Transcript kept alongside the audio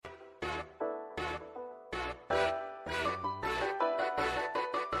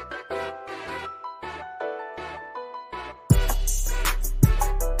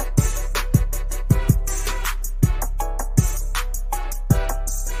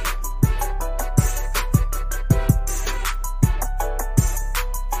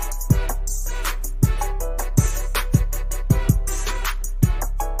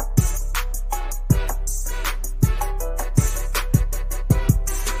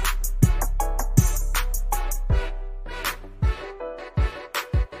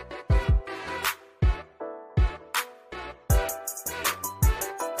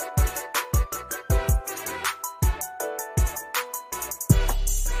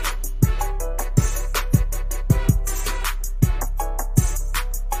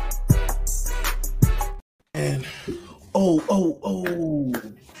Oh.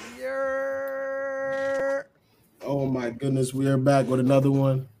 Yeah. Oh my goodness, we are back with another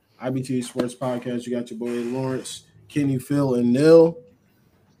one. IBTE Sports Podcast. You got your boy Lawrence, Kenny, Phil, and Neil.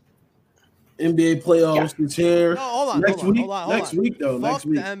 NBA playoffs is here. No, hold on. Next week though. Fuck Next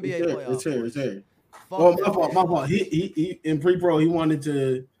week. the NBA It's playoffs. here. Fuck Oh, the my NBA fault. playoffs. He in pre-pro, he wanted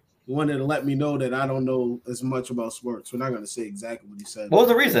to let me know that I don't know as much about sports. We're not going to say exactly what he said. What was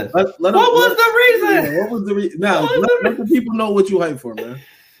the reason? What was the reason? Now, let the people know what you hype for, man.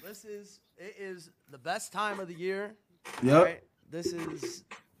 It is the best time of the year. Yep. Right? There's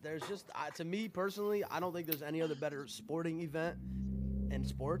just, to me personally, I don't think there's any other better sporting event in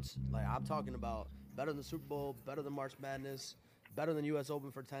sports. Like, I'm talking about better than the Super Bowl, better than March Madness, better than U.S.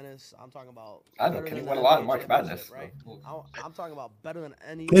 Open for tennis. I'm talking about. I know Kenny won a lot in March Madness, right? I'm talking about better than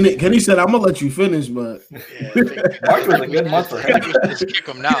any. Kenny said, "I'm gonna let you finish," but March was a good month for him. Just kick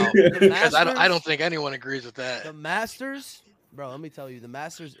him now because I don't think anyone agrees with that. The Masters, bro. Let me tell you, the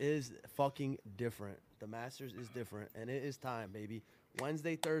Masters is fucking different. The Masters is different, and it is time, baby.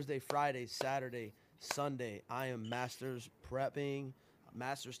 Wednesday, Thursday, Friday, Saturday, Sunday. I am Masters prepping.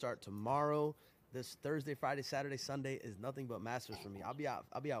 Masters start tomorrow. This Thursday, Friday, Saturday, Sunday is nothing but Masters for me. I'll be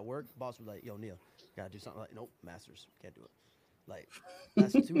at work. Boss will be like, "Yo, Neil, gotta do something." Like, nope, Masters, can't do it. Like,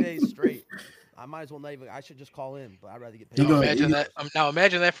 that's 2 days straight. I might as well not even. I should just call in, but I'd rather get paid. Imagine that. Now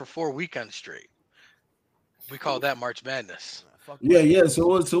imagine that for 4 weekends straight. We call that March Madness. Yeah. So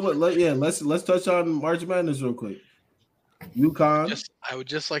what? Let's touch on March Madness real quick. UConn. I would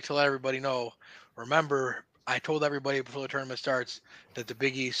just like to let everybody know. Remember, I told everybody before the tournament starts that the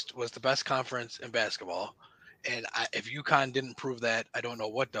Big East was the best conference in basketball, and if UConn didn't prove that, I don't know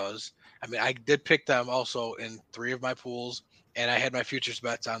what does. I mean, I did pick them also in 3 of my pools, and I had my futures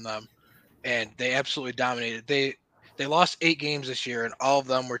bets on them, and they absolutely dominated. They lost 8 games this year, and all of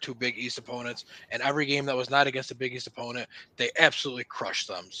them were 2 Big East opponents. And every game that was not against a Big East opponent, they absolutely crushed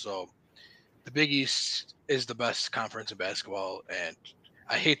them. So the Big East is the best conference in basketball, and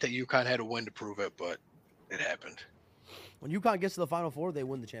I hate that UConn had a win to prove it, but it happened. When UConn gets to the Final Four, they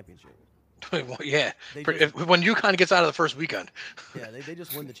win the championship. Well, yeah. When UConn gets out of the first weekend. Yeah, they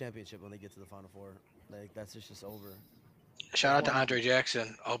just win the championship when they get to the Final Four. Like, that's just over. Shout out to Andre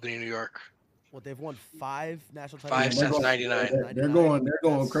Jackson, Albany, New York. What, they've won 5 national titles? 5 since '99. They're going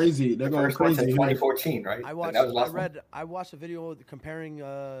crazy. They're going crazy. 2014, right? I watched a video comparing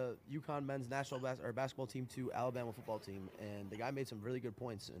UConn men's national basketball team to Alabama football team, and the guy made some really good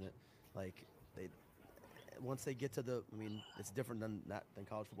points in it. Like, once they get to it's different than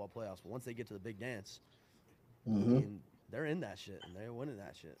college football playoffs, but once they get to the big dance, they're in that shit and they're winning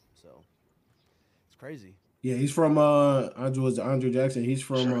that shit. So it's crazy. Yeah, he's from Andre Jackson. He's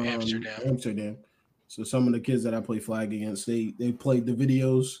from Amsterdam. So some of the kids that I play flag against, they played the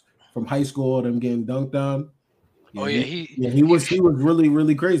videos from high school of them getting dunked on. Yeah, he was really,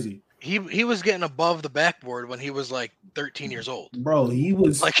 really crazy. He was getting above the backboard when he was like 13 years old. Bro, he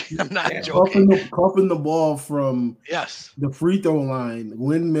was like, I'm not joking. Coughing the ball from the free throw line,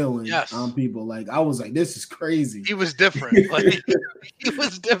 windmilling on people. Like, I was like, this is crazy. He was different. Like, he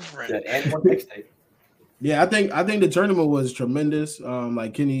was different. And one mixtape. Yeah, I think the tournament was tremendous.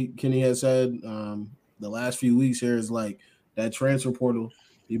 Like Kenny has said, the last few weeks here is like that transfer portal.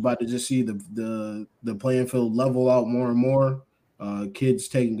 You're about to just see the playing field level out more and more. Kids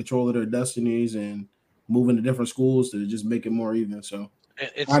taking control of their destinies and moving to different schools to just make it more even. So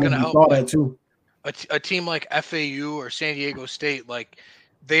it's going to help that too. A team like FAU or San Diego State, like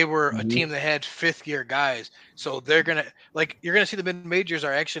they were a team that had 5th-year guys. So they're going to you're going to see the mid-majors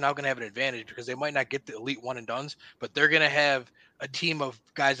are actually now going to have an advantage because they might not get the elite one and dones, but they're going to have a team of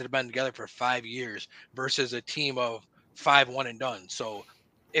guys that have been together for 5 years versus a team of 5 one and done. So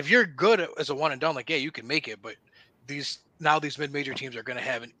if you're good as a one and done, you can make it, but these mid-major teams are going to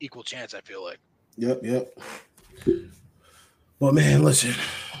have an equal chance, I feel like. Yep. But man, listen.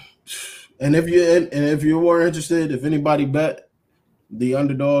 And if you were interested, if anybody bet the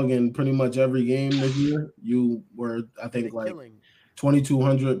underdog in pretty much every game this year, you were, I think, like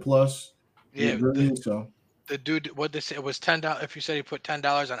 2,200 plus. Yeah. So the dude, what they say, it was $10. If you said he put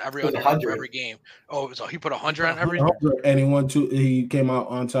 $10 on every underdog for every game, so he put 100 on every. And he came out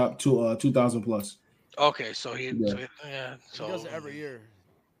on top 2,000 plus. Okay, so he does it every year.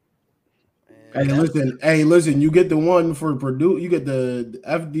 Hey, listen! You get the one for Purdue. You get the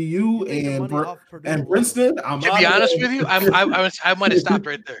FDU and Princeton. To be honest with you, I might have stopped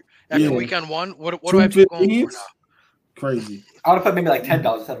right there after weekend 1. What do I have to go for now? Crazy. I would have put maybe like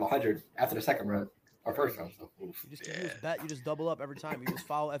 $10 instead of 100 after the second round or first round. So. You just bet. You just double up every time. You just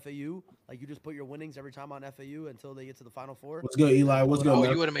follow FAU. Like, you just put your winnings every time on FAU until they get to the Final Four. What's good, Eli? What's good? Oh,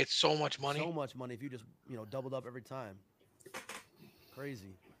 you would have made so much money. So much money if you just doubled up every time.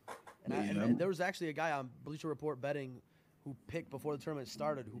 Crazy. Yeah, And there was actually a guy on Bleacher Report betting who picked before the tournament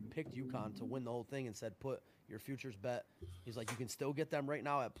started, who picked UConn to win the whole thing and said, put your futures bet. He's like, you can still get them right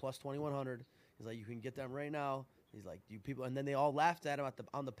now at plus 2,100. He's like, you can get them right now. He's like, you people, and then they all laughed at him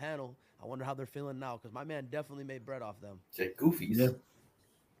on the panel. I wonder how they're feeling now because my man definitely made bread off them. They're goofies. Yeah.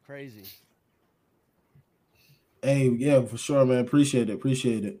 Crazy. Hey, yeah, for sure, man. Appreciate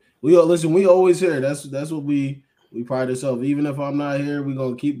it. We always here. That's what we pride ourselves. Even if I'm not here,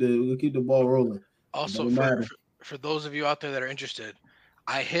 we'll keep the ball rolling. Also, for those of you out there that are interested,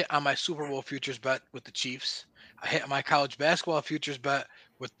 I hit on my Super Bowl futures bet with the Chiefs. I hit on my college basketball futures bet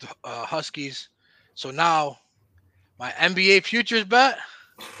with the Huskies. So now my NBA futures bet.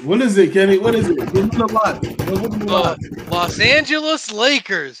 What is it, Kenny? What is it? Give us a lot. Los Angeles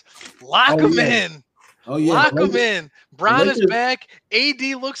Lakers. Lock them in. Oh yeah, lock them in. Bron is back. AD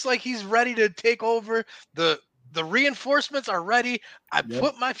looks like he's ready to take over. The reinforcements are ready. I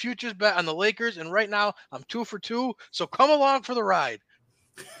put my futures bet on the Lakers, and right now I'm 2 for 2. So come along for the ride.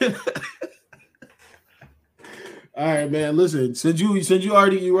 All right, man. Listen, since you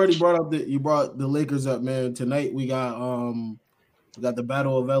already brought the Lakers up, man. Tonight we got the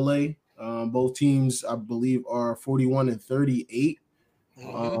Battle of LA. Both teams, I believe, are 41 and 38.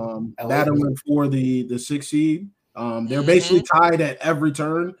 Battling for the 6th seed. They're basically tied at every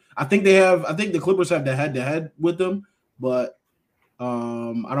turn. I think the Clippers have the head-to-head with them, but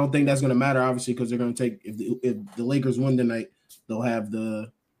I don't think that's going to matter, obviously, because they're going to take if the Lakers win tonight, they'll have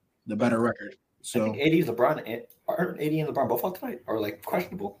the better record. So I think AD and LeBron aren't AD and LeBron both out tonight or like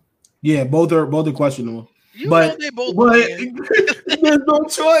questionable? Yeah, both are questionable. But they both there's no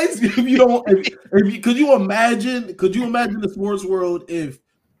choice if you don't. Could you imagine the sports world if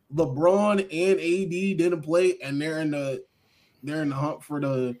LeBron and AD didn't play and they're in the hunt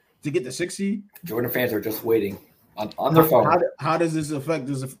to get the 6th seed? Jordan fans are just waiting on their phone. How does this affect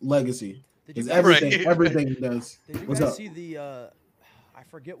his legacy? Because everything does. Did you guys see the? I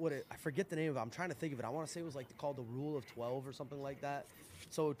forget the name of it. I'm trying to think of it. I want to say it was called the Rule of 12 or something like that.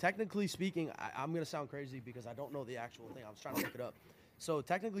 So technically speaking, I'm going to sound crazy because I don't know the actual thing. I was trying to look it up. So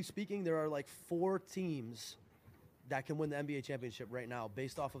technically speaking, there are 4 teams that can win the NBA championship right now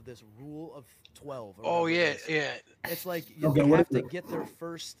based off of this Rule of 12. Oh, yeah. It's like okay, they have to get their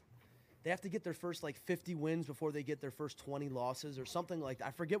first 50 wins before they get their first 20 losses or something like that.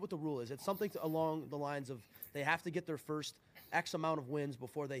 I forget what the rule is. It's something along the lines of they have to get their first X amount of wins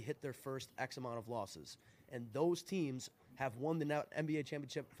before they hit their first X amount of losses. And those teams have won the NBA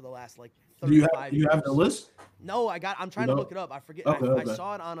championship for the last 35 years. You have the list? No, I'm trying to look it up. I forget. Okay. I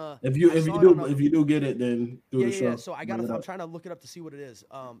saw it on a. If you do get it, then do the show. Yeah. So I'm trying to look it up to see what it is.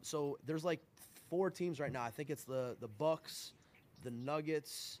 So there's 4 teams right now. I think it's the Bucks, the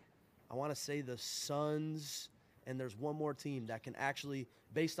Nuggets. I want to say the Suns, and there's one more team that can actually,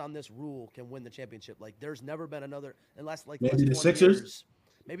 based on this rule, can win the championship. There's never been another, unless maybe the Sixers. Years,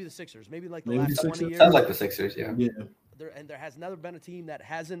 maybe the Sixers. Maybe the last 20 years. Sounds like the Sixers, yeah. There has never been a team that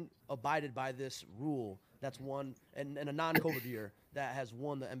hasn't abided by this rule that's won, and in a non-COVID year, that has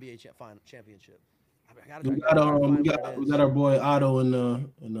won the NBA championship. We got our boy Otto in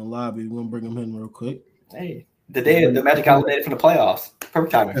the lobby. We're gonna bring him in real quick. Hey, the Magic eliminated from the playoffs.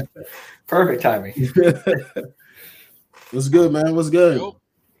 Perfect timing. Perfect timing. What's good, man? What's good?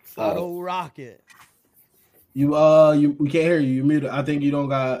 Otto Rocket. We can't hear you. You're muted. I think you don't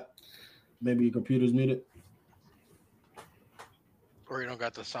got. Maybe your computer's muted. Or you don't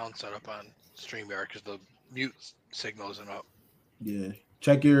got the sound set up on StreamYard because the mute signal isn't up. Yeah.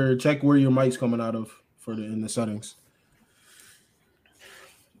 Check where your mic's coming out of in the settings.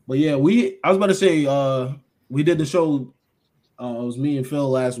 But yeah, I was about to say we did the show. It was me and Phil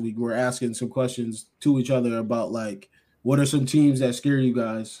last week. We were asking some questions to each other about what are some teams that scare you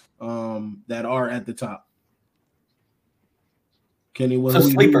guys that are at the top. Kenny, so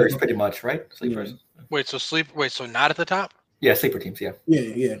sleepers, pretty much, right? Sleepers. Yeah. Wait, so not at the top? Yeah, sleeper teams. Yeah.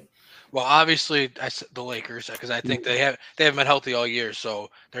 Yeah. Well, obviously, I said the Lakers because I think they haven't been healthy all year, so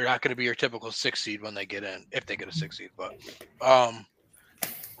they're not going to be your typical 6th seed when they get in, if they get a 6th seed. But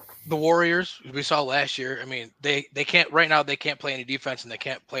the Warriors, we saw last year. I mean, they can't right now. They can't play any defense and they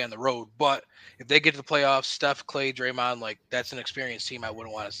can't play on the road. But if they get to the playoffs, Steph, Clay, Draymond, that's an experienced team I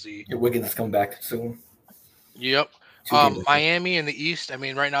wouldn't want to see. Your Wiggins is coming back soon. Yep. Miami in the East. I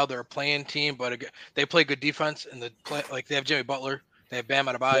mean, right now they're a playing team, but they play good defense and they have Jimmy Butler, they have Bam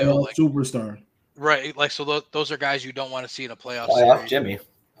Adebayo, superstar. Right, so those are guys you don't want to see in a playoff series. Jimmy.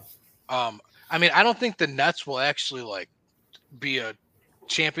 I mean, I don't think the Nets will actually be a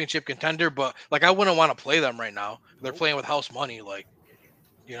championship contender, but I wouldn't want to play them right now. They're playing with house money,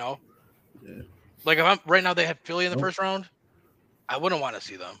 Yeah. If I'm right now, they have Philly in the first round. I wouldn't want to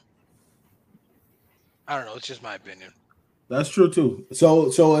see them. I don't know. It's just my opinion. That's true too.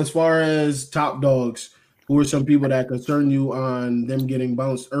 So as far as top dogs, who are some people that concern you on them getting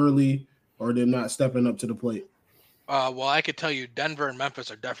bounced early or them not stepping up to the plate? Well, I could tell you, Denver and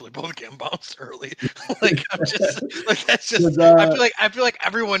Memphis are definitely both getting bounced early. Like I'm just like that's just. I feel like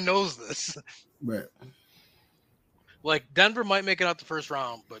everyone knows this. Right. Like Denver might make it out the first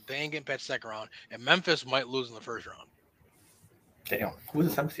round, but they ain't getting past the second round, and Memphis might lose in the first round. Damn,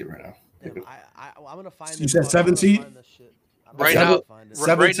 who's the 7th seed right now? Damn, I'm gonna find. You said 7 seed? Right now,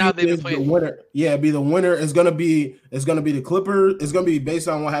 right now they've been playing. The winner. Yeah, be the winner. It's gonna be the Clippers. It's gonna be based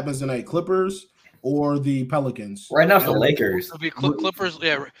on what happens tonight. Clippers or the Pelicans. Right now it's the Lakers. It'll be Clippers.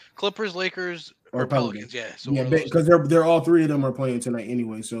 Yeah, Clippers, Lakers, or Pelicans. Yeah. So yeah, because they're all three of them are playing tonight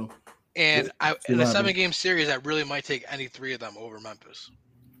anyway. So. And in a 7-game series, I really might take any 3 of them over Memphis.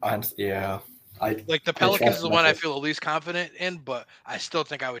 Yeah. Like the Pelicans is the one I feel the least confident in, but I still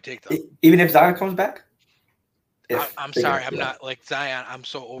think I would take them. Even if Zion comes back? I'm sorry, I'm not like Zion. I'm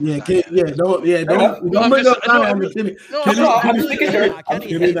so over Zion. Don't bring up Zion.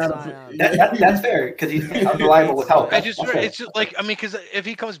 That's fair because he's unreliable with help. It's just like because if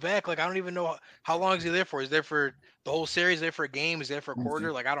he comes back, like I don't even know how long is he there for. Is there for the whole series? Is there for a game? Is there for a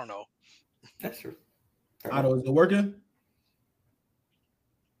quarter? Like I don't know. That's true. Otto, is it working?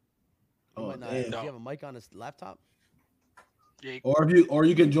 Oh, does he have a mic on his laptop? Yeah. Or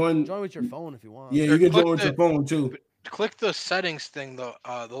you can join with your phone if you want. Yeah, you can join with your phone too. Click the settings thing, the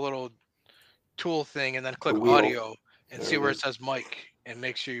little tool thing, and then click audio and see where it says mic, and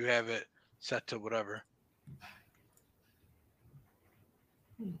make sure you have it set to whatever.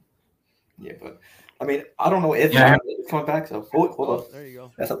 Yeah, but I mean, I don't know if it's coming back. So hold on. There you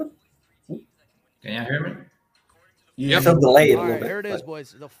go. That's something. Can you hear me? Yeah, it's delayed a little bit. Here it is,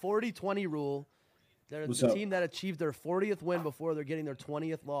 boys. The 40-20 rule. They're the team that achieved their 40th win before they're getting their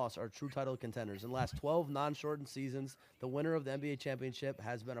 20th loss are true title contenders. In the last 12 non-shortened seasons, the winner of the NBA championship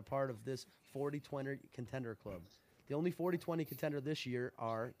has been a part of this 40-20 contender club. The only 40-20 contender this year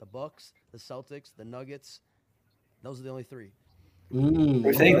are the Bucks, the Celtics, the Nuggets. Those are the only 3.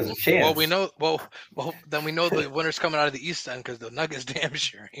 We're saying there's a chance. Well, we know. Well, then we know the winner's coming out of the East End because the Nuggets damn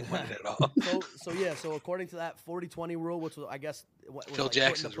sure ain't winning it all. So according to that 40-20 rule, which was, I guess was Phil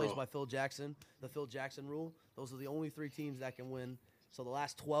Jackson's rule by Phil Jackson, the Phil Jackson rule. Those are the only 3 teams that can win. So the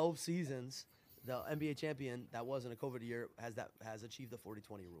last 12 seasons, the NBA champion that wasn't a COVID year has achieved the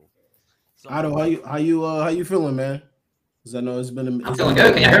 40-20 rule. So, Otto, how you feeling, man? Because I know it's been. I'm feeling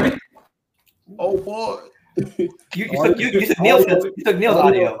good. Can you hear me? Oh boy. You took Neil's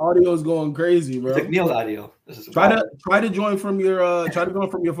audio. Audio's going crazy, bro. You took Neil's audio. Try to join from your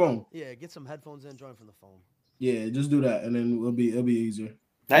phone. Yeah, get some headphones in, join from the phone. Yeah, just do that, and then it'll be easier.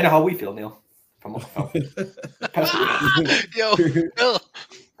 I know how we feel, Neil. From our phone. Yo, Phil.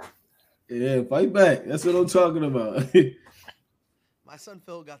 Yeah, fight back. That's what I'm talking about. My son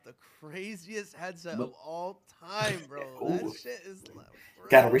Phil got the craziest headset of all time, bro. That shit is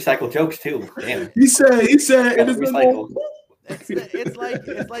got to recycle jokes too. Damn. He said it is recycle.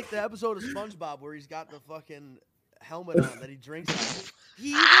 It's like the episode of SpongeBob where he's got the fucking helmet on that he drinks out of.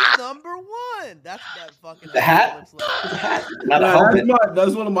 He's number 1. That's that fucking the hat.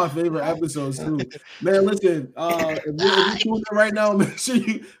 That's one of my favorite episodes too. Man, listen, if you're tuning in right now, make sure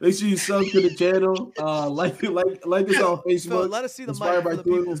you sub to the channel. Like us on Facebook. Phil, let us see the mic for the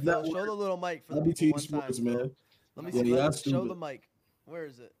people. Show the little mic for the IBTE Sports, man. Let me see. Show the mic. Where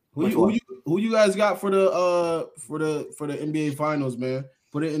is it? Who you guys got for the NBA Finals, man?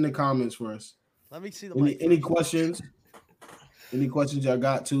 Put it in the comments for us. Let me see the mic. Any questions? Any questions y'all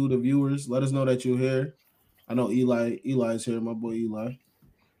got to the viewers? Let us know that you're here. I know Eli's here, my boy Eli.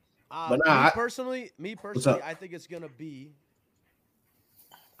 But me personally, I think it's going to be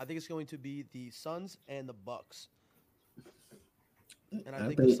the Suns and the Bucks. And I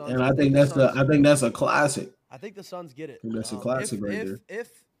think that's a classic. I think the Suns get it. That's a classic there.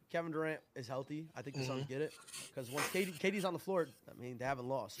 If Kevin Durant is healthy, I think the Suns get it. Because once KD's on the floor, I mean, they haven't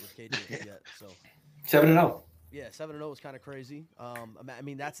lost with KD yet. So 7-0. Yeah, 7-0 is kind of crazy. I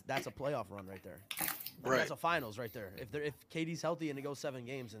mean, that's a playoff run right there. Right. That's a finals right there. If KD's healthy and it goes 7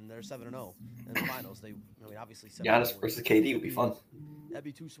 games and they're 7-0 in the finals, obviously 7-0. Giannis versus KD would be fun. That'd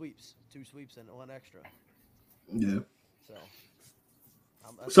be 2 sweeps and 1 extra. Yeah. So. I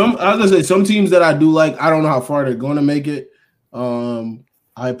was gonna say some teams that I do like. I don't know how far they're going to make it.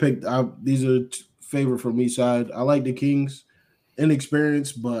 These are favorite from each side. I like the Kings,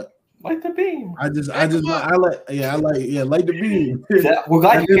 inexperienced, but like the beam. I like the beam. We're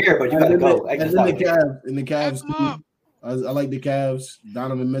glad you're here, but you gotta go. And the Cavs too. I like the Cavs.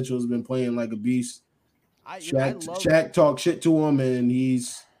 Donovan Mitchell has been playing like a beast. Shaq talk shit to him, and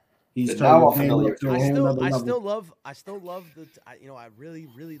he's Now turned I'm the game familiar up to a I whole still, nother I level. still love, I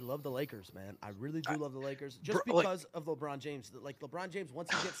really love the Lakers, man. I really do love the Lakers, just because of LeBron James. Like LeBron James, once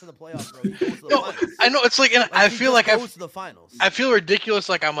he gets to the playoffs, bro, he goes to the finals. I know it's like, and I he feel just like goes to the finals. I feel ridiculous,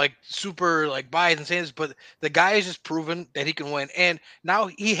 like I'm like super like biased and saying this, but the guy has just proven that he can win, and now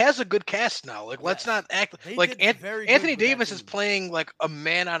he has a good cast now. Like, let's not act They like did very good Anthony with that Davis is team. playing like a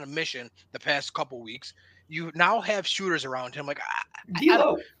man on a mission the past couple weeks. You now have shooters around him, like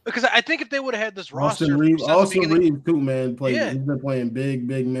because I think if they would have had this roster since the beginning, Reeves too, man. Yeah. He's been playing big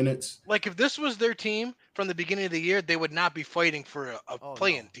minutes. like if this was their team from the beginning of the year, they would not be fighting for a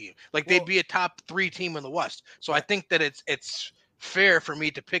play-in team. Like they'd be a top 3 team in the West. So I think that it's fair for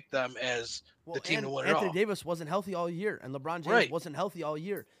me to pick them as the team to win it all. Anthony Davis wasn't healthy all year, and LeBron James wasn't healthy all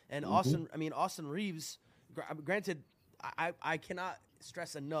year. And Austin Reeves, granted, I cannot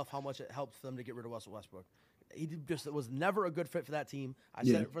stress enough how much it helps them to get rid of Russell Westbrook. He just was never a good fit for that team. I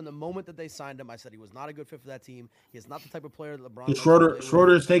said it from the moment that they signed him. I said he was not a good fit for that team. He is not the type of player that LeBron.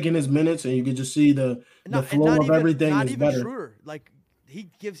 Schroeder's taking his minutes, and you can just see the flow of everything is better. Schroeder, like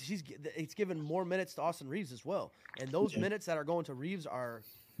he's given more minutes to Austin Reeves as well, and those minutes that are going to Reeves are.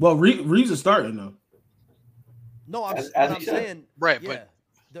 Well, Reeves is starting though. No, I'm saying right, but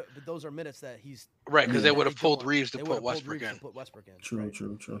those are minutes that he's right because they would have pulled Reeves to put Westbrook in. True.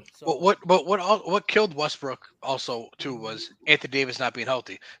 So, what killed Westbrook also too was Anthony Davis not being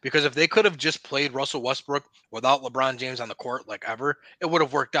healthy. Because if they could have just played Russell Westbrook without LeBron James on the court like ever, it would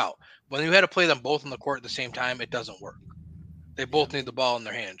have worked out. When you had to play them both on the court at the same time, it doesn't work. They both need the ball in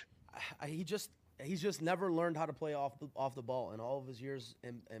their hand. He's just never learned how to play off the ball in all of his years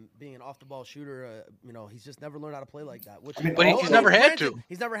and being an off the ball shooter. He's just never learned how to play like that. But he's never had to.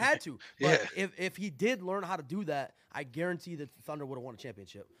 He's never had to. But if he did learn how to do that, I guarantee that Thunder would have won a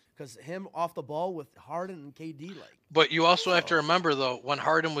championship. Because him off the ball with Harden and KD, But you also have to remember though, when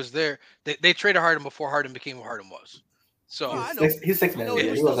Harden was there, they traded Harden before Harden became who Harden was. So he's 6 man of the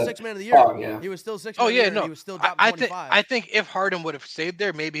year. He was still 6 man of the year. Yeah. He was still 6 man of the year. No. He was still top 25. I think if Harden would have stayed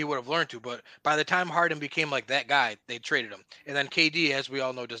there, maybe he would have learned to. But by the time Harden became like that guy, they traded him. And then KD, as we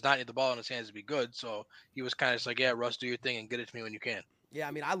all know, does not need the ball in his hands to be good. So he was kind of just like, yeah, Russ, do your thing and get it to me when you can. Yeah,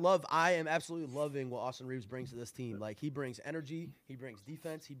 I mean, I am absolutely loving what Austin Reeves brings to this team. Like, he brings energy, he brings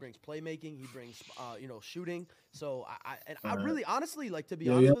defense, he brings playmaking, he brings, shooting. So I really, honestly, like, to be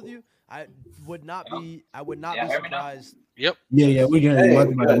honest with you, I would not be surprised. Yep. Yeah, we can hear you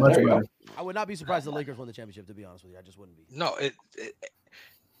much better. I would not be surprised the Lakers won the championship. To be honest with you, I just wouldn't be. No,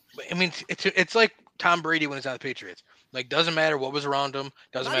 I mean, it's like Tom Brady when he's on the Patriots. Like, doesn't matter what was around him,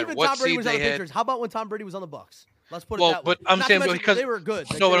 doesn't matter what seed they had. How about when Tom Brady was on the Bucks? Let's put it that way. But I'm saying because they were good.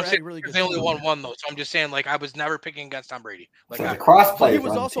 No, what I'm saying really they only won one though. So I'm just saying, like, I was never picking against Tom Brady. Like, the cross play. He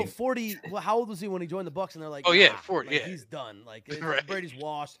was also 40. Well, how old was he when he joined the Bucks? And they're like, 40. Like, he's done. Like, Brady's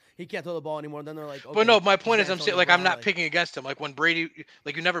washed. He can't throw the ball anymore. And then they're like, okay, but no, my point is, I'm saying, like, I'm not picking against him. Like when Brady,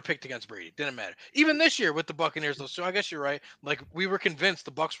 like, you never picked against Brady. Didn't matter. Even this year with the Buccaneers, though. So I guess you're right. Like, we were convinced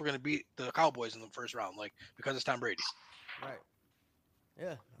the Bucks were going to beat the Cowboys in the first round, like, because it's Tom Brady. Right.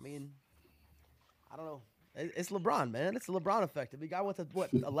 Yeah. I mean, I don't know. It's LeBron, man. It's the LeBron effect. The guy went to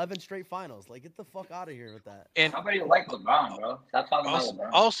 11 straight finals. Like, get the fuck out of here with that. And nobody like LeBron, bro. Stop talking about LeBron.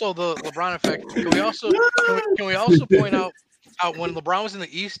 Also, the LeBron effect. Can we also point out when LeBron was in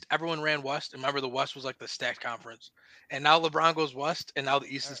the East, everyone ran West. Remember, the West was like the stacked conference, and now LeBron goes West, and now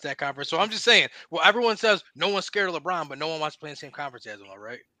the East is stacked conference. So I'm just saying, well, everyone says no one's scared of LeBron, but no one wants to play in the same conference as him. All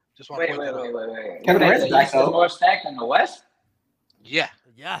right, just want to point that out. Wait. The East is more stacked than the West. Yeah.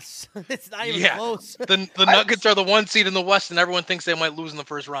 Yes, it's not even close. The Nuggets are the 1 seed in the West, and everyone thinks they might lose in the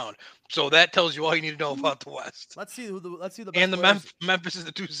first round. So that tells you all you need to know about the West. Let's see the best and the players. Memphis is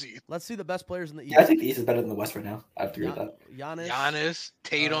the 2 seed. Let's see the best players in the East. Yeah, I think the East is better than the West right now. I have to agree with that. Giannis,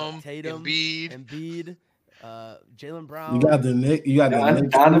 Tatum, Embiid, Jaylen Brown. You got the Nick. You got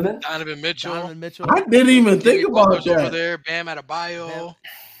the Donovan Mitchell. I didn't even think about that. Over there, Bam Adebayo.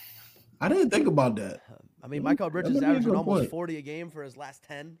 I didn't think about that. I mean, Michael Bridges is averaging almost 40 a game for his last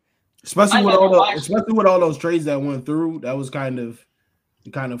 10. Especially with all those trades that went through, that was kind of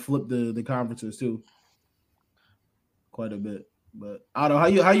flipped the conferences too, quite a bit. But Otto,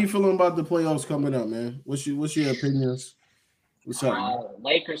 how you feeling about the playoffs coming up, man? What's your opinions? What's up?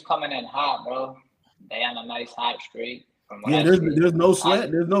 Lakers coming in hot, bro. They on a nice hot streak. Yeah, there's no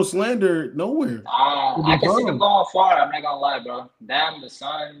slander nowhere. I can see them going far. I'm not gonna lie, bro. Them, the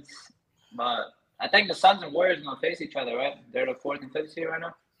Suns, but I think the Suns and Warriors are gonna face each other, right? They're the 4th and 5th seed right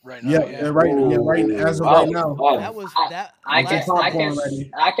now. right now. Yeah, right. As of right now, That was that. I Get can, I popcorn can,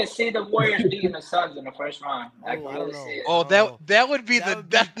 ready. I can see the Warriors beating the Suns in the first round. I can Oh, I really don't know. see it. Oh, I don't know. that would be That the would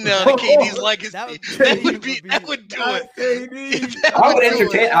be- death knell to KD's legacy. That That would do it. KD. That I would would do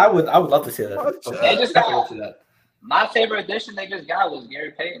entertain. it. I would love to see that. They just Definitely got see that. my favorite addition they just got was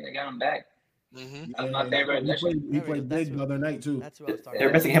Gary Payton. They got him back. Mhm. That's my favorite addition. He played That's big who- the other night too. That's what I was talking They're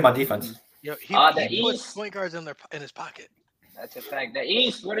about. missing him on defense. Yo, The he puts East. point guards in his pocket. That's a fact. The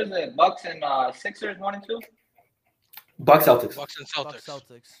East, what is it? Bucks and Sixers 1 and 2. Bucks Celtics. Bucks and Bucks, Celtics.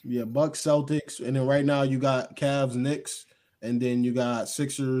 Celtics. Yeah, Bucks, Celtics, and then right now you got Cavs, Knicks, and then you got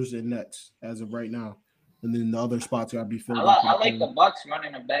Sixers and Nets as of right now. And then the other spots got to be filled. I like the Bucks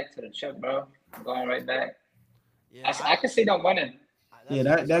running them back to the chip, bro. Going right back. Yeah, I can see them winning. Yeah,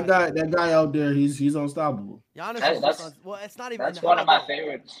 that guy out there, he's unstoppable. Giannis That- is that's- just well, it's not even. That's how one of my about-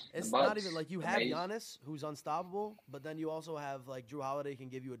 favorites. the It's not Bucks. even like you have Amazing. Giannis, who's unstoppable, but then you also have like Drew Holiday can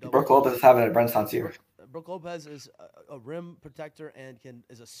give you a double. Brook Lopez is having a Renaissance year. Brook Lopez is a rim protector and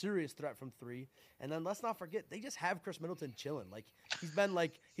is a serious threat from three. And then let's not forget they just have Chris Middleton chilling. Like he's been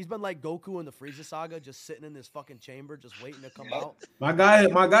like Goku in the Frieza saga, just sitting in this fucking chamber, just waiting to come out. My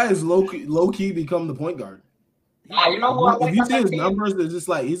guy is low key become the point guard. You know who I like If you on see that his team? numbers, it's just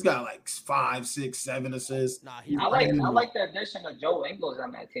like he's got like 5, 6, 7 assists. Nah, I like the addition of Joe Ingles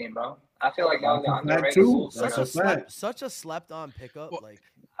on that team, bro. I feel like that was an That underrated too. move. That's for a them. fact. such a slept on pickup. Well, Like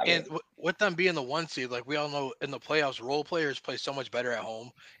And with them being the 1 seed, like we all know in the playoffs, role players play so much better at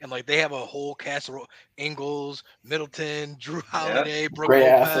home. And like they have a whole cast of Ingles, Middleton, Drew Holiday, Brook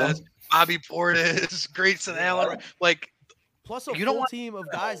Great Lopez, ass, Bobby Portis, Grayson Allen. Like plus a You don't full want- team of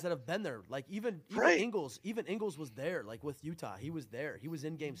guys that have been there. Like even Right. Ingles was there. Like with Utah, he was there. He was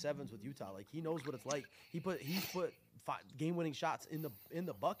in Game 7s with Utah. Like he knows what it's like. He's put game-winning shots in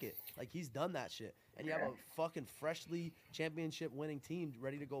the bucket. Like he's done that shit. And you have a fucking freshly championship-winning team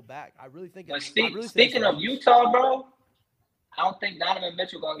ready to go back. I really think. But I really speaking think of Utah, bro, I don't think Donovan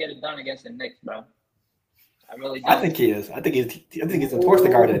Mitchell gonna get it done against the Knicks, bro. I really don't. I think he is. I think he's enforced the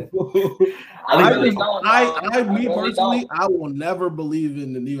guard in. I really don't. Me really personally, don't. I will never believe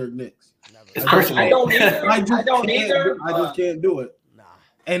in the New York Knicks. It's never. personal. I don't either. I just don't can't. either. I just can't do it. Nah.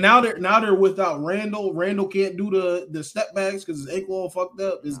 And now they're without Randall. Randall can't do the step backs because his ankle all fucked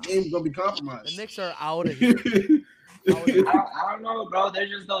up. His game's gonna be The compromised. Knicks are out of here. I don't know, bro. There's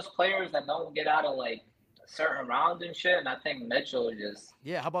just those players that don't get out of like certain rounds and shit. And I think Mitchell just.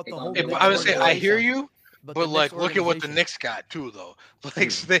 Yeah, how about the If whole? If I would say I hear organization? you, the but like Knicks look at what the organization. Knicks got too, though.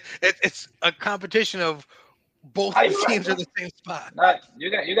 Like it's a competition of both Are the you teams right, are the same spot. No, you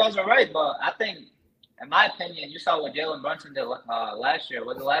guys are right, but I think, in my opinion, you saw what Jalen Brunson did last year.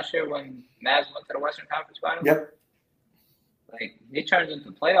 Was it last year when Mavs went to the Western Conference Finals? Yep. Like he turns into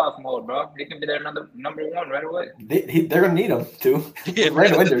playoff mode, bro. He can be their number one right away. They're gonna need him too. Yeah,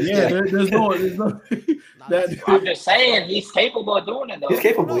 Randall Winters. Yeah, there's no I'm just saying he's capable of doing it though. He's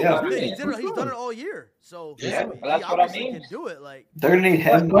capable. No, Yeah. he's done it all year. So Yeah, he that's what I obviously mean. can do it. Like They're gonna need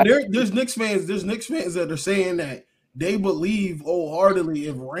him. But there's Knicks fans that are saying that they believe wholeheartedly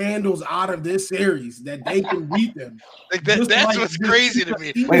if Randall's out of this series that they can beat them. Like Just that's like what's this- crazy to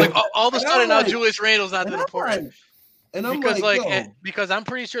me. Wait. Like all of a And sudden I'm now like- Julius Randle's not that important. And I'm Because like, because I'm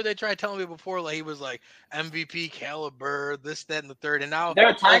pretty sure they tried telling me before like he was like MVP caliber, this, that, and the third, and now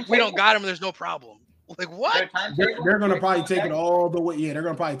Their like, we don't timetable- got him. The's no problem. Like what? they're gonna probably take it all the way. Yeah, they're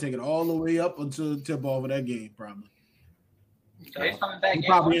gonna probably take it all the way up until the tip off of that game. Probably. So he's coming back. He's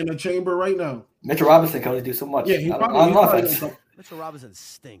probably in the chamber right now. Mitchell Robinson can only do so much. Yeah, he's on probably offense. gonna- Mitchell Robinson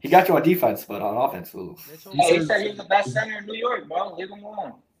stinks. He got you on defense, but on offense, ooh. Mitchell, Hey, he said he was the best center in New York, bro. Leave him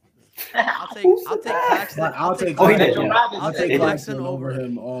alone. I'll take Claxton. I'll take Oh, he did, Mitchell yeah. Robinson. I'll take He did. Claxton Claxton over over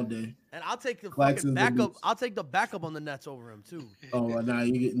him, him all day. and I'll take the Claxton's fucking a backup. beast. I'll take the backup on the Nets over him too. Oh, well, nah,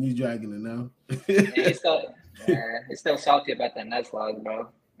 you dragging it now. He's still salty about the Nets loss, bro,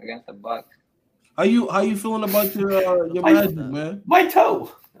 against the Bucks. How you feeling about your Magic, man? My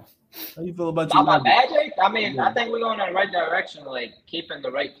toe. How you feel about your About my Magic? Magic, I mean, Yeah. I think we're going in the right direction, like keeping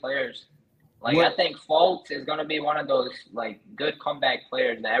the right players. Like What- I think Fultz is gonna be one of those like good comeback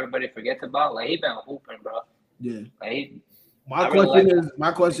players that everybody forgets about. Like he been hooping, bro. Yeah. Like My I really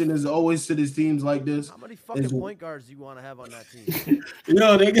question is always to these teams like this. How many fucking Is- point guards do you want to have on that team? You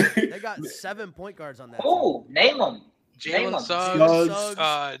know, they They got 7 point guards on that team. who? Name them. Jalen Suggs,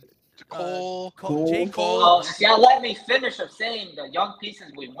 Suggs, Cole. J. Cole. Cole. Y'all let me finish of saying the young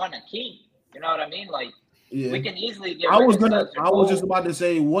pieces we want to keep. You know what I mean? Like Yeah. we can easily get. I rid was of gonna. Suggs or I was just Cole. about to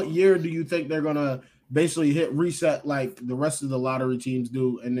say, what year do you think they're gonna basically hit reset like the rest of the lottery teams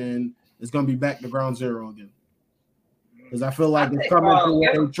do, and then it's gonna be back to ground zero again? Because I feel like I it's think, coming bro, to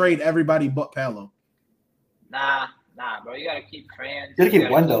where yeah. they trade everybody but Palo. Nah, Nah, bro, you gotta keep Trans. You gotta keep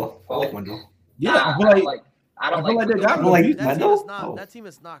keep Wendell. I Fultz. like Wendell. Yeah, Nah, I feel like I don't I feel like they Wendell. got You don't like him. Wendell? That team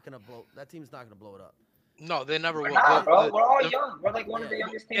is not gonna blow. That team's not gonna blow it up. No, they never will. Nah, bro, The- we're all the- young. We're like one of the Yeah,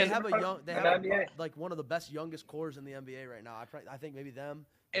 youngest they teams have in a the young. They in have the NBA. like one of the best youngest cores in the NBA right now. I think maybe them.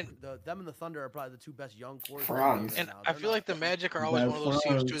 And- Them and the Thunder are probably the two best young cores. Franz. And Right now. I They're feel not like the fucking- Magic are always Bad one of those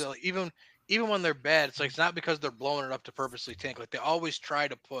teams too. Franz. That like, even when they're bad, it's like it's not because they're blowing it up to purposely tank. Like they always try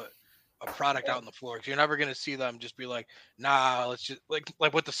to put a product out on the floor. 'Cause you're never gonna see them just be like, nah, let's just like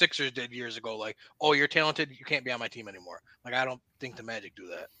what the Sixers did years ago. Like, oh, you're talented, you can't be on my team anymore. Like I don't think the Magic do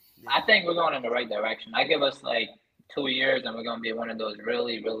that. I think we're going in the right direction. I give us like 2 years, and we're gonna be one of those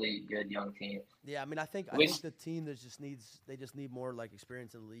really, really good young teams. Yeah, I mean, I think We- the team that just need more like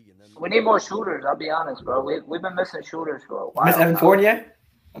experience in the league, and then We need more shooters. I'll be honest, bro. We've been missing shooters for a while. Miss Evan now. Fournier?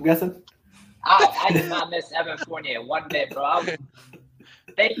 I'm guessing. I did not miss Evan Fournier one bit, bro.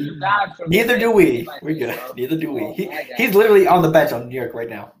 Thank you, God, for Neither do we. We're good. bro. Neither do we. Oh, my God. He's literally on the bench on New York right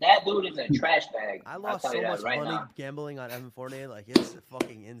now. That dude is a trash bag. I I'll lost tell so you that much right money now. gambling on Evan Fournier. Like it's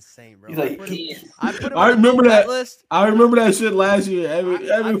fucking insane, bro. He's like- I put him I on the remember bet that. list. I remember that shit last year. I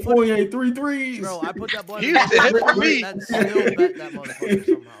Evan put- Fournier 3 threes. Bro, I put that boy. He used to hit for me. That still bet that motherfucker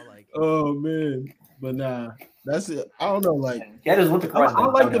somehow. Like, Oh man, but nah, that's it. I don't know. Like He had his Olympic run. I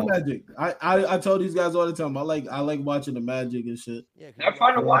like the downhill. Magic. I tell these guys all the time. I like watching the Magic and shit. yeah, 'cause They're you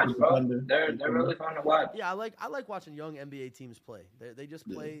fun to got- watch, bro. Thunder. They're really fun to watch. Yeah, I like watching young NBA teams play. They just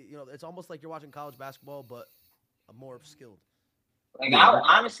play. You know, it's almost like you're watching college basketball, but more skilled. Like Yeah.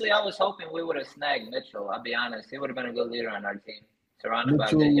 honestly, I was hoping we would have snagged Mitchell. I'll be honest. He would have been a good leader on our team, surrounded by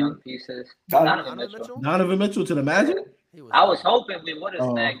Mitchell- good young pieces. Donovan Donovan Mitchell. Donovan Mitchell to the Magic. He was. I was hoping we would have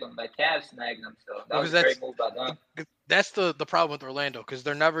Oh. snagged him, but Cavs snagged him. So that was Because a great move by them. That's the problem with Orlando because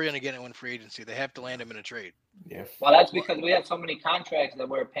they're never gonna get anyone free agency. They have to land him in a trade. Yeah. Well, that's because we had so many contracts that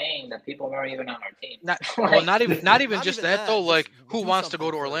we're paying that people weren't even on our team. Not Like- well, not even Not just even that though. just Like who do wants to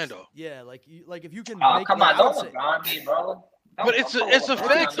go to something first. Orlando? Yeah, like if you can. Oh, make, come like, on, I would don't say- LeBron me, bro. But it's a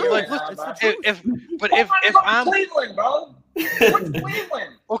fact. true. Like, It's look, the truth. if I'm I'm Cleveland, bro. What's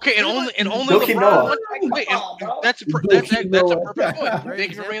Cleveland? okay, and only Joakim LeBron. Noah. Wait, Come on, bro. that's a Joakim that's a Noah. perfect point. Great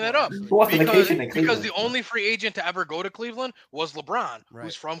Thank you for bringing that up. example, Who wants a Because, vacation in because Cleveland? the only free agent to ever go to Cleveland was LeBron, Right.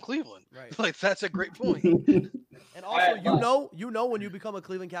 who's from Cleveland. Right. Like that's a great point. And also, Alright, but- you know when you become a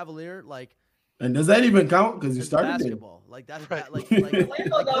Cleveland Cavalier, like And does that even count? Because you it's started there. basketball. Like that's Right. like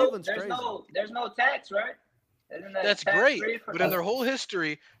Cleveland, though, Cleveland's there's crazy. there's no tax, right? Isn't that That's tax-free great. for But in their whole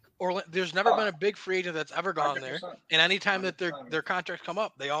history, there's never Oh. been a big free agent that's ever gone there. 100%. And anytime that their 100%. contracts come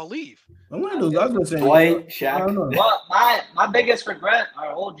up, they all leave. Orlando's, I was gonna say. Dwight, I don't Shaq. know. Well, my biggest regret,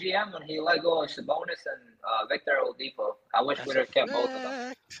 our old GM, when he let go of Sabonis and Victor Oladipo. I wish That's we'd have a kept both of them.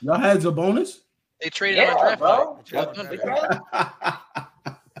 fact. Y'all had Zabonis. They traded on Yeah, draft bro. night. Yep. Thunder. Big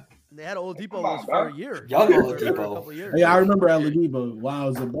man. They had Oladipo Come on, was bro. for a year. Young For Oladipo. a couple years. Yeah, I remember Aladipo.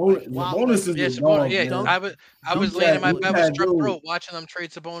 Wow, Zabonis. Wow. Zabonis is Yeah, the Sabonis, dog, yeah. man. I was Dunk laying in my that- bed with that strep dude. throat watching them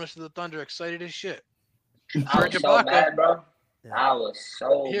trade Sabonis to the Thunder, excited as shit. I was Serge so Ibaka. mad, bro. Yeah. I was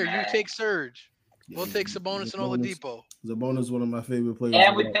so Here, mad. you take Surge. We'll take Sabonis and Sabonis. Oladipo. Zabonis, one of my favorite players.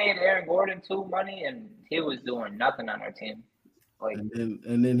 And in we the- paid Aaron Gordon too money, and he was doing nothing on our team. Like,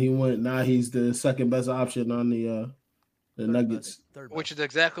 and then he went. Now he's the second best option on the Nuggets. Third best. Which is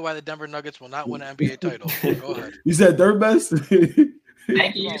exactly why the Denver Nuggets will not win an NBA title. Go ahead. You said third best.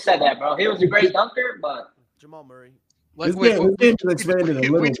 thank you, you said that, bro. He was a great dunker, but Jamal Murray. Like, This wait, game is expanded a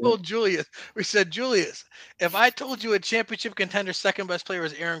little we bit. told Julius, we said, Julius, if I told you a championship contender second best player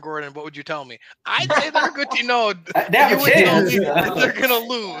is Aaron Gordon, what would you tell me? I'd say they're a good team. No, They have you a would tell chance. me that they're gonna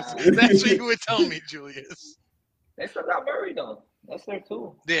lose. That's what you would tell me, Julius. they still got Murray though. That's their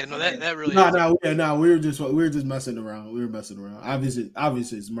two. Yeah, no, that really. is. No. We were just messing around. We were messing around.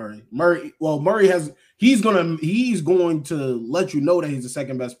 Obviously, it's Murray. He's going to let you know that he's the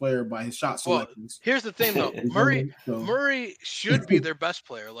second best player by his shot Well, selections. Here's the thing, though. You know what I mean? Murray should be their best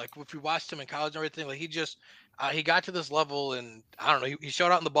player. Like if we watched him in college and everything, like he just he got to this level, and I don't know. He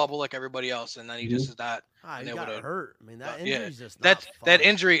showed out in the bubble like everybody else, and then he just is not. He They got would've- hurt. I mean, that yeah, injury's just That not that fun.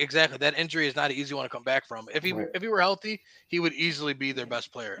 injury exactly. That injury is not an easy one to come back from. If he Right. were healthy, he would easily be their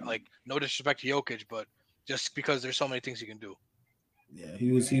best player. Like no disrespect to Jokic, but just because there's so many things he can do. Yeah,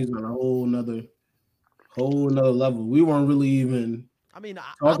 he was on a whole nother level. We weren't really even I mean,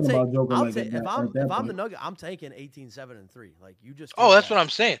 talking about Joker like that. if at that I'm the point. Nugget, I'm taking 18-7-3. Like you just. Oh, that's what I'm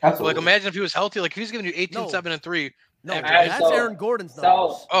saying. Absolutely. Like imagine if he was healthy. Like if he's giving you 18, 7, and 3. No, After Alright, that's so- Aaron Gordon's so-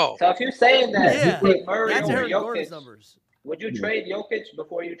 numbers. Oh, So if you're saying that Yeah, you take Murray that's over Aaron Gordon's Jokic, numbers. would you Yeah. trade Jokic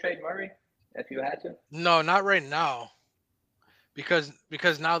before you trade Murray if you had to? no, not right now.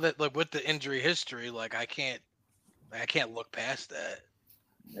 Because now that like with the injury history, like I can't look past that.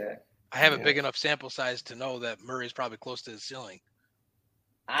 Yeah. I have a big enough sample size to know that Murray is probably close to his ceiling.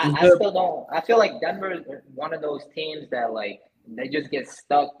 I still don't. I feel like Denver is one of those teams that like they just get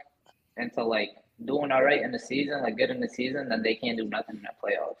stuck into like doing all right in the season, like good in the season, then they can't do nothing in the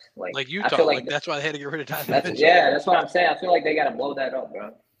playoffs. Like Utah, I feel like that's why they had to get rid of Donovan Mitchell. that's what I'm saying. I feel like they gotta blow that up,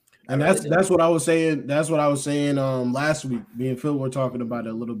 bro. And that's what I was saying. That's what I was saying last week. Me and Phil were talking about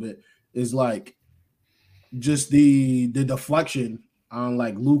it a little bit. Is like just the deflection on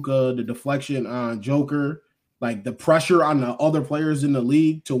like Luka, the deflection on Joker, like the pressure on the other players in the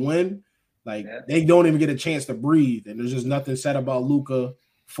league to win. Like they don't even get a chance to breathe, and there's just nothing said about Luka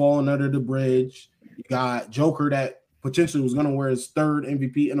falling under the bridge. You got Joker that potentially was going to wear his third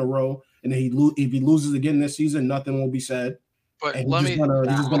MVP in a row, and then if he loses again this season, nothing will be said. But Let me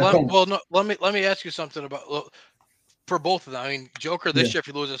ask you something about for both of them. I mean, Joker this year, if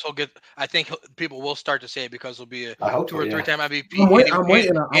he loses, I think people will start to say it because he'll be a 2 or 3 time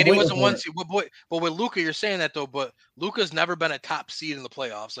MVP. And he wasn't one seed. But with Luka, you're saying that though. But Luka's never been a top seed in the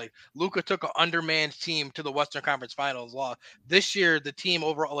playoffs. Like Luka took an undermanned team to the Western Conference Finals. This year, the team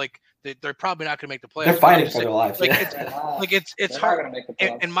overall, like they're probably not going to make the playoffs. They're fighting for their lives. It's hard.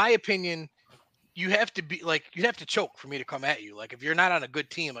 In my opinion, you have to choke for me to come at you. Like if you're not on a good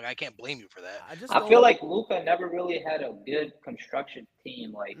team, like I can't blame you for that. I feel like Luka never really had a good construction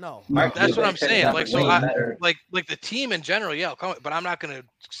team. Like that's what I'm saying. Like so, like the team in general, yeah. But I'm not gonna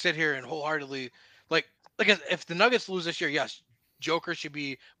sit here and wholeheartedly like if the Nuggets lose this year, yes, Joker should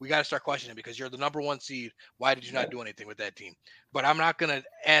be. We got to start questioning because you're the number 1 seed. Why did you not do anything with that team? But I'm not gonna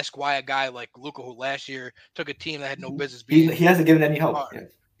ask why a guy like Luka, who last year took a team that had no business being. He hasn't given any help.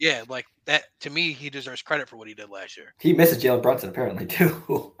 Yeah, like that. To me, he deserves credit for what he did last year. He misses Jalen Brunson apparently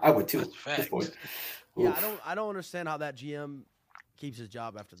too. I would too. Yeah, I don't understand how that GM keeps his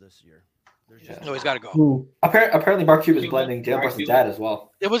job after this year. No, he's got to go. Apparently, Mark Cuban is blending Jalen Brunson's dad as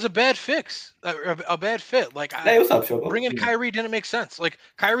well. It was a bad fix, a bad fit. Like what's up, Shogo? Bringing Kyrie didn't make sense. Like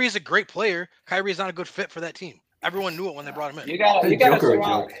Kyrie is a great player. Kyrie is not a good fit for that team. Everyone knew it when they brought him in. You gotta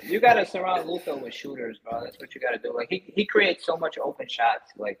surround Luka with shooters, bro. That's what you gotta do. Like he creates so much open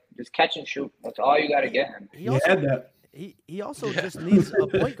shots. Like just catch and shoot. That's all you gotta get him. He also just needs a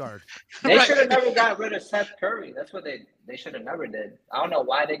point guard. They should have never got rid of Seth Curry. That's what they should have never did. I don't know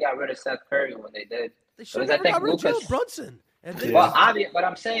why they got rid of Seth Curry when they did. They should have got rid of Jalen Brunson. Well, obvious, but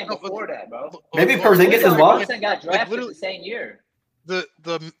I'm saying before that, bro. Maybe Porzingis as well. Brunson got drafted the same year. The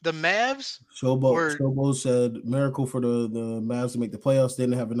Mavs. Showbo said miracle for the Mavs to make the playoffs. They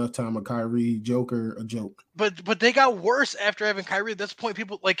didn't have enough time with Kyrie. Joker, a joke. But they got worse after having Kyrie. That's the point.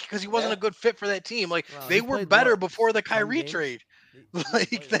 People because he wasn't a good fit for that team. Like they were better before the Kyrie trade.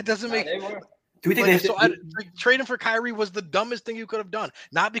 Like that doesn't make. Do we think trading for Kyrie was the dumbest thing you could have done?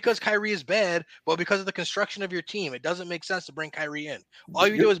 Not because Kyrie is bad, but because of the construction of your team. It doesn't make sense to bring Kyrie in. All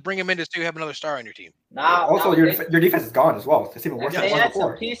you do is bring him in so you have another star on your team. Your defense is gone as well. It's even worse. If they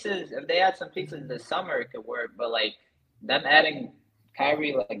had some pieces this summer, it could work. But like them adding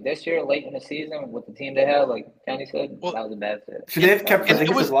Kyrie like this year, late in the season with the team they had, like Kenny said, that was a bad fit. Should they have kept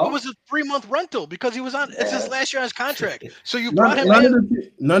Porzingis as well? It was a 3-month rental because he was on. It's his last year on his contract. So you brought him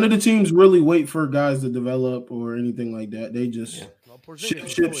in. None of the teams really wait for guys to develop or anything like that. They just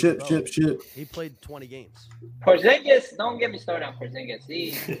ship. He played 20 games. Porzingis, don't get me started on Porzingis.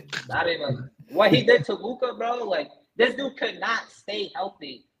 He's not even what he did to Luka, bro. Like this dude could not stay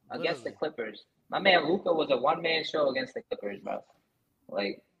healthy against the Clippers. My man Luka was a one-man show against the Clippers, bro.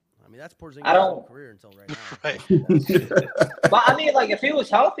 Like, I mean, that's Porzingis' career until right now. But I mean, like, if he was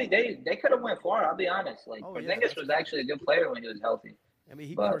healthy, they could have went far. I'll be honest. Like, Porzingis was actually a good player when he was healthy. I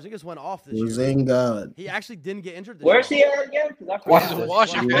mean, Porzingis went off this year. God. He actually didn't get injured this Where's year. he at again?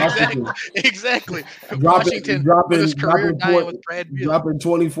 Washington. Exactly. Washington. His career dying with Brad Beal. Dropping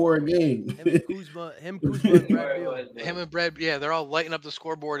 24 a game. Kuzma, and Brad Beal. Him and Brad, they're all lighting up the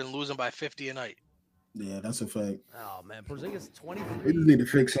scoreboard and losing by 50 a night. Yeah, that's a fact. Oh man, Porzingis 23. They just need to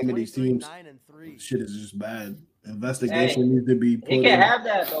fix some of these teams. 9-3. Shit is just bad. Investigation needs to be put He can have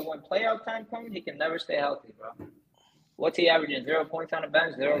that, but when playoff time comes, he can never stay healthy, bro. What's he averaging? 0 points on the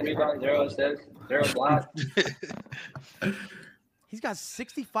bench, 0 rebounds, 0 assists, 0 blocks. He's got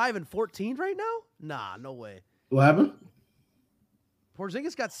 65 and 14 right now? Nah, no way. What happened?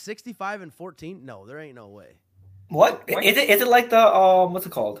 Porzingis got 65 and 14? No, there ain't no way. What? Is it like the what's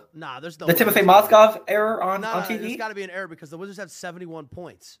it called? Nah, there's no the Timofey Mozgov error on TV? There's got to be an error because the Wizards have 71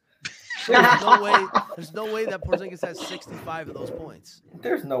 points. There's no way that Porzingis has 65 of those points.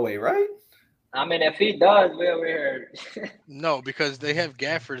 There's no way, right? I mean, if he does, we're over here. No, because they have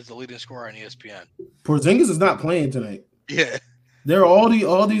Gafford as the leading scorer on ESPN. Porzingis is not playing tonight. Yeah. There are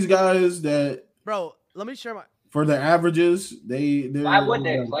all these guys that. Bro, let me share my. for the averages, they're Why would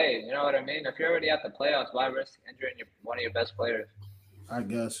they play? You know what I mean? If you're already at the playoffs, why risk injuring one of your best players? I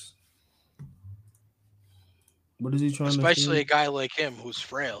guess. What is he trying Especially to a guy like him who's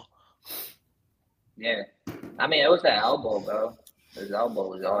frail. Yeah. I mean, it was that elbow, bro. His elbow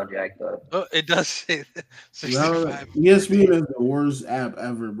was all jacked up. Oh, it does say that. 65. ESPN is the worst app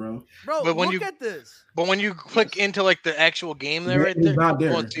ever, bro. Bro, But when look you- at this. But when you click into like the actual game there, right He's there, not you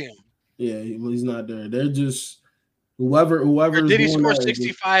there. won't see him. Yeah, he's not there. They're just whoever. Or did he doing score that is just-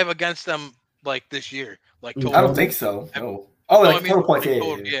 65 against them like this year? Like I total? I don't think so. No. Oh, like total points. Yeah,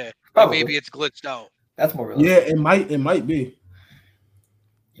 total, yeah. Like, Probably. maybe it's glitched out. That's more Yeah, realistic. it might be.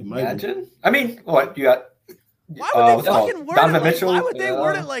 It might be. Imagine. I mean, what you got? Why would they what's it called? fucking word Donovan it like, Mitchell? why would they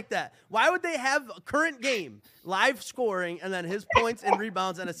word it like that? Why would they have a current game, live scoring, and then his points and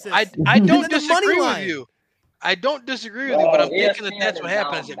rebounds and assists? I And don't then the money disagree with line. you. I don't disagree with you, but I'm thinking that that's what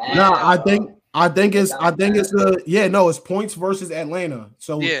happens. It No, glitched I think it's points versus Atlanta.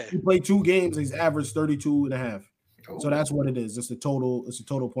 So Yeah. he played 2 games, he's averaged 32 and a half. Oh, So that's what it is. It's the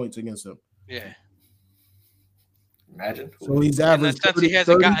total points against him. Yeah. imagine. So he's And then averaged since he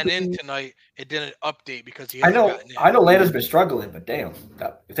hasn't gotten 32. in tonight, it didn't update because he I hasn't know. gotten in. I know. Atlanta's been struggling, but damn,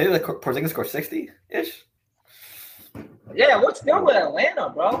 if they like Porzingis scored 60-ish. Yeah, what's good with Atlanta,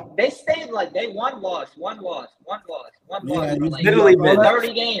 bro? They stayed like they one loss Yeah, for like literally mid.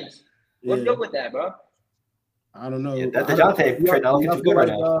 30 games. What's Yeah. good with that, bro? I don't know. Yeah, that DeJounte trade now looking too good right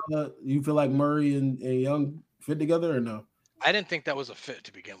now. You feel like Murray and Young fit together or no? I didn't think that was a fit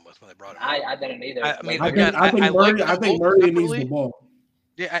to begin with when they brought him. I didn't either. I mean, I again, think I Murray. like I them think both Murray needs the separately. ball.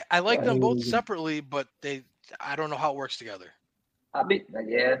 Yeah, I like them both Yeah. separately, but I don't know how it works together. I think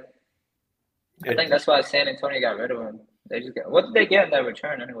that's why San Antonio got rid of him. They just what did they get in that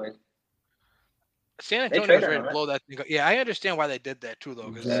return, anyways? San They Antonio's traded ready him, to right? blow that thing up. Yeah, I understand why they did that too, though,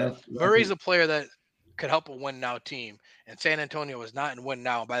 because Yeah. Murray's a player that could help a win now team, and San Antonio is not in win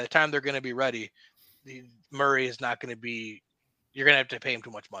now. By the time they're going to be ready, Murray is not going to be. You're going to have to pay him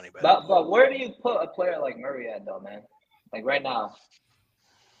too much money. But where do you put a player like Murray at, though, man? Like right now,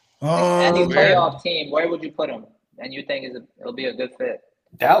 any where? playoff team, where would you put him? And you think it'll be a good fit?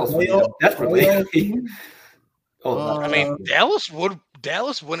 Dallas, desperately. I mean, Dallas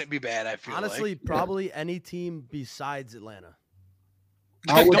wouldn't be bad. I feel Honestly, like. probably any team besides Atlanta.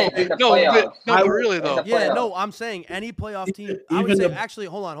 I would no, say- but really though. the Yeah, playoffs. no, I'm saying any playoff team. I would Even say the- actually,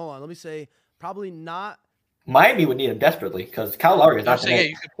 hold on. Let me say probably not. Miami would need him desperately because Kyle Lowry is I'm not saying, yeah, the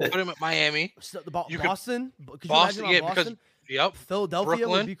you could put him at Miami. The You could- Boston. Could you Boston, imagine yeah, Boston? Yep. Philadelphia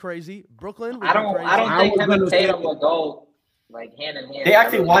Brooklyn. would be crazy. Brooklyn would I be don't crazy. think I was him gonna and say- Tatum will go like hand in hand. They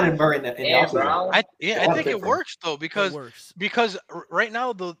actually wanted Murray in the and offseason. Brown. I think it different. works though It because works. right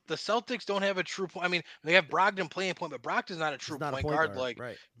now the Celtics don't have a true point. I mean, they have Brogdon playing point, but Brogdon's not a true He's not a point guard. Like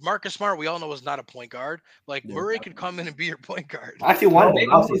right? Marcus Smart, we all know is not a point guard. Like Yeah. Murray could come in and be your point guard. I actually wanted him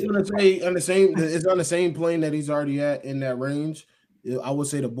in I was offseason. gonna say on the same. It's on the same plane that he's already at in that range. I would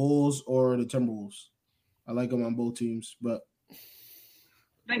say the Bulls or the Timberwolves. I like him on both teams, but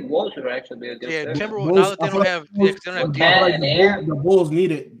I think Wolves would actually be a good Yeah, fit. Timberwolves. Bulls- Now that they I don't feel have, like if they don't have Bulls- D'Lo, Cat and Ant. the Bulls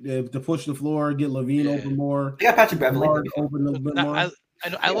need it to push the floor, get Levine Yeah. open more, They got Patrick Beverly. Lamar open a bit more.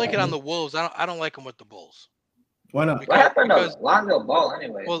 I like it on the Wolves. I don't like them with the Bulls. Why not? What happened because- to Lonzo Ball,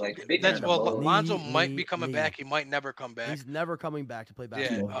 anyways? Well, like speaking that's of the well. Bulls, Lonzo might be coming Knee. back. He might never come back. He's never coming back to play Yeah,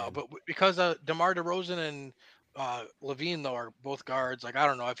 basketball. but because DeMar DeRozan and Levine though are both guards. Like I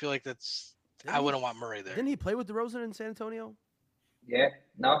don't know. I feel like that's. Didn't I he- wouldn't want Murray there. Didn't he play with DeRozan in San Antonio? yeah,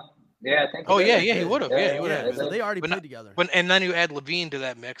 no, yeah, I think. Oh, did. yeah, he would've. Yeah, he would've. Yeah, Yeah, so they already but played not- together. And then you add Levine to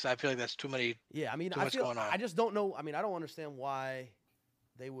that mix. I feel like that's too many. Yeah, I mean, too I much feel going on. I just don't know. I mean, I don't understand why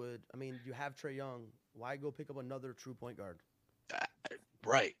they would. I mean, you have Trae Young. Why go pick up another true point guard?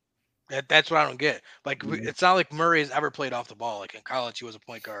 Right. That's what I don't get. Like Mhm. it's not like Murray has ever played off the ball. Like in college, he was a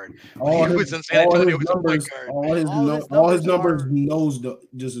point guard. All he his- was in San all Antonio, his he was a point numbers- guard. all his numbers are-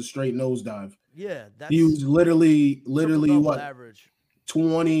 just a straight nosedive. Yeah, that's He was literally triple-double what average.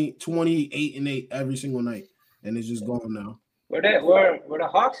 28 and 8 every single night, and it's just gone now. Were the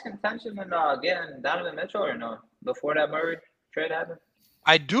Hawks contention in getting Donovan Mitchell or no before that Murray trade happened?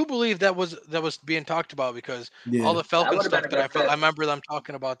 I do believe that was being talked about because Yeah, all the Falcon would've stuff been a that I good felt. fit. I remember them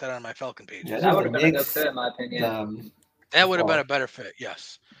talking about that on my Falcon page. Yeah, That would have the been a good Knicks, fit, in my opinion. That would have been Well- a better fit,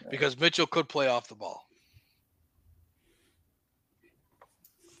 yes, because Mitchell could play off the ball.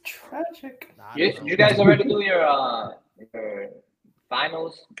 Tragic. Nah, I don't know. You guys already do your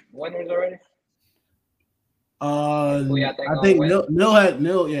finals winners already? Who y'all think I gonna think win? Nil had.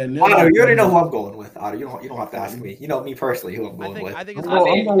 Otter, you already know who I'm going with. Otter, you don't have to ask me. You know me personally who I'm going with. I think it's. I'm I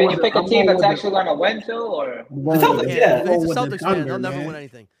going- mean, I'm can going you with pick a I'm team going that's with actually going to win too, or? Celtics, yeah. He's a Celtics fan. They'll never win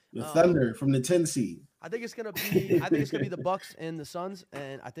anything. The Thunder from the 10 seed. I think it's gonna be the Bucks and the Suns,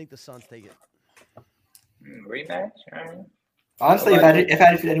 and I think the Suns take it. Rematch. All right. Honestly, if I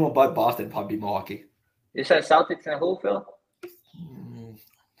had to anyone but Boston, it'd probably be Milwaukee. You said Celtics and who, Phil?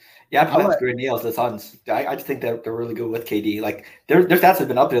 Yeah, I'm playing Green Nails, the Suns. I just think they're really good with KD. Like their stats have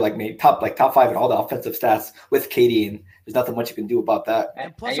been up there, like maybe top 5 in all the offensive stats with KD, and there's nothing much you can do about that.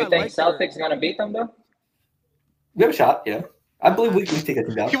 And you think Celtics gonna beat them though? We have a shot, yeah. I believe we take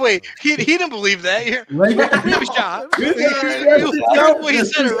it down. Wait, he didn't believe that. We have a shot. He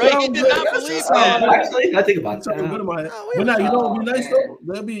said it right. He did not believe that. Actually, I think about it. Something good in my head. But now, it'd be nice though.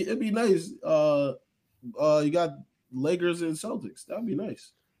 It'd be nice. You got Lakers and Celtics. That'd be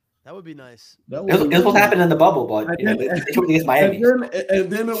nice. That would be nice. It was supposed to happen in the bubble, but they took against Miami.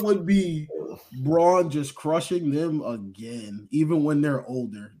 And then it would be Braun just crushing them again, even when they're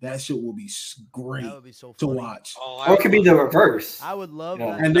older. That shit will be great to watch. Or it could be the reverse. I would love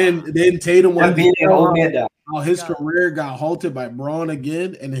that. And then Tatum will be an old man down. How his career got halted by Braun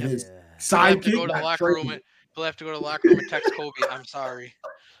again, and then his sidekick. He'll have to go to the locker room and text Kobe. I'm sorry.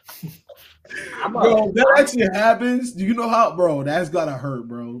 Bro, that actually happens. Do you know how, bro? That's gotta hurt,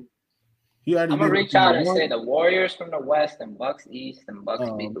 bro. I'm gonna reach out and say the Warriors from the West and Bucks East, and Bucks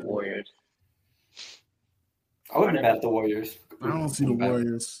beat the Warriors. I wouldn't bet the Warriors. I don't see the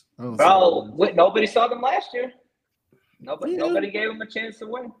Warriors. Nobody saw them last year. Nobody gave them a chance to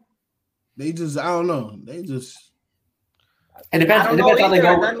win. They just, I don't know. They just. It depends. It depends how they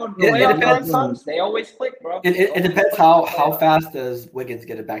go. They always click, bro. It depends how fast does Wiggins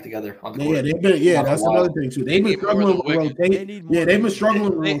get it back together on the court. That's another thing too. They've been struggling with rotation. They've been struggling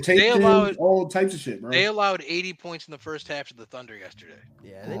with rotation. All types of shit, bro. They allowed 80 points in the first half to the Thunder yesterday.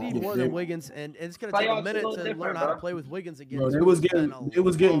 Yeah, they need more than Wiggins, and it's gonna take a minute to learn how to play with Wiggins again. Bro, it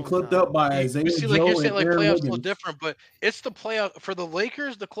was getting clipped up by Isaiah Joe and you're saying Aaron playoffs Wiggins. a little different, but it's the playoff for the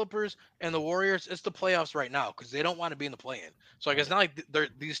Lakers, the Clippers, and the Warriors. It's the playoffs right now because they don't want to be in the play-in. So like it's not like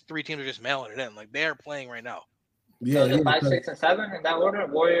these three teams are just mailing it in. Like they are playing right now. Yeah, so 5, 6, and 7 in that order.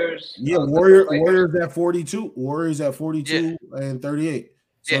 Warriors. Yeah, Warriors at 42. Warriors at 42 and 38.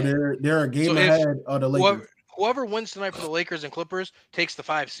 So they're a game ahead of the Lakers. Whoever wins tonight for the Lakers and Clippers takes the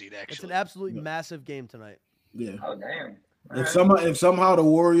 5 seed. Actually, it's an absolutely massive game tonight. Yeah. Oh damn. If somehow the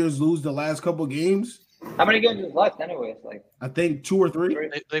Warriors lose the last couple games. How many games is left anyways? Like I think 2 or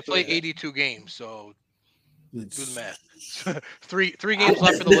 3. They play 82 games, so do the math. three games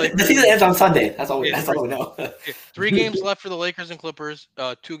left for the Lakers. The season ends on Sunday. That's all we know. 3 games left for the Lakers and Clippers.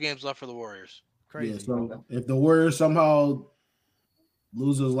 2 games left for the Warriors. Crazy. Yeah, so if the Warriors somehow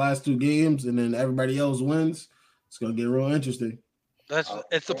lose those last 2 games and then everybody else wins, it's gonna get real interesting.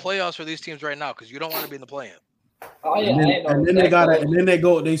 It's the playoffs for these teams right now because you don't want to be in the play-in. Oh yeah, and then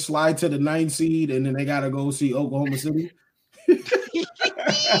they slide to the 9th seed, and then they gotta go see Oklahoma City.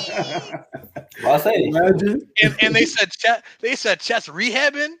 I'll say. Imagine. And they said Chet's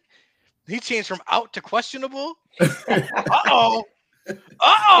rehabbing. He changed from out to questionable. Uh-oh.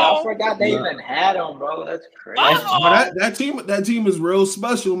 I forgot they even had him, bro. That's crazy. That team is real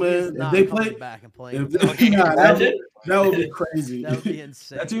special, man. If they play back and play, that would be crazy. That would be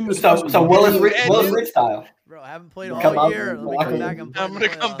insane. That team is so Willis Rich style. Bro, I haven't played all year. I'm gonna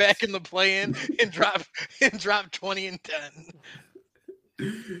come back in the play-in and drop 20 and 10.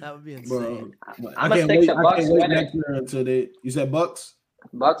 That would be insane. Bro, I can't wait next year until they. You said Bucks.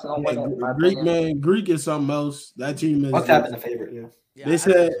 Bucks Greek is something else. That team is. Bucks have been a favorite, yeah. They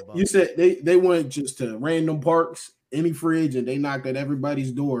said you said they went just to random parks, any free agent. They knocked at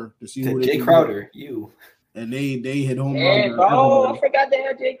everybody's door to see who. Jay Crowder, and they hit home run. Yeah, bro, I forgot they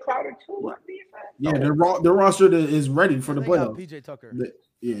had Jay Crowder too. Yeah, their roster is ready for the playoffs. PJ Tucker.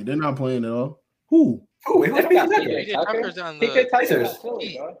 They're not playing at all. Who? PJ Tucker's on the Pacers.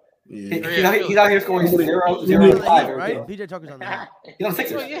 He's out here scoring 0, 5, right? PJ Tucker's on the He's on the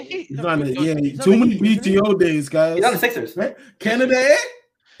Sixers. He's on the too many PTO days, guys. He's on the Sixers. Right? Canada.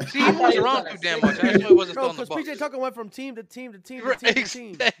 See, he moves around too damn much. That's why he wasn't still on the Bucks. PJ Tucker went from team to team to team to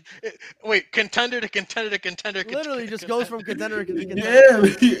team. Wait, contender to contender to contender. Literally just goes from contender to contender. Yeah,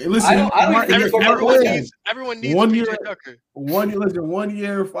 listen. Everyone needs PJ Tucker. 1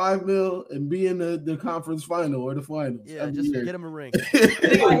 year, $5 million, and be in the conference final or the finals. Yeah, just get him a ring.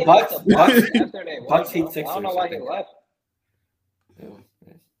 Bucks Heat Sixers. I don't know why he left.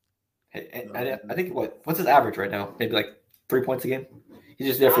 I think what's his average right now? Maybe like 3 points a game. He's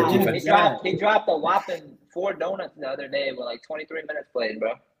just there for defense. He dropped a whopping 4 donuts the other day with like 23 minutes played,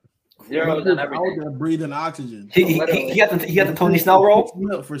 bro. Zeros and everything. Out breathing oxygen. He got the Tony Snell roll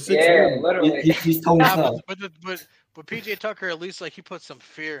for 6 minutes. Literally. He's Tony Snell. But PJ Tucker at least like he put some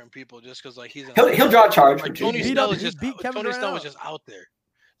fear in people just because like he'll draw a charge. Like Tony Snell was just out there.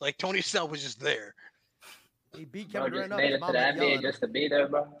 Like Tony Snell was just there. He beat Bro, Kevin just Durant up. made His it to mom the had to yell NBA at him. just to be there,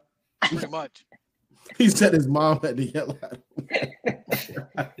 bro. Pretty much. He said his mom had to yell at him.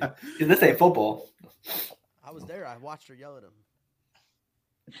 This ain't football. I was there. I watched her yell at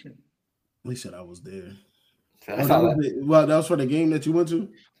him. He said I was there. I saw that. Well, that was for the game that you went to?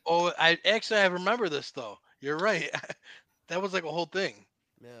 Oh, I remember this though. You're right. That was like a whole thing.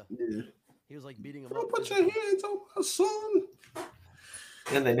 Yeah. He was like beating him Don't up. put your hands on my son.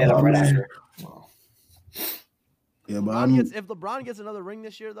 And they made up right after. Wow. Yeah, but If LeBron gets another ring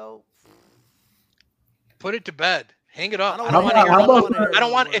this year, though, put it to bed. Hang it up. I I don't want to hear. I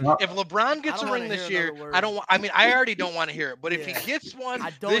don't want. it. If LeBron gets a ring this year, I don't want. I mean, I already don't want to hear it. But if he gets one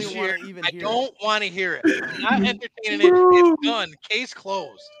this year, I don't want to hear it. I'm not entertaining it. It's done. Case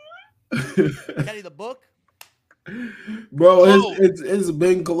closed. Kenny, the book. Bro, it's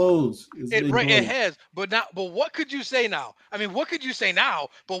been closed. It has. But what could you say now? I mean, what could you say now?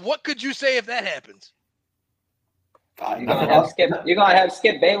 But what could you say if that happens? You're gonna have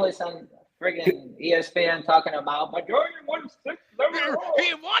Skip Bayless on friggin' ESPN talking about majority won 6.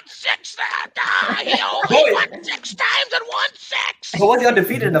 He won 6 that he only won 6 times and won 6. But was he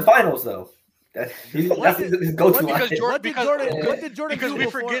undefeated in the finals though? That's his go-to line. What did Jordan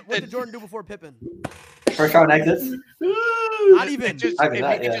do before Pippen? First round exits? Not even.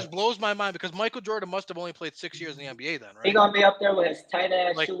 It just blows my mind because Michael Jordan must have only played 6 years in the NBA then, right? He gonna be up there with his tight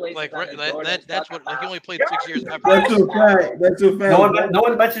ass shoelaces. That's what he only played 6 years. That's a fact. That's a fact. No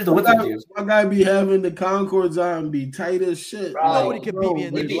one mentions the Wizards years. My guy be having the Concords on, be tight as shit. Bro, nobody can beat me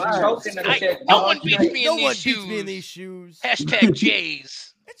in these shoes. No one beats me in these shoes. Hashtag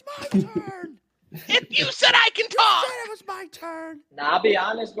Jays. It's my turn. If you said I can talk. It was my turn. Nah, I'll be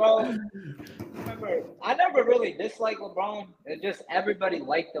honest, bro. I never really disliked LeBron. It just everybody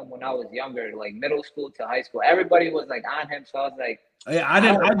liked him when I was younger, like middle school to high school. Everybody was like on him, so I was like, I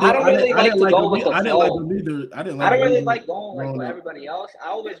didn't really like to go with the flow. I didn't really like going like with everybody else. I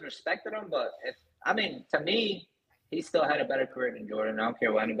always respected him, but to me, he still had a better career than Jordan. I don't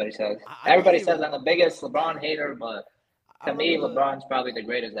care what anybody says. Everybody says I'm the biggest LeBron hater, but to me, LeBron's probably the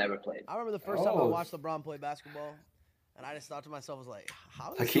greatest ever played. I remember the first time I watched LeBron play basketball, and I just thought to myself, I was like,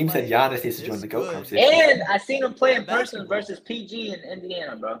 how is Hakeem said Giannis needs to join the GOAT conversation. And I seen him play in person versus PG in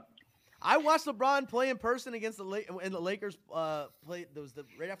Indiana, bro. I watched LeBron play in person against the Lakers play. There was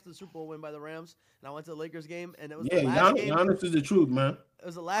right after the Super Bowl win by the Rams, and I went to the Lakers game, and it was the last game. Giannis is the truth, man. It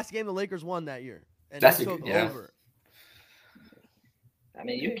was the last game the Lakers won that year, and it took over. I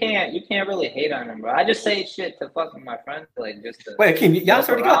mean, you can't really hate on him, bro. I just say shit to fucking my friends, like just to. Wait, Akeem,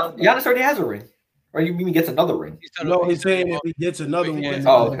 Giannis already has a ring. Or you mean he gets another ring? No, he's saying if he gets another one.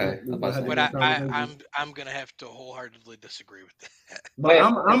 Oh, okay. But I'm gonna have to wholeheartedly disagree with that. But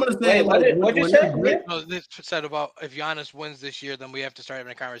I'm gonna say what you say? No, this said about if Giannis wins this year, then we have to start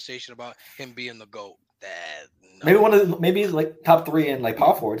having a conversation about him being the GOAT. Maybe like top 3 in like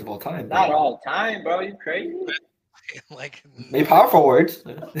power forwards of all time. Not all time, bro. You crazy? Maybe power forwards.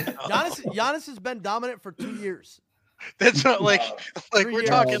 Giannis has been dominant for 2 years. That's not like we're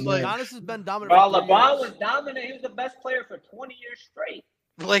talking like Giannis has been dominant. Bro, LeBron was dominant. He was the best player for 20 years straight.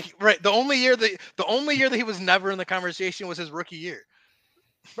 The only year that he was never in the conversation was his rookie year.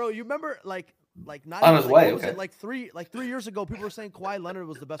 Bro, you remember not on his way. Okay. Like 3 years ago, people were saying Kawhi Leonard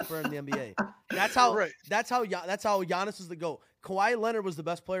was the best player in the NBA. That's how Giannis is the GOAT. Kawhi Leonard was the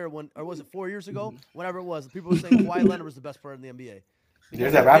best player or was it 4 years ago? Whatever it was, people were saying Kawhi Leonard was the best player in the NBA.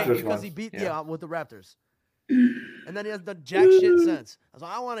 There's that Raptors because he beat with the Raptors. And then he has done jack shit since. I was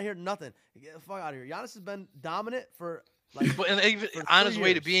like, I don't want to hear nothing. Get the fuck out of here. Giannis has been dominant for but even on his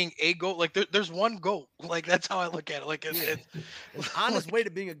way to being a GOAT, there's one GOAT. That's how I look at it. It's on his way to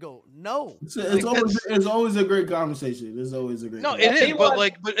being a GOAT. No, it's always a great conversation. It's always a great. No, it is,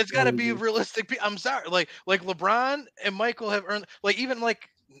 but it's got to be realistic. I'm sorry, like LeBron and Michael have earned even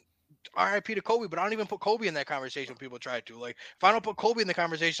RIP to Kobe, but I don't even put Kobe in that conversation when people try to. If I don't put Kobe in the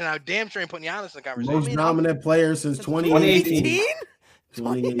conversation, I'm damn sure I'm putting Giannis in the conversation. Most dominant player since 2018.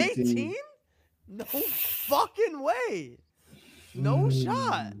 2018? No fucking way. No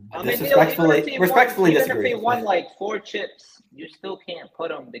shot. I mean, respectfully even disagree. If he won 4 chips, you still can't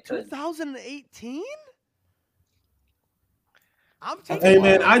put him because 2018. Hey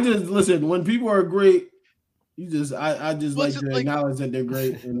man, I just listen. When people are great, I just like to acknowledge that they're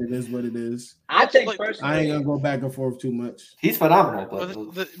great, and it is what it is. I think personally, I ain't gonna go back and forth too much. He's phenomenal, but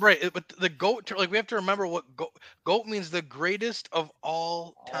but the GOAT, we have to remember what GOAT means: the greatest of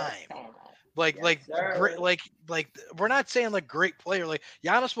all time. Great, we're not saying great player.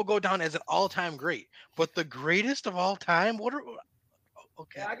 Giannis will go down as an all-time great, but the greatest of all time.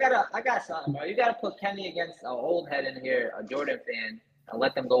 Okay, I got something, bro. You gotta put Kenny against an old head in here, a Jordan fan, and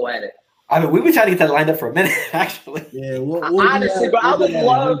let them go at it. I mean, we've been trying to get that lined up for a minute, actually. Yeah, Honestly, bro, I would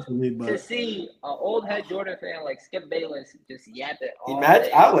love eventually, but to see an old head Jordan fan like Skip Bayless just yap it all Imagine,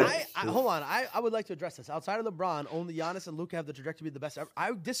 day. I would. Hold on. I would like to address this. Outside of LeBron, only Giannis and Luka have the trajectory to be the best ever.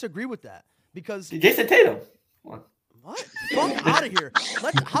 I disagree with that because Jason Tatum. what? Fuck out of here.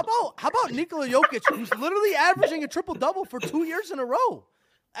 How about Nikola Jokic, who's literally averaging a triple double for 2 years in a row,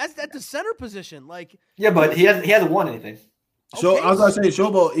 as at the center position? Like, Yeah, but he hasn't won anything. So okay, I was gonna say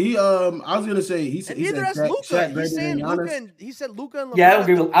Showboat. I was gonna say he said and neither has Luka. Shaq He's saying than Luka, Giannis. and he said Luka and LeBron.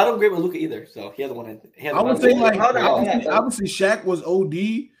 Yeah, I don't agree with Luka either. So he hasn't won anything. I would say like Hold on. obviously Shaq was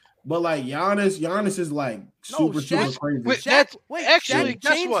OD, but like Giannis is like super Shaq- crazy. Wait, Shaq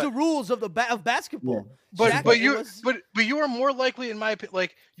guess changed what? the rules of of basketball. But Shaq, but it you was- but you are more likely, in my opinion,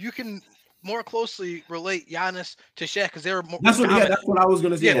 like you can more closely relate Giannis to Shaq because they were more. That's dominant. that's what I was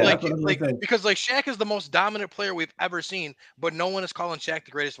gonna say. Yeah, That's what I was gonna say. because like Shaq is the most dominant player we've ever seen, but no one is calling Shaq the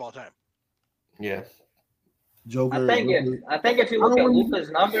greatest of all time. Yeah. Joker. I think if you look at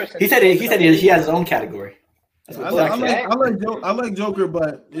Luka's numbers, He said he has his own category. That's what Shaq said. I like Joker, but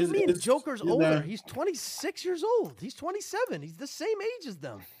What do you mean Joker's older? there. He's 26 years old. He's 27. He's the same age as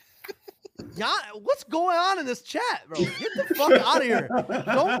them. Yeah, what's going on in this chat, bro? Get the fuck out of here.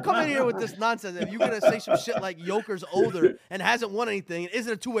 Don't come in here with this nonsense. If you're going to say some shit like Joker's older and hasn't won anything and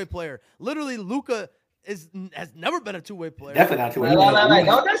isn't a two-way player. Literally, Luka has never been a two-way player. Definitely not two-way.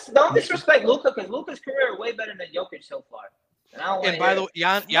 Don't disrespect Luka because Luka's career is way better than Jokic so far. And by the way,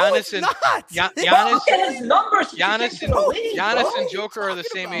 Giannis and Giannis and Joker are the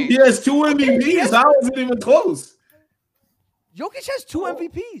same age. He has 2 MVPs. How is it even close? Jokic has 2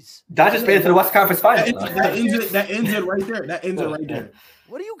 MVPs. Dodgers made it to the West Conference Finals. That ends it right there. That ends it right there.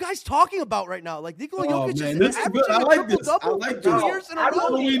 What are you guys talking about right now? Like Nikola Jokic man, is this is good. averaging I like a triple this. I double like for 2 this. years in a row. I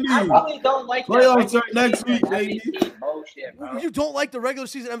really don't like that. Playoffs start next week, baby. Bullshit, bro. You don't like the regular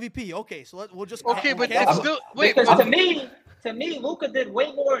season MVP? Okay, so we'll just Okay, but cancel. it's still wait. Because to me, Luka did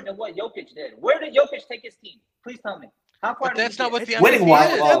way more than what Jokic did. Where did Jokic take his team? Please tell me. How far? But that's not what the winning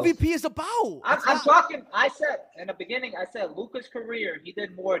MVP is about. I'm talking. I said in the beginning. I said Luka's career. He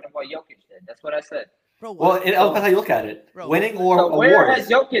did more than what Jokic did. That's what I said. Bro, Well, it all depends how you look at it. Bro, Winning or So where awards. has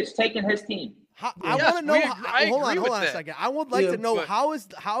Jokic taken his team? I want to know. Hold on with a that. second. I would like to know but- how is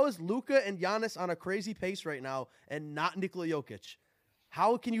Luka and Giannis on a crazy pace right now, and not Nikola Jokic?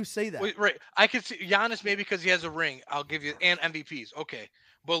 How can you say that? Wait, right. I could see Giannis maybe because he has a ring. I'll give you and MVPs. Okay,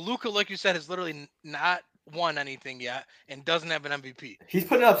 but Luka, like you said, has literally not won anything yet and doesn't have an MVP. He's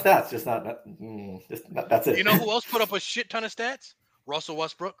putting up stats, just not that's it. You know who else put up a shit ton of stats? Russell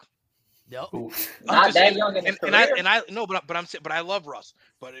Westbrook. Yep. Not that young in his career. But I love Russ.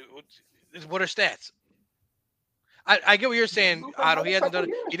 But what are stats? I get what you're saying, Otto. He hasn't done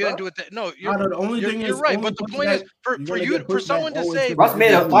it. He didn't do it. No, you're right. But the point is, for someone to say Russ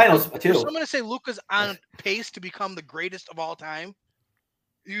made a finals too. For someone to say Luka's on pace to become the greatest of all time.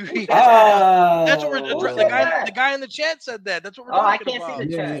 That's what we're the guy in the chat said that. That's what we're talking about. I can't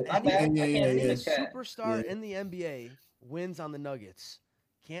see the chat. Any superstar in the NBA wins on the Nuggets.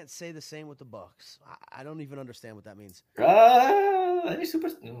 Can't say the same with the Bucks. I don't even understand what that means. Any super?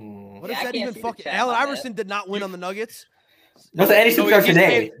 What does that even fucking? Allen Iverson did not win on the Nuggets. No, so any superstar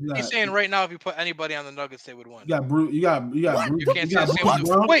today. He's saying right now, if you put anybody on the Nuggets, they would win. You got Bruce. You got You can't say the Bruce same.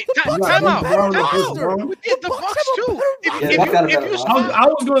 Brown. Wait, time out. The Bucks too. I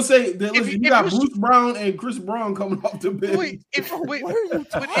was gonna say that you got Bruce Brown and Chris Brown coming off the bench. Wait, what are you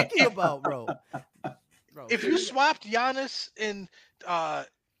talking about, bro? If you swapped Giannis and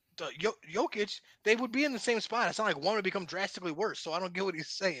Jokic, they would be in the same spot. It's not like one would become drastically worse. So I don't get what he's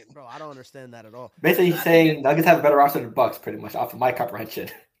saying, bro. I don't understand that at all. Basically, he's saying Nuggets have a better roster than Bucks, pretty much off of my comprehension.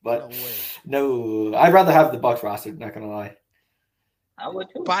 But no, I'd rather have the Bucks roster. Not gonna lie. I would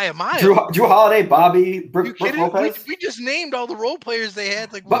too. By a mile. Drew Holiday, Bobby, Brook Lopez. We just named all the role players they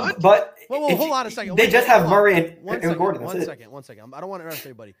had. Like but, what? But hold on a second. They just have Murray and Gordon. One second. I don't want to interrupt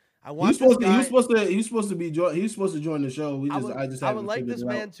everybody. He's supposed to join the show. I would like this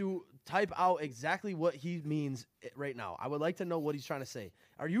man to type out exactly what he means right now. I would like to know what he's trying to say.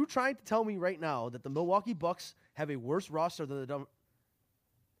 Are you trying to tell me right now that the Milwaukee Bucks have a worse roster than the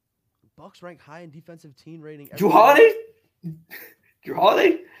Bucks rank high in defensive team rating? Drew Holiday?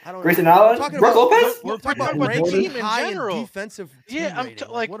 Grayson Allen? Brook Lopez? We're talking about ranking high in defensive team rating.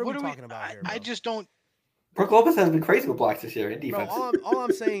 What are we talking about here, bro? I just don't. Brook Lopez has been crazy with blocks this year in defense. Bro, all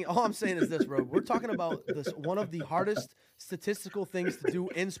I'm saying is this, bro. We're talking about this one of the hardest statistical things to do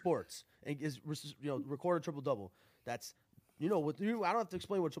in sports, and is record a triple double. That's I don't have to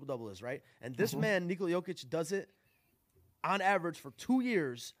explain what triple double is, right? And this man, Nikola Jokic, does it on average for 2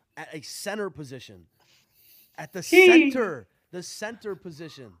 years at a center position, at the center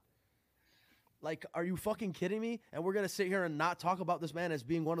position. Like, are you fucking kidding me? And we're gonna sit here and not talk about this man as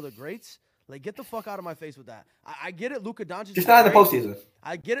being one of the greats? Like, get the fuck out of my face with that. I get it, Luka Doncic. Just not in the postseason.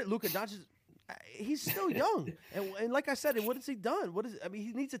 I get it, Luka Doncic. He's still young, and like I said, what has he done?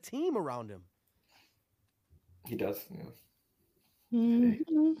 He needs a team around him. He does. Yeah.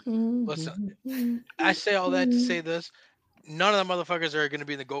 Listen, I say all that to say this. None of the motherfuckers are going to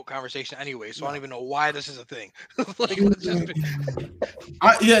be in the GOAT conversation anyway, so I don't even know why this is a thing. Like, let's just be...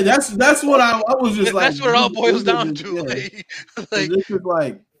 that's what I was just like. That's what it all boils down to. Yeah. Like, this is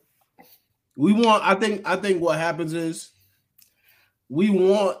like we want. I think what happens is we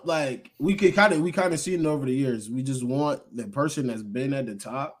want, like, we kind of seen it over the years. We just want the person that's been at the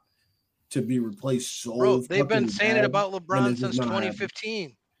top to be replaced. So bro, they've been saying it about LeBron since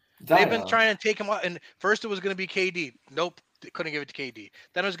 2015. They've been trying to take him out, and first it was going to be KD. Nope, couldn't give it to KD.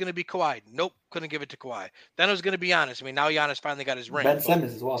 Then it was going to be Kawhi. Nope, couldn't give it to Kawhi. Then it was going to be Giannis. I mean, now Giannis finally got his ring. Ben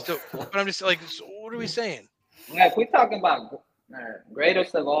Simmons as well. Still, but I'm just like, so what are we saying? Yeah, if we're talking about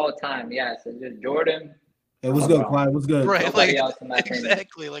greatest of all time, yes, it's just Jordan. It was good, Kawhi. It was good. Right, like,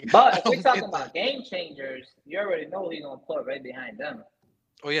 exactly. Like, but if we're talking about game changers, you already know he's gonna put right behind them.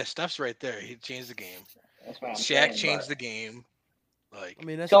 Oh yeah, Steph's right there. He changed the game. That's what I'm Shaq saying, changed the game. Like, I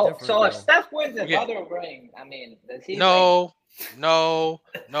mean, that's so if Steph wins another ring, I mean, does he? No, don't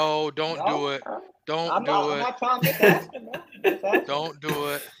do it. Don't do it. I'm not trying to ask him, man. Don't do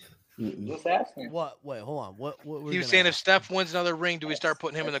it. Just asking. What? Wait, hold on. What he was saying, if Steph wins another ring, do we start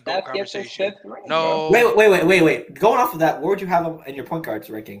putting him in the GOAT conversation? Ring, no. Wait. Going off of that, where would you have him in your point guards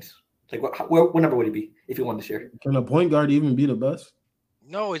rankings? Like, what number would he be if he won this year? Can a point guard even be the best?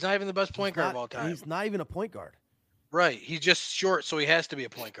 No, he's not even the best point guard of all time. He's not even a point guard. Right. He's just short, so he has to be a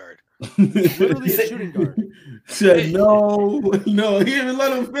point guard. Literally a shooting guard. Said no, he didn't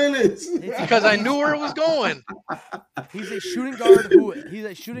let him finish. Because I knew where it was going. He's a shooting guard who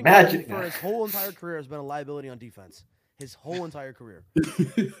for his whole entire career has been a liability on defense. His whole entire career.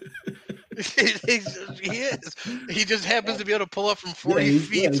 He is. He just happens to be able to pull up from 40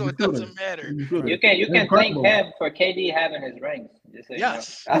 feet, so it doesn't matter. You can thank him for KD having his rings.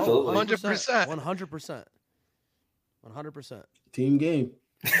 Yes, absolutely, 100%. 100%. 100%. Team game.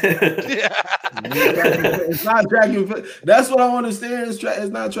 Yeah. It's not track and field. That's what I understand.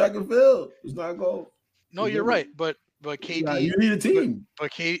 It's not track and field. It's not golf. No, you're right. But KD, you need a team.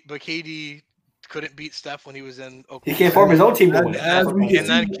 But KD couldn't beat Steph when he was in Oklahoma. He can't form his own team. And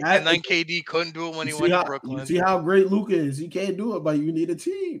then KD couldn't do it when he went to Brooklyn. See how great Luka is. He can't do it, but you need a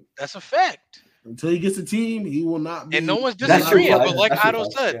team. That's a fact. Until he gets a team, he will not be. And no one's disagreeing. But like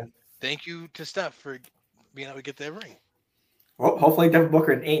Otto said, thank you to Steph for being able to get that ring. Well, hopefully Devin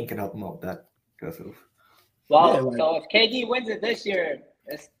Booker and Ayton can help him out with that. Well, so if KD wins it this year,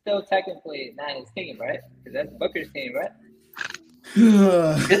 it's still technically not his team, right? Because that's Booker's team, right?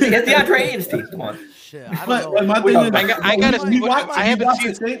 It's DeAndre Ayton's team. Come on. Shit, I don't know. My thing is, I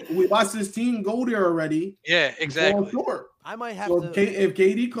haven't seen. We watched this team go there already. Yeah, exactly. I might have to. If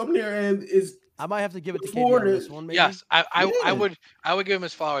KD come there and is, I might have to give it to KD on this one. Maybe. Yes, I would give him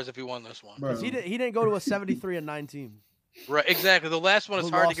his flowers if he won this one. He didn't go to a 73-9 team. Right, exactly. The last one is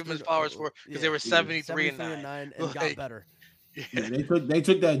hard to give him his flowers for because they were 73-9 and got better. Yeah, they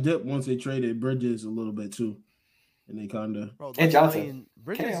took that dip once they traded Bridges a little bit too, and they kind of and Johnson.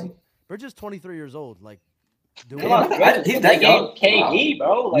 Bridges 23 years old. Like, he's that young. KD,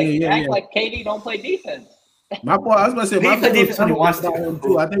 bro. Like, act like KD don't play defense. I was about to say, my defense when he wants to. Him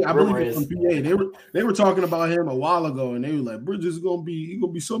too. I believe it's from PA. They were talking about him a while ago, and they were like, "Bridges is gonna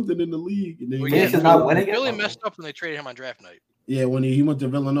be something in the league." And then he really messed up when they traded him on draft night. Yeah, when he went to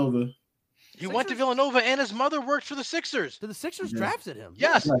Villanova. He went to Villanova, and his mother worked for the Sixers. So the Sixers drafted him.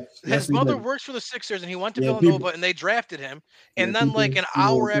 Yes, his mother works for the Sixers, and he went to Villanova, and they drafted him. And then, like an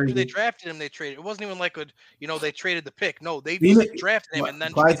hour after they drafted him, they traded. It wasn't even like they traded the pick. No, they just drafted him, and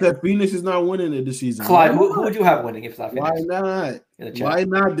then Clyde said Phoenix is not winning it this season. Clyde, who would you have winning if it's not Phoenix? Why not? Why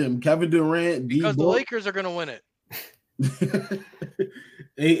not them? Kevin Durant, because the Lakers are going to win it.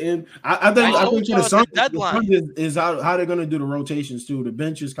 And I think the Suns is how they're going to do the rotations too. The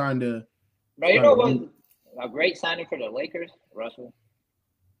bench is kind of. But you know what? A great signing for the Lakers, Russell.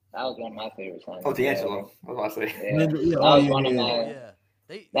 That was one of my favorite signings. Oh, D'Angelo. What was I saying? Yeah. That was one of my.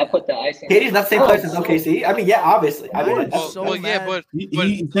 That put the icing. KD's not the same place as OKC. I mean, yeah, obviously. He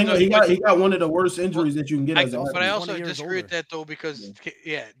got one of the worst injuries that you can get. But I also disagree with that though because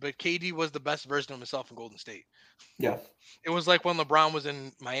but KD was the best version of himself in Golden State. Yeah. It was like when LeBron was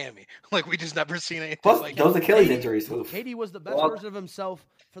in Miami. Like we just never seen anything like those Achilles injuries. KD was the best version of himself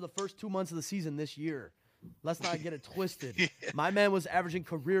for the first 2 months of the season this year. Let's not get it twisted. Yeah. My man was averaging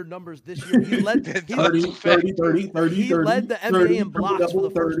career numbers this year. He led 30, 30, 30, 30, he 30, led the 30, NBA in blocks for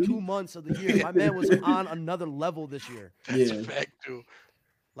the first 30. 2 months of the year. My man was on another level this year. That's Yeah. a fact too.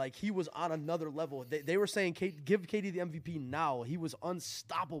 Like, he was on another level. They were saying, give KD the MVP now. He was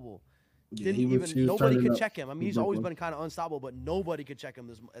unstoppable. Yeah, Nobody turning could up. check him. I mean, he's always been kind of unstoppable, but nobody could check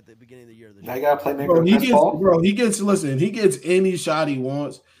him at the beginning of the year. Now you got to play Bro, he Chris Paul. he gets any shot he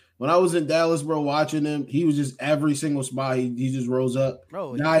wants. When I was in Dallas, bro, watching him, he was just every single spot. He just rose up.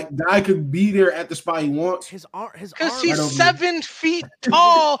 Bro, guy could be there at the spot he wants. His arm, Because right he's over 7 feet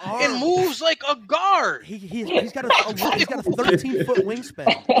tall arm. and moves like a guard. he's got a 13-foot wingspan.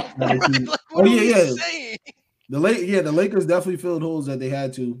 Like, what are we saying? The Lakers definitely filled holes that they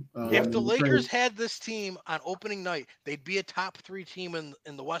had to. If the Lakers had this team on opening night, they'd be a top 3 team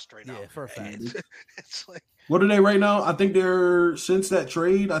in the West right now. Yeah, for a fact. It's like, what are they right now? I think they're since that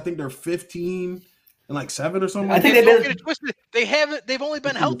trade. I think they're 15 and like 7 or something. I think don't get it twisted. They've only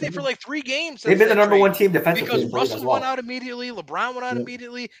been healthy for like 3 games. They've been the number 1 team defensively. Because Russell went out immediately, LeBron went out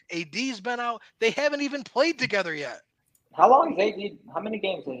immediately, AD's been out. They haven't even played together yet. How long is AD? How many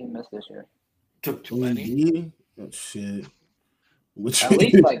games did he miss this year? Too many. Oh shit. At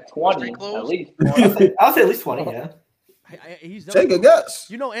least like 20. At least 20. I'll say at least 20. Yeah. He's Take a guess.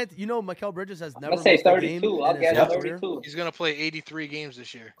 You know, Mikal Bridges has never. Let's say missed a game 32. I'll in his get career. 32. He's gonna play 83 games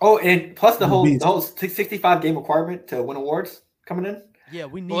this year. Oh, and plus the whole 65 game requirement to win awards coming in. Yeah,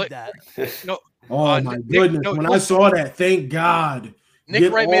 we need that. No. Oh my goodness! When I saw that, thank God.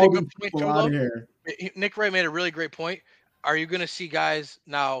 Nick Wright made a good point too, out though. here. Nick Wright made a really great point. Are you going to see guys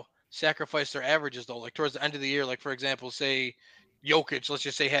now sacrifice their averages though? Like towards the end of the year, like for example, say Jokic, let's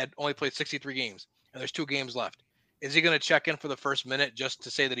just say had only played 63 games and there's 2 games left. Is he going to check in for the first minute just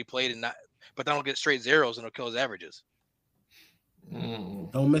to say that he played and not? But then he'll get straight zeros and it'll kill his averages.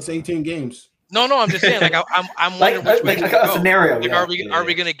 Don't miss 18 games. No, I'm just saying. Like I'm wondering which way like a scenario. Like, yeah. are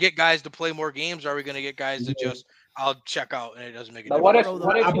we going to get guys to play more games? Or are we going to get guys to just I'll check out and it doesn't make a difference?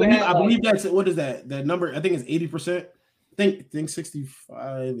 I believe that's what is that number? I think it's 80%. I think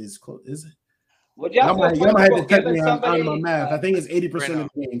 65 is close. Is it? Would y'all might have to check me on somebody, my math. I think it's 80% right of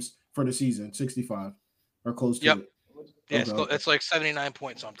the games for the season, 65 or close to it. Yeah, it's like 79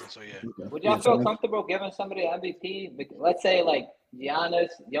 point something. So yeah. Okay. Would y'all feel comfortable giving somebody MVP? Let's say like Giannis,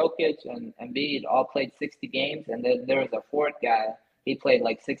 Jokic, and Embiid all played 60 games, and then there was a fourth guy. He played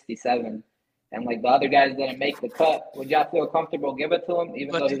like 67, and like the other guys didn't make the cut. Would y'all feel comfortable giving it to him,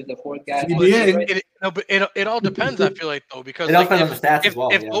 even though he was the fourth guy? But it all depends. I feel like though, because it like, depends on the stats as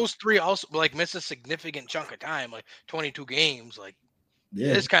well. If those 3 also like miss a significant chunk of time, like 22 games, like.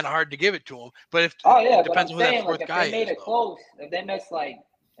 Yeah. It's kind of hard to give it to them, but if it depends on who that fourth guy is. If they made it close, if they missed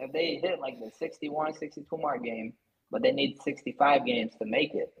if they hit like the 61, 62 mark game, but they need 65 games to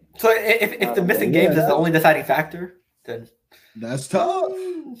make it. So if the missing games is the only deciding factor, then that's tough.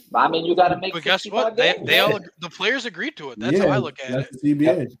 I mean, you got to make. But guess what? Games. They all the players agreed to it. That's how I look at it. The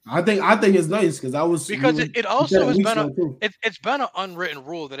CBA. I think it's nice because it also has been it's been an unwritten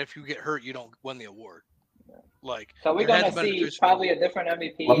rule that if you get hurt, you don't win the award. Like, so we're gonna see probably a different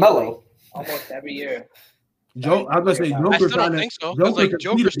MVP LaMelo almost every year. I was gonna say Joker. I still don't think so because like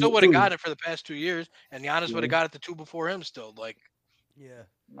Joker still would have got it for the past 2 years, and Giannis would have got it the 2 before him. Still, like, yeah,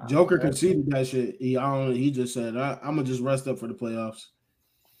 Joker conceded that shit. He just said, "I'm gonna just rest up for the playoffs,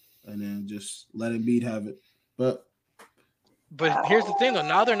 and then just let Embiid have it." But here's the thing, though.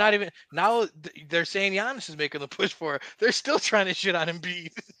 Now they're not even. Now they're saying Giannis is making the push for it. They're still trying to shit on Embiid.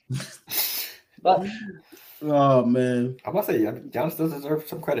 But oh man, I must say, Giannis does deserve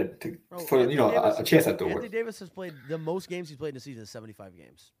some credit for a chance at the award. Anthony Davis has played the most games he's played in the season is 75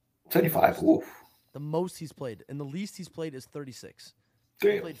 games. 75. Oof. The most he's played, and the least he's played is 36.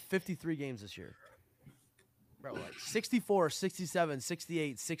 Damn. He played 53 games this year. Bro, like 64, 67,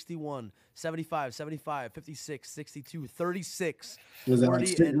 68, 61, 75, 75, 56, 62, 36. Was that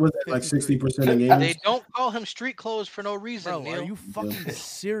like 60% of games? They don't call him street clothes for no reason. Bro, Neil. are you fucking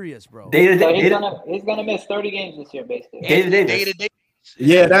serious, bro? He's gonna miss 30 games this year, basically. Day to day.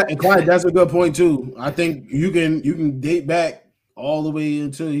 Yeah, Clyde, that's a good point too. I think you can date back all the way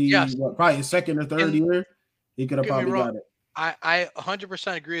until probably his second or third year. He could have probably got it. I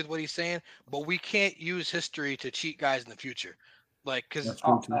 100% agree with what he's saying, but we can't use history to cheat guys in the future. Like, because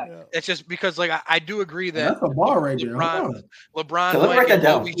it's just because, like, I do agree that that's a bar right there. LeBron, so Mike, and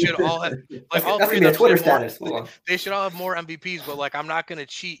Kobe should all have, like, all three of them Twitter status. They should all have more MVPs, but like, I'm not going to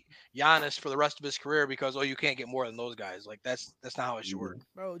cheat Giannis for the rest of his career because you can't get more than those guys. Like, that's not how it should work.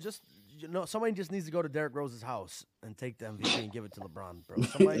 Bro, somebody just needs to go to Derrick Rose's house and take the MVP and give it to LeBron, bro.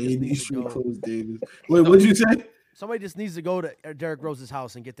 Somebody just needs to go. Wait, what'd you say? Somebody just needs to go to Derrick Rose's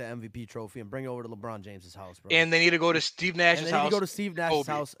house and get the MVP trophy and bring it over to LeBron James's house, bro. And they need to go to Steve Nash's and they need house. to go to Steve Nash's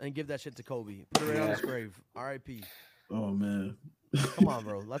Kobe. house and give that shit to Kobe. Put it right on his grave. R.I.P. Oh man. Come on,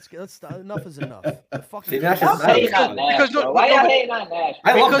 bro. Let's stop. Enough is enough. The fucking Steve Nash I'm is hating on Nash, because bro. Why y'all hating on Nash?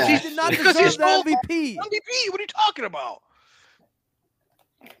 I love Because Nash. he did not Because deserve he's the MVP. MVP. What are you talking about?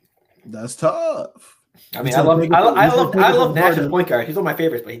 That's tough. I mean, I love Nash as point guard. He's one of my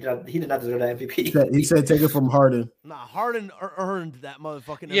favorites, but he did not deserve that MVP. He said take it from Harden. Nah, Harden earned that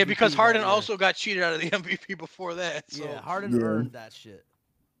motherfucking MVP. Yeah, because Harden that year. also got cheated out of the MVP before that. So. Yeah, Harden earned that shit.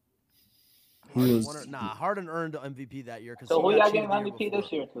 Harden earned the MVP that year. So who y'all giving MVP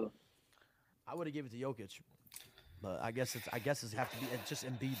this year to? I would have given it to Jokic, but I guess it's have to be just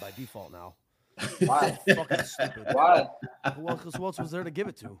Embiid by default now. Why? Fucking stupid. Why? Who else was there to give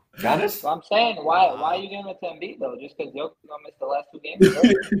it to? Giannis? So I'm saying, why are you giving it to Embiid though? Just because Jokic gonna miss the last 2 games?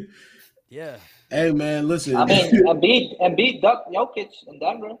 Yeah. Hey man, listen. I mean, Embiid ducked Jokic in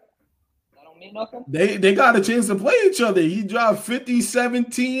Denver. That don't mean nothing. They got a chance to play each other. He dropped 50,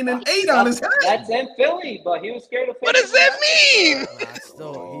 17, and 8 on his head. That's in Philly, but he was scared of Philly. What does that mean? Nah,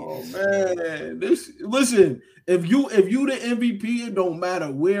 still, Man, listen. If you the MVP, it don't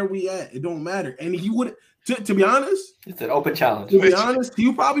matter where we at. It don't matter. And he would, to be honest, It's an open challenge. to be honest,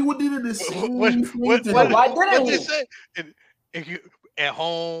 he probably would did it the same. Why didn't they he? say? If you at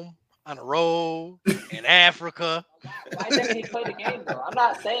home, on the road, in Africa. Why didn't he play the game though? I'm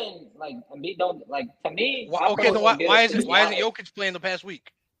not saying like Embiid don't like to me. Okay, then why isn't Jokic playing the past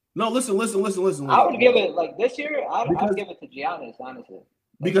week? No, listen. I would give it like this year. I'd give it to Giannis, honestly.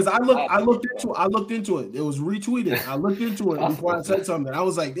 Because I looked into it. It was retweeted. I looked into it before I said something. I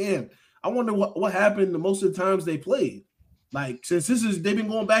was like, damn, I wonder what happened the most of the times they played. Like, since they've been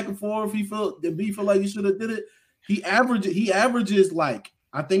going back and forth, he feel like he should have did it. He averages like,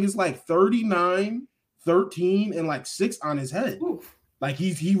 I think it's like 39, 13, and like 6 on his head. Oof. Like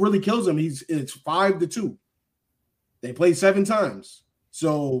he really kills him. It's 5-2. They played 7 times.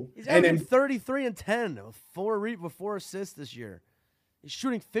 So he's averaging 33 and 10 with 4 assists this year. He's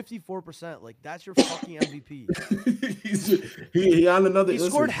shooting 54%. Like, that's your fucking MVP. he on another. He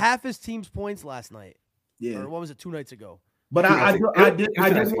scored half his team's points last night. Yeah. Or what was it, 2 nights ago? But I did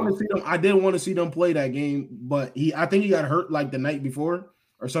want to see them. I didn't want to see them play that game. But I think he got hurt like the night before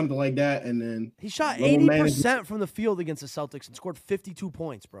or something like that. And then he shot 80% from the field against the Celtics and scored 52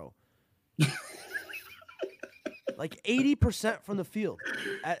 points, bro. Like 80% from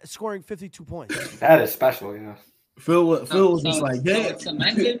scoring 52 points. That is special, yeah. Phil was just like, yeah, it's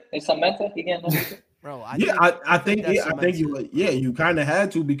cemented. It's cemented. He getting bro. I think you kind of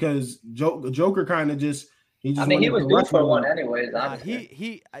had to because Joker kind of just. He was due for one anyways.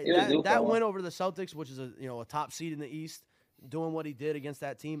 That win over the Celtics, which is a top seed in the East, doing what he did against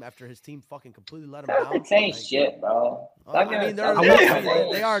that team after his team fucking completely let him down. It's ain't shit, bro. I mean, they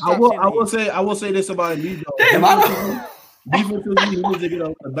are. I will say this about Embiid though. Damn, defensively, he needs to get a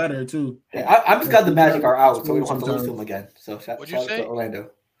little better too. I just got the Magic are out, so we don't have to lose to them again. So shout out to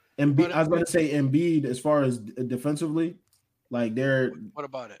Orlando. Embiid, I was going to say Embiid, as far as defensively, like they're. What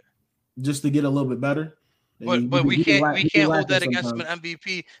about it? Just to get a little bit better. But we can't hold that against him an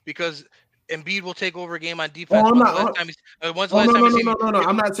MVP because Embiid will take over a game on defense. No.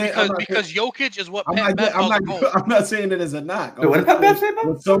 I'm not saying because Jokic is what I'm not saying that as a knock. Wait, what did Pat Bev say about?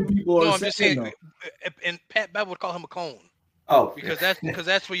 What some people are I'm just saying, and Pat Bev would call him a cone. Oh, because that's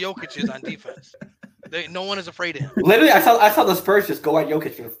what Jokic is on defense. No one is afraid of him. Literally, I saw the Spurs just go at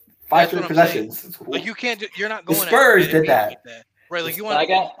Jokic for 5 straight possessions. Like you can't. You're not going. The Spurs did that. Right, like you want. I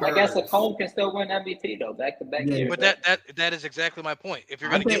guess a Cone can still win MVP though, back to back years. But that is exactly my point. If you're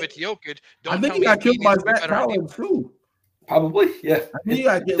going to give it to Jokic, don't. I think he got killed by Zach Collins too. Probably, yeah.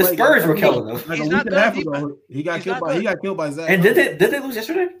 The Spurs were killing him. Like a week and a half ago, he got killed by Zach. And did they lose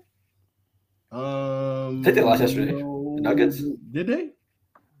yesterday? Did they lost yesterday? No. The Nuggets? Did they?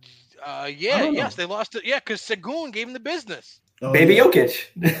 Yes, they lost it. Yeah, because Segun gave him the business. Baby Jokic.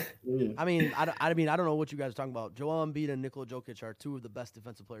 I mean, I don't know what you guys are talking about. Joel Embiid and Nikola Jokic are 2 of the best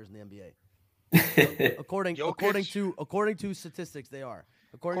defensive players in the NBA. according to statistics, they are.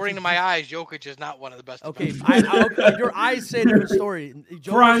 According to my eyes, Jokic is not one of the best. Okay, your eyes say a different story.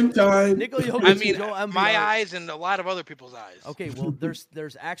 Prime time. Nikola Jokic, I mean, my eyes and a lot of other people's eyes. Okay, well,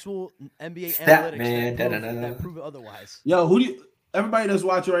 there's actual NBA Stat analytics man, that prove it otherwise. Yo, everybody that's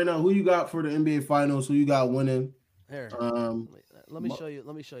watching right now, who you got for the NBA Finals? Who you got winning? Here, let me show you.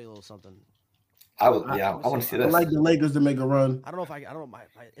 Let me show you a little something. I want to see this. I like the Lakers to make a run. I don't know. My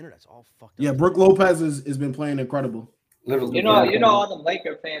internet's all fucked up. Yeah, Brook Lopez has been playing incredible. Literally, all them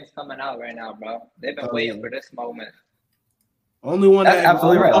Laker fans coming out right now, bro. They've been waiting for this moment. Only one That's that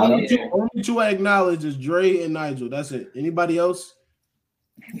absolutely right, only two I acknowledge is Dre and Nigel. That's it. Anybody else?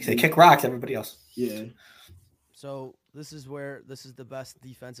 You say kick rocks, everybody else. Yeah. So this is the best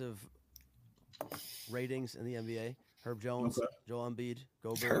defensive ratings in the NBA. Herb Jones, Joel Embiid,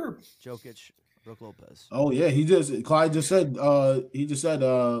 Gobert, Jokic, Brook Lopez. Oh yeah, Clyde just said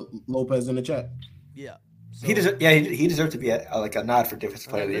Lopez in the chat. Yeah. So, he deserved to be a nod for defensive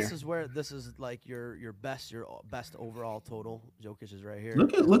player of the year. This is like your best overall total. Jokic is right here.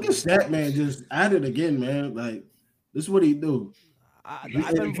 Look at Stat Man just at it again, man. Like this is what he do.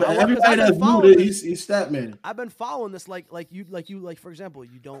 Everybody that's new, he's Stat Man. I've been following this like for example,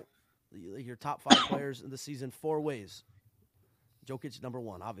 you don't your top 5 players in the season 4 ways. Jokic number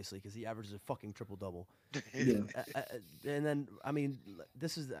 1, obviously, because he averages a fucking triple double. Yeah. And then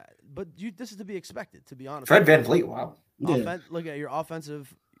this is to be expected, to be honest. Fred VanVleet, wow. Look at your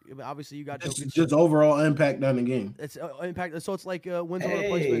offensive. Obviously, you got Jokic. Just overall impact on the game. It's impact. So it's like wins over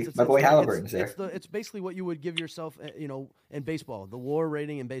replacements. It's, my boy Halliburton's there. It's basically what you would give yourself, in baseball, the WAR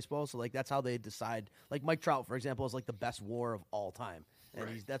rating in baseball. So like that's how they decide. Like Mike Trout, for example, is like the best WAR of all time,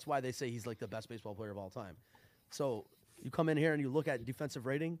 and that's why they say he's like the best baseball player of all time. So you come in here and you look at defensive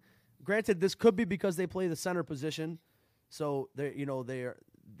rating. Granted, this could be because they play the center position, so they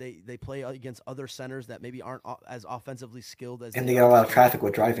play against other centers that maybe aren't as offensively skilled as. And they get a lot of traffic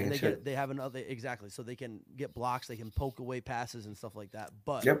with driving and shit. They have another so they can get blocks, they can poke away passes and stuff like that.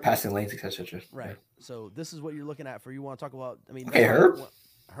 But passing lanes, etc. Right. Yeah. So this is what you're looking at. You want to talk about? I mean,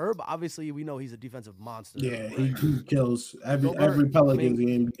 Herb, obviously, we know he's a defensive monster. Yeah, he kills every Pelicans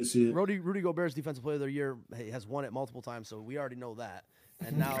game. You can see it. Rudy Gobert's defensive player of the year has won it multiple times, so we already know that.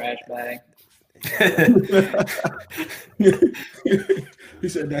 And now, trash bag. He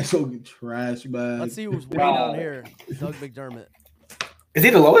said that's so trash bag. Let's see who's way down here. Doug McDermott. Is he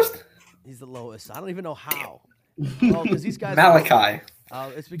the lowest? He's the lowest. I don't even know how. Oh, because these guys. Malachi.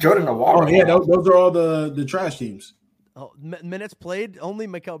 Jordan Navarro. Oh yeah, those are all the trash teams. Oh, minutes played, only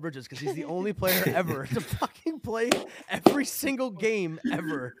Mikal Bridges, because he's the only player ever to fucking play every single game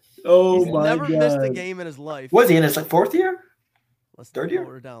ever. Oh he's my god! Never missed a game in his life. Was he in his 4th year? Third year?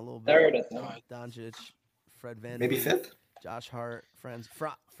 Lower down a little bit. Third, I think. Doncic, Fred Van. Maybe 5th. Josh Hart, Franz.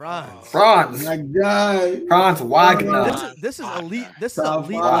 My guy. Franz Wagner. This is elite. This is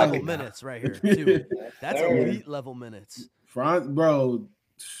elite level minutes right here too. That's elite level minutes. Franz, bro.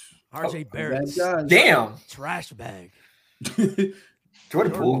 RJ Barrett. Damn. Trash bag.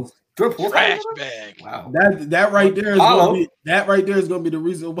 Jordan Poole. Trash bag. Wow. That right there is gonna be the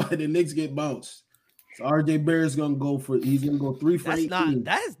reason why the Knicks get bounced. So RJ Barrett's gonna go 3 for 18.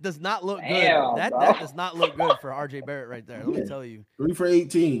 That does not look good. Damn, that does not look good for RJ Barrett right there. Let me tell you. 3 for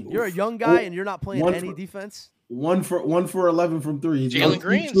 18. You're a young guy and you're not playing any defense. 1 for 11 from 3. Jalen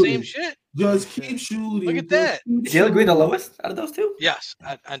Green, same shit. Just keep shooting. Look at that. Is Jalen Green the lowest out of those two? Yes,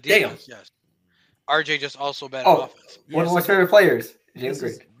 on defense. Yes. RJ just also bad on offense. One of my favorite players. James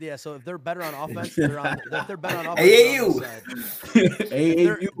Green. So if they're better on offense, if they're better on offense,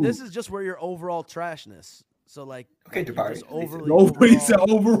 AAU. This is just where your overall trashness. So like, okay, Jabari. Overall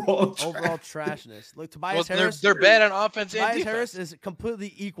trashness. Look, Tobias Harris. They're bad on offense and Tobias defense. Harris is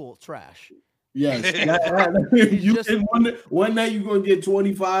completely equal trash. Yes. One night you're gonna get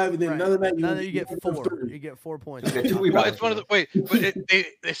 25, and then another night you get 4. You get 4 points. Well, it's one of the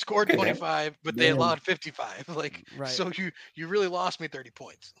they scored 25, but they allowed 55. So you really lost me 30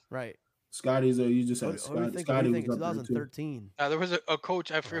 points. Right. Scotty's you just said Scotty was 2013. There was a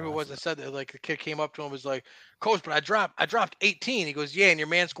coach, I forget who it was, that said that like the kid came up to him and was like, "Coach, but I dropped 18." He goes, "Yeah, and your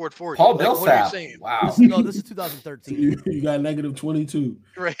man scored 40." Paul Millsap. What are you saying? Wow. This is 2013. You got negative 22.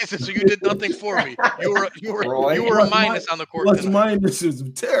 Right. So you did nothing for me. You were a minus on the court. Plus minus is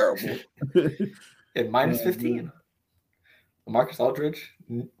terrible. And minus 15. LaMarcus Aldridge,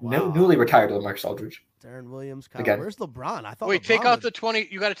 newly retired LaMarcus Aldridge. Darren Williams. Where's LeBron? I thought. Wait, take out the 20.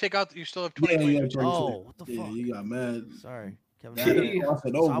 You got to take out. You still have 20. Yeah, what the fuck? Yeah, you got mad. Sorry, Kevin.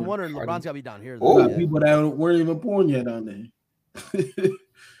 So I'm wondering, LeBron's got to be down here. People that weren't even born yet on there.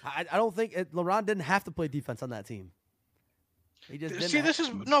 I don't think LeBron didn't have to play defense on that team. He just didn't.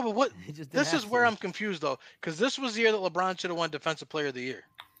 This is where I'm confused though, because this was the year that LeBron should have won Defensive Player of the Year.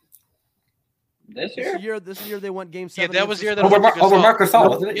 This year they won Game 7. Yeah, that was the year that over Marc Gasol,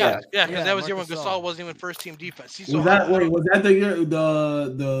 wasn't it? Yeah, because that was the year when Gasol wasn't even first team defense. Was that the year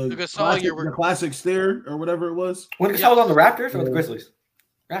the Gasol year, the classic stare or whatever it was? When Gasol was on the Raptors or the Grizzlies?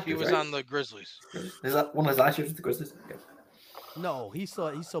 He was on the Grizzlies. Is that one of his last years with the Grizzlies? Okay. No, he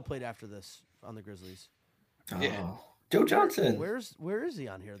still played after this on the Grizzlies. Yeah. Joe Johnson. Where is he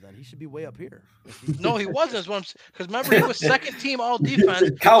on here then? He should be way up here. No, he wasn't. Because remember, he was second team all defense.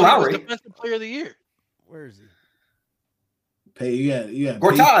 Kyle Lowry. Defensive Player of the Year. Where is he? Yeah.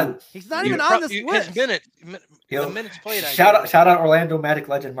 Gortat. He's not even on this list. His minutes, Yo, the minutes played. Shout out Orlando Magic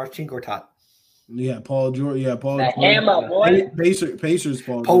legend Marcin Gortat. Yeah, Paul George. Yeah, Paul. The George. hammer, boy. Pacers.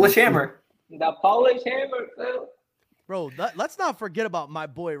 Paul Polish George. hammer. The Polish hammer, Phil. Bro, let's not forget about my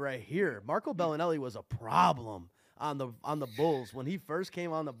boy right here. Marco Bellinelli was a problem on the Bulls. When he first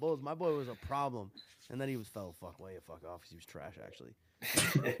came on the Bulls, my boy was a problem. And then he fell fuck off. He was trash, actually.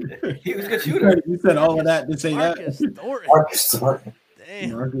 He was a good shooter. You said all of that to say Marcus that. Marcus Thornton.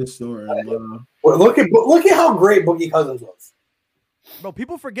 Damn. Marcus Thornton. Well, look at how great Boogie Cousins was. Bro,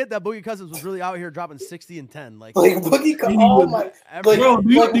 people forget that Boogie Cousins was really out here dropping 60 and 10. Like Boogie Cousins. Oh my. every- Bro,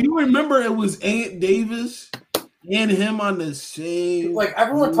 do you remember it was Ant Davis and him on the same? Like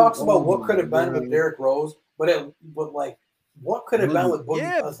everyone talks about what could have been with Derrick Rose, but what could have been with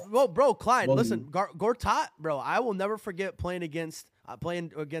Boogie Cousins? Well, bro, Clyde, Boogie. listen, Gortat, bro, I will never forget playing against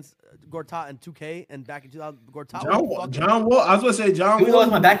Gortat in 2K and back in 2000. Gortat John Wall. I was gonna say John He was Wall.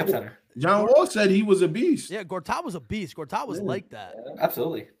 always my backup center. John Wall said he was a beast. Yeah, Gortat was a beast. Gortat was like that.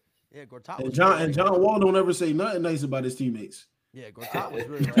 Absolutely. Yeah, Gortat And was John Wall don't ever say nothing nice about his teammates. Yeah, Gortat was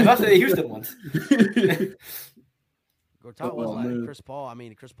really That's the Houston ones. Gortat was like man. Chris Paul. I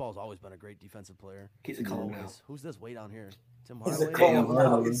mean, Chris Paul's always been a great defensive player. He's a color now. Always. Who's this way down here? Tim He's a Hardaway. call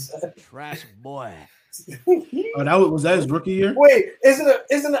now, he said. Trash boy. Oh, was that his rookie year? Wait, isn't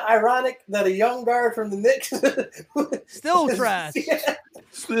it ironic that a young guard from the Knicks Still trash. Yeah.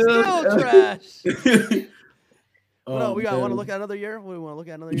 Still trash. Oh, We want to man. look at another year? We want to look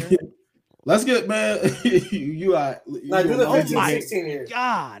at another year? Let's get man. you got. Now do the Oh 15, my 16 years.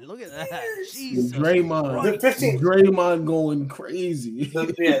 God, look at that. Jesus. Draymond. The 15. Draymond going crazy.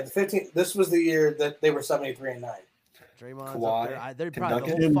 The 15. This was the year that they were 73-9. Draymond's Kawhi, up there. They're Tim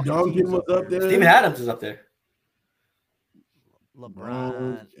probably the Duncan. whole Tim fucking team's Duncan was up there. Steven Adams is up there.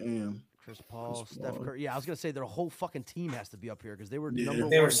 LeBron, Damn. Chris Paul, Chris Steph Paul. Curry. Yeah, I was gonna say their whole fucking team has to be up here because they were Yeah. number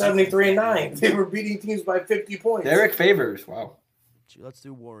They one. were 73-9. They were beating teams by 50 points. Derek Favors. Wow. Let's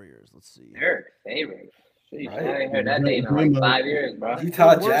do Warriors. Let's see. Derek favorite. Sheesh, Right. I ain't heard that name in like 5 years, bro.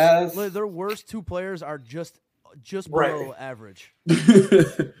 Utah Their Jazz. Their worst two players are just Right. below average.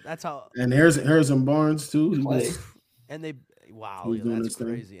 That's how. And Harrison Barnes too. He Clay. was- And they. Wow, He's yeah, doing that's his thing.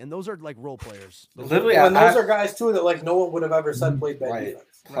 crazy. And those are like role players. Literally, And those I- are guys too that like no one would have ever said played bad Right. defense.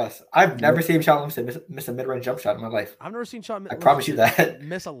 Plus, I've never seen Sean Livingston miss a mid-range jump shot in my life. I've never seen Sean. I promise you that.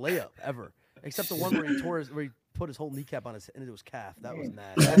 Miss a layup ever, except the one where he put his whole kneecap on into his calf. That was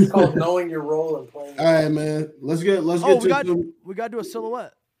nasty. That's called knowing your role and playing. All right, man. Let's get Oh, to we got some- we got to do a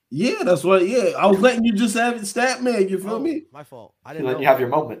silhouette. Yeah, that's what. Yeah, I was letting you just have it, stat man. You feel Oh, me? my fault. I To didn't let know. you have your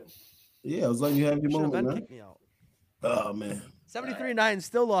moment. Yeah, I was letting you have your Should have moment, been man. kicked me out. Oh man. 73-9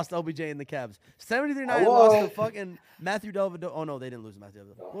 still lost LBJ in the Cavs. 73-9 Hello? lost to fucking Matthew Dellavedova. Oh no, they didn't lose to Matthew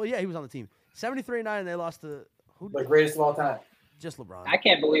Dellavedova. Well, yeah, he was on the team. 73-9 they lost to who? The greatest of all time. Just LeBron. I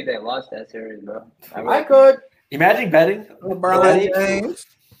can't believe they lost that series, bro. I could. Imagine betting. LeBron James.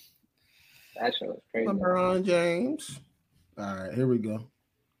 That shit was crazy. LeBron James. All right, here we go.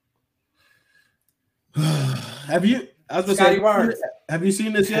 Have you? I was gonna Scotty say, Barnes. have you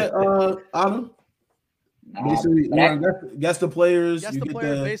seen this yet, Otto? Basically, But I- guess the players. Guess you the get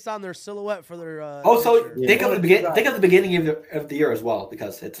player based on their silhouette for their. Also, picture. Yeah. think of the beginning of the year as well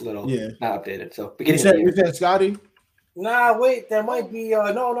because it's a little Yeah. not updated. So You beginning of the said, year. you said Scotty. Nah, wait. There might be.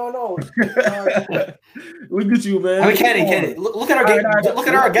 No. Look at you, man. I mean, Kenny, look at our game. All right. Look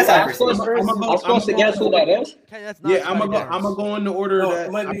at our guess I'm accuracy. supposed, I'm I'm supposed to guess who that is? Okay, that's not Yeah, I'm Scotty gonna Barnes. go in the order No, that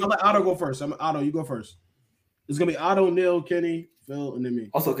it might I'm be- gonna let Otto go first. Otto, you go first. It's gonna be Otto, Neil, Kenny, Phil, and then me.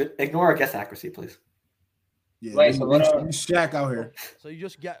 Also, ignore our guess accuracy, please. Yeah, Wait, so what are- you Shaq out here. So you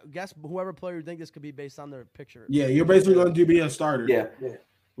just guess whoever player you think this could be based on their picture. Yeah, you're basically gonna be a starter. Yeah.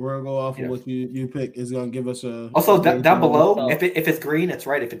 We're gonna go off Yeah. of what you pick. It's gonna give us a. Also, down below, So- if it's green, it's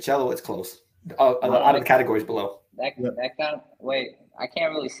right. If it's yellow, it's close. Out of the categories below. That kind of wait, I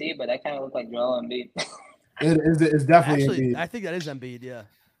can't really see, but that kind of looked like Joel Embiid. It's definitely Actually, Embiid. I think that is Embiid. Yeah.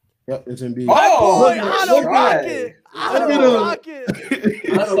 Yep, it's Embiid. Oh, Boy, look I at- don't right. rock it. I Look at don't him. rock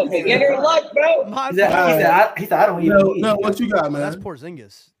it. That's the beginner luck, bro. My He said, fault. he said, I don't even. No, need no, it." what you got, That's man?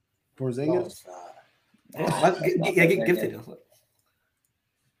 Porzingis. Porzingis? Give it to him.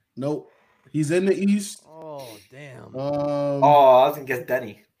 Nope. He's in the East. Oh damn. Oh, I was gonna guess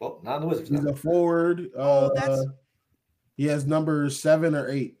Denny. Well, not in the Wizards. He's Now. a forward. that's- He has number 7 or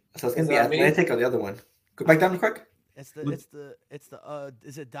 8. So it's gonna Is be that me? Atlantic or the other one. Go back down quick. It's the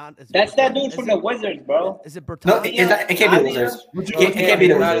is it Don? Is it That's that Bertan- dude is from it- the Wizards, bro. Is it No, Bertans? it can't be the Wizards. What you It can't be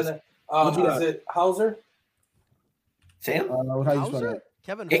the Not in Wizards. the- What you got? Is it Hauser? Sam? How you spell Hauser? that?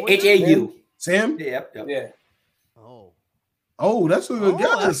 Kevin Hoyser? HAU. Sam? Yep. Yeah. Oh. Oh, that's a good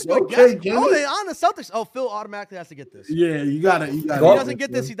guess. That's a good Okay, guess. Kenny. Oh, they on the Celtics. Oh, Phil automatically has to get this. Yeah, you got it. If he doesn't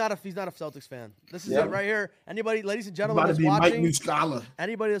get this, he's not a Celtics fan. This is it right here. Anybody, ladies and gentlemen, About to that's be Mike watching, Muscala.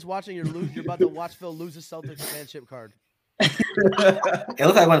 anybody that's watching, you're about to watch Phil lose his Celtics fanship card. It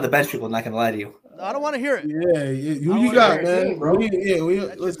looks like one of the bench people. Not gonna lie to you. I don't want to hear it. Yeah. Who I you wanna got, hear it, man? bro. We That's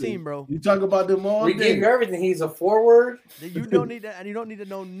your listen, team, bro. You talk about them all We day. gave you everything. He's a forward. You don't need to, and you don't need to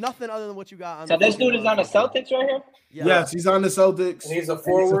know nothing other than what you got. On So the this dude is on the fucking Celtics right here? Yeah. Yes, he's on the Celtics. And he's a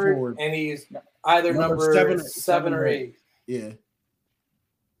forward. And he's either number seven or 8. Yeah.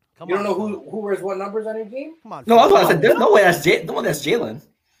 Come You on, don't know Phil. who wears what numbers on your team? Come on. No, Phil. I said there's no way that's Jalen.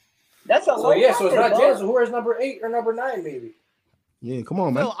 That's a So low yeah, so it's number, not bro. Jalen. So who wears number 8 or number 9 maybe? Yeah, come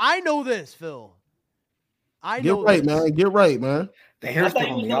on, man. Phil, I know this, Phil. I Get know right, this. man. Get right, man. The I hair's thought you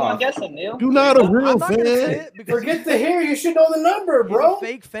throwing was me the one off. guessing, Neil. You're not a I'm real not gonna say fan. it because Forget the hair. You should know the number, he's bro. a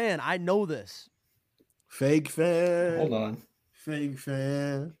fake fan. I know this. Fake fan. Hold on. Fake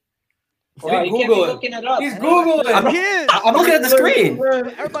fan. Oh, Yo, he you can't be Googling. looking it up. He's man. Googling. He is. I'm looking at the screen.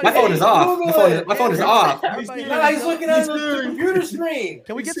 Everybody, My phone is off. My phone is off. Everybody, Nah, he's looking at the computer screen.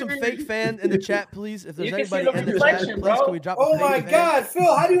 Can we get some fake fan in the chat, please? If there's You can see anybody the in the chat, reflection, please, bro. can we drop a Oh fake my fan? God,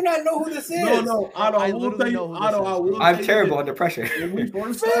 Phil, how do you not know who this is? No, Otto, I I will literally tell know you, who this Otto, is, I bro. will I'm tell you terrible this. under pressure.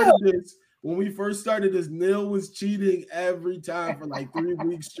 When we first started this, Neil was cheating every time for like 3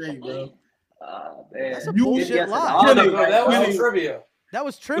 weeks straight, bro. Man. That's a You- bullshit Yes, lie. all Kenny, the No, that was Kenny. trivia. That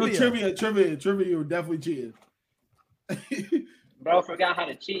was No, trivia. trivia, you were definitely cheating. Bro forgot how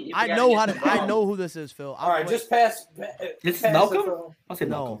to cheat. You I forgot know to how get to. the I ball. know who this is, Phil. All right, just pass. This is pass Malcolm? it, Phil. I'll say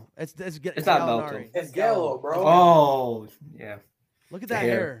Malcolm. No, it's It's not Malcolm. Gallinari. It's Gallo, bro. Oh, yeah. Look at The that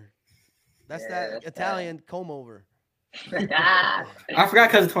hair. hair. That's Yeah, that that's Italian comb over. Ah. I forgot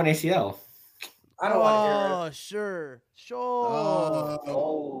because of 20 ACL. I don't want to hear it. Oh, sure. Oh.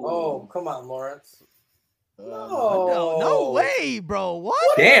 Oh, come on, Lawrence. No way, bro.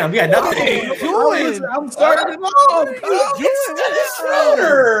 What? Damn, yeah, nothing. What are you doing? I'm starting it off. It's You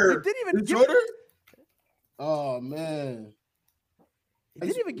Schroeder. didn't even It's give. Schroeder? Oh man. He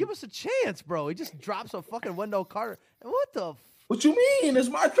didn't even give us a chance, bro. He just drops a fucking Wendell Carter. And what the? What you mean? It's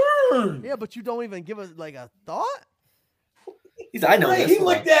my turn. Yeah, but you don't even give us like a thought. He's, I know Right, this. he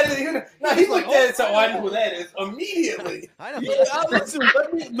looked at it. No, he looked at it. So I know who that is immediately. I know. Yeah, listen,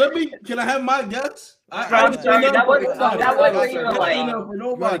 let me. Can I have my guess? I'm sorry, that wasn't even like. You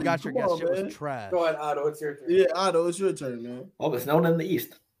already got your guess. Shit was trash. Go ahead, Otto. It's your turn. Yeah, Otto, it's your turn, man. Oh, it's known in the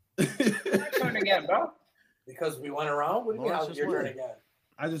East. My turn again, bro. Because we went around. What do you mean? Lawrence How's just your turn went. again?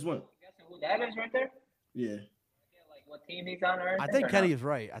 I just went. Guessing who that is right there? Yeah, Like what team he's on or anything? I think or Kenny no? is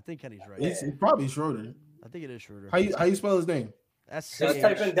right. I think Kenny's right. it's probably Schroeder. I think it is Schroeder. How you spell his name? That's Just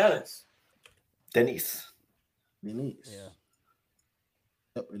type in Dennis. Denise. Denise. Yeah.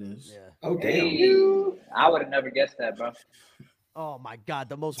 Yep, it is. Yeah. Oh, damn. Hey, I would have never guessed that, bro. Oh my God,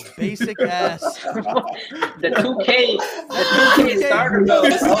 the most basic ass. The 2K starter build.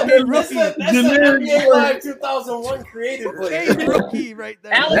 This is bro. a That's rookie. the NBA Live 2001 creative Hey, play. rookie right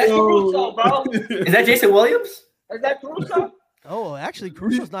there. Alex Caruso, bro. Is that Jason Williams? Is that Caruso? Oh, actually,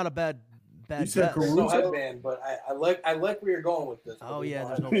 Caruso's not a bad You said bet. Caruso? No headband, but I like where you're going with this. Oh yeah,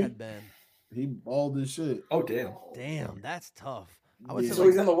 there's no headband. He bald as shit. Oh, damn. Damn, that's tough. I would Yeah. say So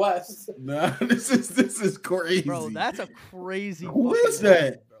he's like, in the West. Nah, this is crazy. bro, that's a crazy. Who fucking is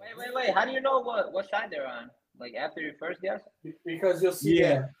that? bet, bro. Wait. How do you know what side they're on? Like after your first guess? Because you'll see.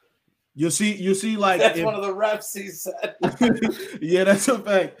 Yeah. You see, like That's if- one of the reps he said. yeah, that's a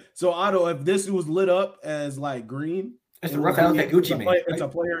fact. So Otto, if this was lit up as like green, It's it the would rough out be- that Gucci made. it's a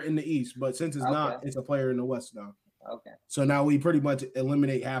player in the East, but since it's not, Okay. it's a player in the West now. Okay. So now we pretty much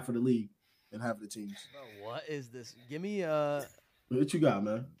eliminate half of the league and half the teams. Bro, what is this? Give me What you got,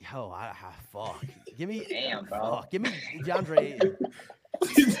 man? fuck. Give me Damn, bro. fuck. Give me DeAndre.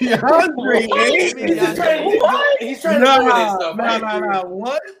 DeAndre Give me He's just trying DeAndre. to, he's trying to do this stuff. Nah.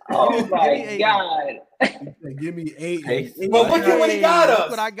 What? Oh Give me my eight. God. Give me eight. Hey. Well, look at what he got Look us.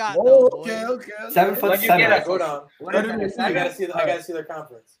 what I got. Oh, though, boy. okay. 7 foot What'd you 7. get us? Go down. What is it? I gotta Center? see their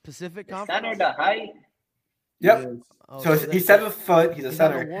conference. Pacific Center, Conference. the height. Yep. Yes. Oh, So he's 7 foot. He's a he's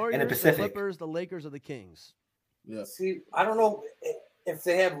on center the Warriors, in the the Pacific. Clippers, the Lakers, or the Kings. Yeah. See, I don't know if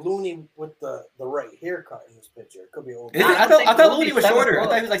they have Looney with the right haircut in this picture. It could be old. Is it? I I don't thought think Looney was Looney's shorter. 7 I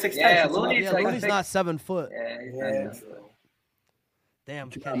thought he was like 6'10". Yeah, 6'11". Looney's Yeah, like Looney's six- not 7 foot. Yeah, he's Yeah, not- true. Damn,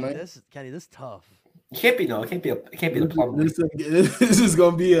 Yeah, Kenny, man. this tough. It can't be no. It can't be the plumber. This is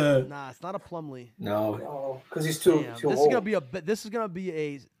gonna be a Nah, it's not a Plumlee. No. Oh, because he's too Damn, too this old. is gonna be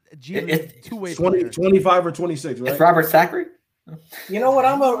a G It- League two-way 20, player. 25 or 26, right? It's Robert Sacre. You know what?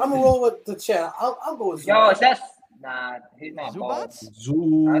 I'm a roll with the chat. I'll go with Yo, Nah, he's not bald. Zubats?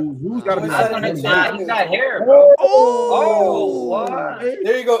 Zoo's got to be He's He's got hair, bro. Oh, what?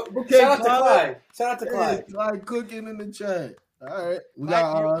 There you go. Okay, Shout out to Clyde. Shout out to Clyde. Clyde cooking in the chat. All right. We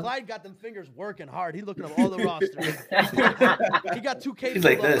Clyde got them fingers working hard. He's looking at all the rosters. He got 2K He's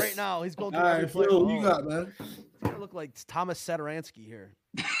like pulled up this. right now. He's going through all every right, player. Phil, who you got, man? I look like Thomas Sadaransky here.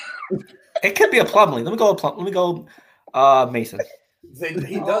 It could be a Plumlee. Let me go. Mason.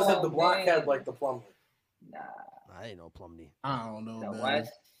 He does have the black head like the Plumlee. Nah, I ain't no Plumlee. I don't know, the man.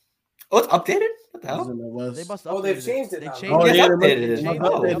 West. Oh, it's updated? What the He's hell? in the West. They must Oh, they've updated changed it They now. changed Oh, it. yeah, They updated it. changed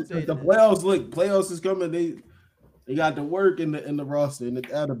Oh. it. They The updated it. playoffs, look, playoffs is coming. They got the work in the roster in the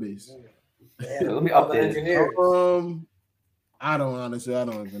database. Yeah, Let me all the update it. engineers. I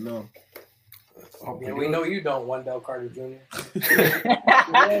don't even know. Yeah, we know you don't, Wendell Carter Jr. Yeah,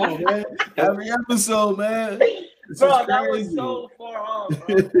 man. Every episode, man. This Bro, is that was crazy. so far off,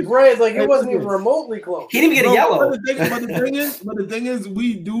 bro. Right, like it wasn't even remotely close. He didn't even get a yellow. But the thing is,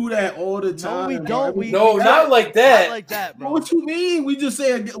 we do that all the time. we don't. bro. No, not like that. Not like that, bro. What you mean? We just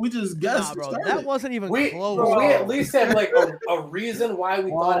guessed. Nah, bro. Started. That wasn't even We close. at least had like a reason why we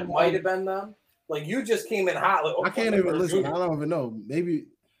thought it might have been them. Like you just came in hot. Like, I can't even listen. I don't even know. Maybe.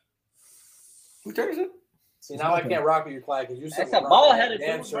 Who turns it? See, now I can't rock with you, Clyde, because you said That's a ball-headed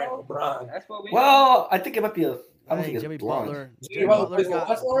damn dude, straight bro. LeBron. That's what we. Well, I think it might be a. I don't Hey, think Jimmy it's blonde. Butler. Jimmy Jimmy Butler Butler's plays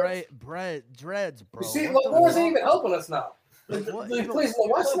got for West dreads, bro. You see, What the Lamar's fuck? ain't even helping us now. What? He plays in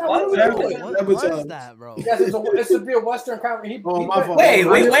the West now. What? What are we doing? What was that, bro? Yes, it's to be a Western Conference. Oh, my fault.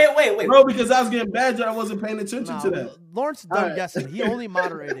 Wait. Bro, because I was getting badgered, I wasn't paying attention Nah, to that. Lawrence is All done right. guessing. He only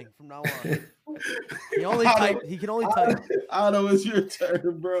moderating from now on. He only type. He can only type. I don't know. It's your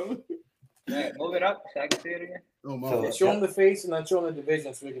turn, bro. Yeah, move it up so I can see it again. Oh my So- God. Show him the face and then show him the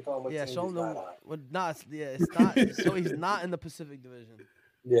division so we can tell him what Yeah, team show he's him not the. on. Well, nah, it's not. So he's not in the Pacific Division.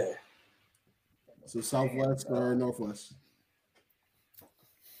 Yeah. So Southwest or Northwest?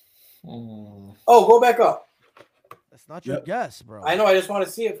 Mm. Oh, go back up. That's not your Yep. guess, bro. I know. I just want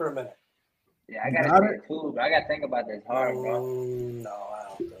to see it for a minute. Yeah, I You gotta got see it? it too, but I gotta think about this hard, bro. No, I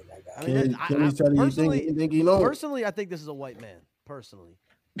don't think I got I it. mean, Can you tell you think you know? personally, I think this is a white man. Personally,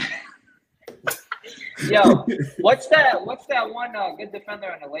 Yo, what's that one good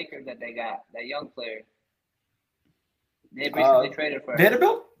defender on the Lakers that they got? That young player. They recently traded for.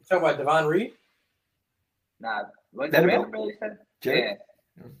 Vanderbilt? You talking about Devon Reed? Nah, was it Vanderbilt? Vanderbilt? You said? Jared?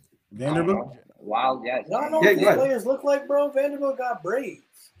 Yeah. Vanderbilt? Wild, yes. No, I don't know Yeah, what these go ahead. players look like, bro. Vanderbilt got braids.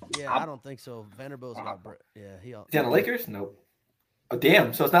 yeah, I don't think so. Vanderbilt's got, yeah, he. Is he on the Lakers? Nope. Oh,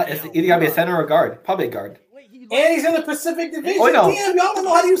 damn. So it's not. It's either gotta be a center or a guard. Probably a guard. Wait, And he's in the Pacific Division. Oh, no. Damn, y'all don't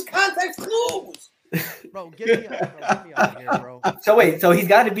know how to use context clues. Bro, get me out of here, bro. So wait. So he's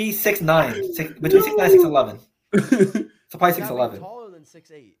got to be 6'9", between 6'9" and 6'11". So probably He's gotta be 6'11". taller than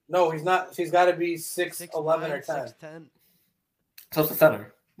 6'8". No, he's not. He's got to be 6'11" or 10. 6'10". So it's the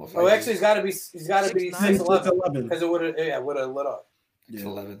center. Most Oh, likely. actually, he's got to be 6'9", 6'11" because it would have lit up.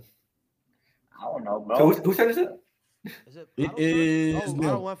 6'11". I don't know, bro. So whose turn is it? Is it? It Otto's is turn? Oh, Neil.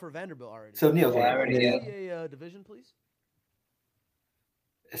 Otto went for Vanderbilt already. So Neil's Yeah, I one. already Give did. me a division, please.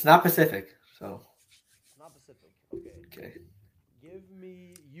 It's not Pacific. So It's not Pacific. Okay. okay. Give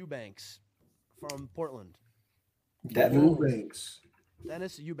me Eubanks from Portland. Devin. Eubanks.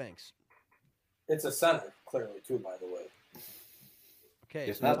 Dennis Eubanks. It's a center, clearly, too, by the way. Okay.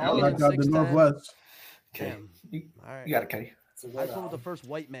 It's so not- taller I than got the 6'10". Northwest. Okay. Damn. You All right. got it, Kenny. It's a I good just went with the first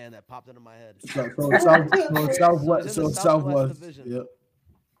white man that popped into my head. So Southwest. He's So in the Southwest. Southwest Division. Yep.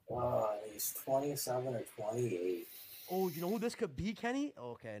 He's 27 or 28. Oh, you know who this could be, Kenny?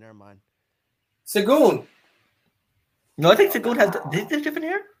 Okay, never mind. Sagoon. No, I think Sagoon has this different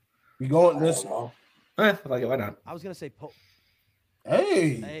hair. We going this. Like why not? I was gonna say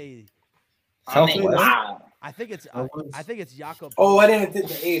Hey. Hey, I mean, Southwest. wow. I think it's Jakob. Oh, I didn't think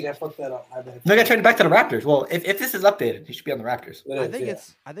the 8. I fucked that up. My bad. No, I got traded back to the Raptors. Well, if this is updated, he should be on the Raptors. It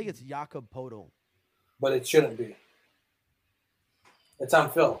is, I think it's Jakob Podol. but it shouldn't be. It's on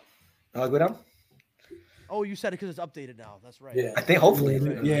Phil. I'll go down. Oh, you said it because it's updated now. That's right. Yeah. I think hopefully.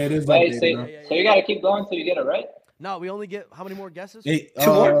 Yeah, it is. Wait, updated, so, huh? yeah. so you gotta keep going until you get it right? No, we only get how many more guesses? 8.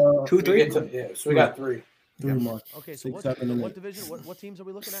 Two more? 2, We 3? get to, so we got 3. 3 more. Okay, so 6, what, 7, and what 8. division? What teams are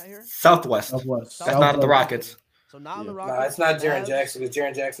we looking at here? Southwest. Southwest. That's not the Rockets. So not on the Yeah. Rockets. No, it's not Jaren Mavs- Jackson because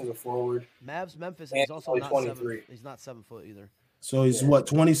Jaren Jackson's a forward. Mavs, Memphis. And He's also only not 23. 7. He's not 7 foot either. So he's Yeah. what,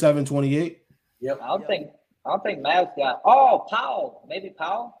 27, 28? Yep. I don't think Mavs got. Oh, Powell, maybe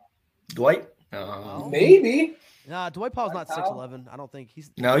Powell. Dwight? Oh. Maybe. Nah, Dwight Powell's not Powell? 6'11". I don't think he's.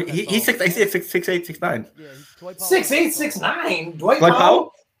 No, not that he's tall. 6'8", 6'9". Yeah, Dwight Powell's 6'8", not that tall. 6'9". Dwight Dwight Powell?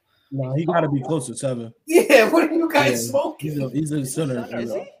 Powell? No, he got to be close to 7. Yeah, what are you guys Yeah. smoking? He's a center.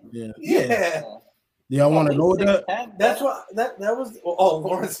 Is he? Yeah. Yeah. Yeah, I want to go with that. 6'10", That's what that was. Oh,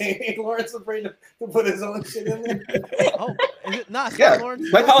 Lawrence Lawrence afraid to put his own shit in there. Oh, is it not? Yeah. Lawrence.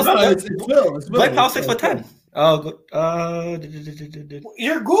 Dwight Powell's No, it's Phil. It's Phil. Dwight Powell's It's 6'10".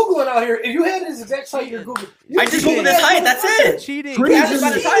 You're googling out here. If you had his exact height, you're googling. I just googled his height. That's it. Cheating.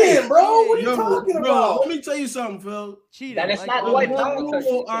 Cheating, bro. What are you Yo, talking bro, about? let me tell you something, Phil. Cheating. Then it's not oh, Dwight no. Powell because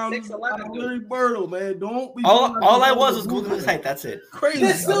he's I'm 6'11", dude. Larry Bird, man. Don't be. All I was googling his height. That's it. Crazy.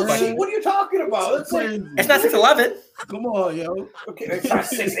 That's still man. cheap. What are you talking about? It's like Crazy. It's not 6'11". Come on, yo. okay, it's not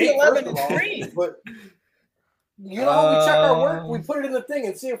 6'8", 11 first of all, three. but you know how we check our work? We put it in the thing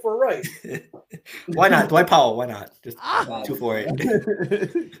and see if we're right. Why not? Dwight Powell. Why not? Just Ah.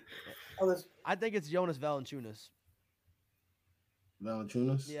 248. I think it's Jonas Valanciunas.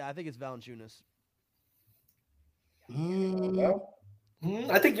 Valanciunas. Yeah, I think it's Valanciunas.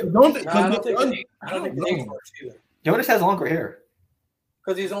 I think Don't they, No, I don't think the Knicks no. are either. Jonas has longer hair.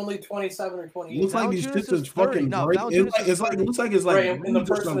 Because he's only 27 or It 28. looks like these Valanciunas shits is is fucking 30. No, break. Valanciunas It's like it looks like it's like Right, and the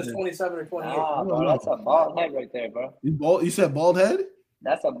bruised or person is something. 27 or 28. Nah, bro, that's a bald head right there, bro. You bald? You said bald head?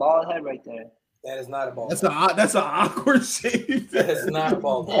 That's a bald head right there. That is not a ball. That's an awkward shape. That is not a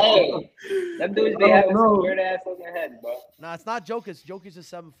ball. Hey, them dudes be I don't having know. some weird ass looking heads, bro. Nah, it's not Jokic. Jokic is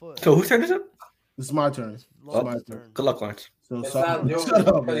 7 foot. So whose turn is it? It's my turn. Lawrence's my turn. Good luck, Lawrence. So It's sorry. not Jokic Shut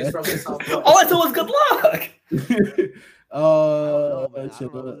up, because he's man. from the Southwest. All I said was good luck. I don't know shit,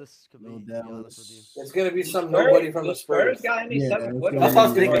 who this could be, no to be doubt. honest with you. It's going to be some nobody from the Spurs. got any Yeah, 7 it's foot? gonna That's what I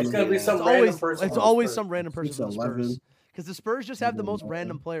was be- thinking. It's going to be some It's random always, person. it's from the always Spurs. some random person from the 6'11". Spurs. Because the Spurs just have the most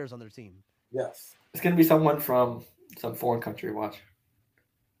random players on their team. Yes. It's gonna be someone from some foreign country. Watch.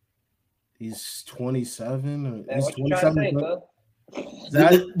 He's 27. Or Man, he's what you trying to say, 27.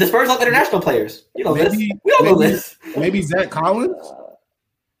 bro? The Spurs love international players. You know this. Maybe- We all know maybe- this. Maybe Zach Collins.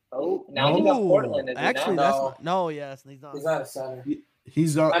 Oh, now he's on Portland, is he Actually, now? that's No. not, no, yes, he's not. He's not a center.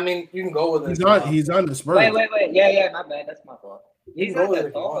 He's on. I mean, you can go with it. He's on the Spurs. Wait. Yeah, my bad. That's my fault. He's Go not with it that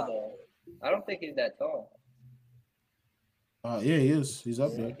if you tall, want. though. I don't think he's that tall. Yeah, he is. He's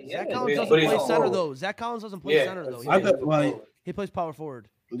up there. Yeah, Zach Collins but doesn't he's play a center, forward. though. Zach Collins doesn't play Yeah, center, though. I thought, like, He plays power forward.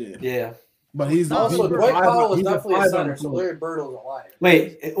 yeah. Yeah. But he's Also, he's a Dwight five- Powell is he's definitely a five center, on so the floor. Larry Bird was a liar.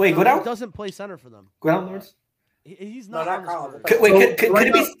 Wait. Go He down. doesn't play center for them. Go down, Lawrence. He's No, not. not on the Collins. Spurs. Wait. Could right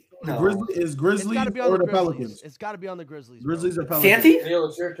it be? now, No. Grizzlies It's Grizzlies got to be on or the the Grizzlies. Pelicans? It's got to be on the Grizzlies. Bro. Grizzlies or Pelicans? Santi? Neil,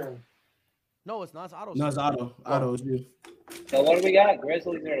 it's your turn. No, it's not. It's Otto's No, it's turn. Otto. Otto is you. So what do we got?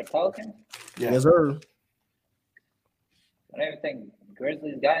 Grizzlies or the Pelicans? Yeah. Yes, sir. I don't even think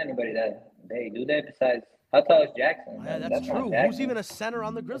Grizzlies got anybody that they do that besides how tall is Jackson? Yeah, That's that's not true. Jackson. Who's even a center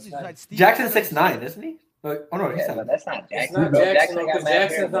on the Grizzlies besides Steve? Jackson's Adams? 6'9", isn't he? Oh no, he's Yeah, 7. but that's not It's Jackson. not bro. Jackson got because mad hair,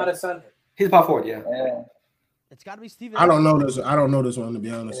 Jackson's bro. not a center. He's a power forward. Yeah. Yeah. It's got to be Steven. I don't know Adams. this. I don't know this one to be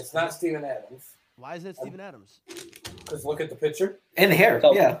And honest. it's not Steven Adams. Why is it Steven Adams? Because look at the picture. And the hair.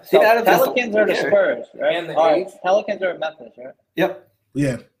 So, Yeah. so Steven Adams has Pelicans or the hair. Spurs, right? And the All right, age. Pelicans or Memphis, right? Yep.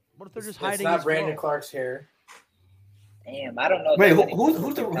 Yeah. What if they're just It's hiding not his Brandon flow? Clark's hair. Damn, I don't know. Wait, that many who's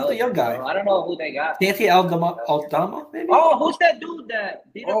Pelicans the or young guy? bro. I don't know who they got. Santi Aldama, maybe. Oh, who's that dude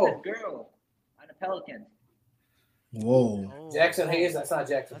that beat Oh. up his girl on the Pelicans? Whoa. Oh, Jackson oh. Hayes, that's not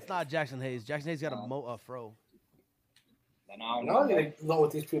Jackson. That's not Jackson Hayes. Jackson Hayes got a fro. Then I don't Now I'm know. going to know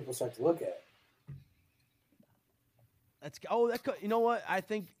what these people start to look at. That could, you know what? I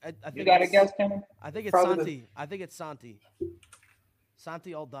think You got to it's- guess, Kenny? I think it's Probably Santi. I think it's Santi.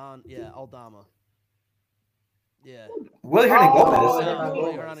 Santi Aldama. Yeah. Willie Hernan Oh, Gomez. yeah.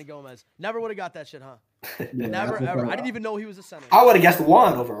 Willie Hernan Gomez. Never would have got that shit, huh? Yeah, Never that's ever. okay. I didn't even know he was a center. I would have guessed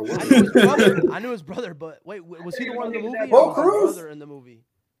one over a I Willie. knew his brother. I knew his brother, but wait, was he the one in the movie? Bo Or was his Cruz? brother in the movie?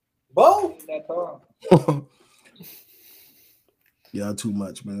 Bo? That's all. Yeah, too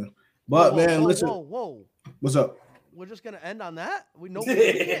much, man. But man, listen. Whoa. What's up? We're just gonna end on that. We can't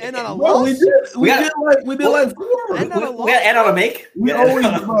end on a Bro, loss. We got- we did like four. End on a We got to end on a make. We gotta end always-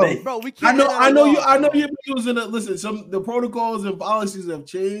 on a bro. make. Bro, we I can't. know, end on I a know you. loss, I know bro. you've been using it. Listen, the protocols and policies have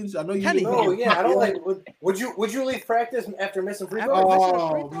changed. I know you. Kenny, No, yeah, I don't like. Would you leave practice after missing free After throws? missing a Oh,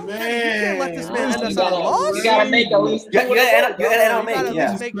 free throw? man. You can't let this man end You us on a loss. gotta make at least. You got to end on a You gotta make. at Yeah.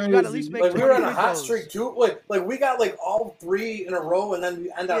 least make. You gotta at least make. Like we were on a 20 hot free streak throws. too. Like we got like all three in a row, and then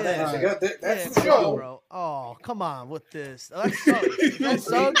we end on that. Yeah. It's like, that's Yeah, the come on, show. bro. Oh, come on with this. That sucks. That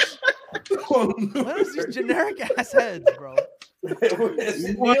sucks. What is these generic ass heads, bro? It's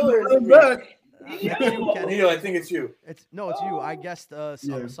You Neil want or to it's run me? back? It's you, Kenny. Neil, I think it's you. It's you. I guessed Yeah.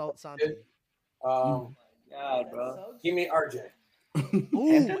 Santi. God, bro. Give me RJ.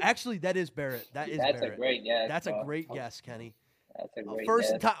 Ooh, actually, that is Barrett. That is That's a Barrett. great guess. That's a bro. great guess, Kenny. That's a great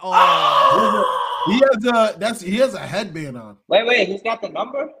First guess. time. Oh. He has a headband on. Wait, he's got the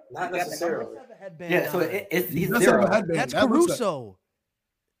number? Not He's got the necessarily. number? Headband Yeah. So on. he's He does have zero. a headband. That's That looks like- Caruso.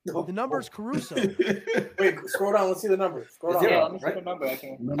 The number's Caruso. Wait, scroll down. Let's see the number. Scroll down. Yeah, let me see right? the number. I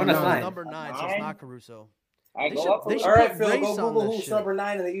can. Number Oh, that's 9. nine. Number 9, so it's not Caruso. I They go should- up. they a should All little. right, put Phil, race go on Google this who's shit. number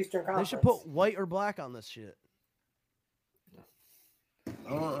 9 in the Eastern They Conference. should put white or black on this shit.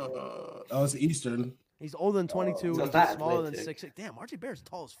 It's Eastern. He's older than 22. So He's it's not smaller than athletic. 6'6". Damn, RJ Barrett's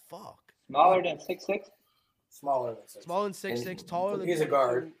tall as fuck. Smaller than 6'6". Smaller than 6. Smaller than 6'6", taller than He's a 22,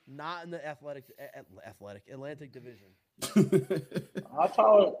 guard. Not in the Atlantic Division. How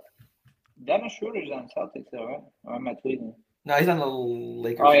tall? Dennis Schroeder's on Celtics, though, right? Or am I tweeting? No, he's on the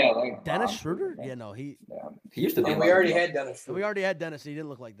Lakers. Oh yeah, like Dennis Schroeder? Yeah, no, he. He used to be. And we already had Dennis. We already had Dennis. He didn't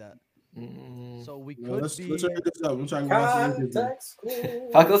look like that. Mm. So we No, could let's be. check this out. I'm trying to watch the Context.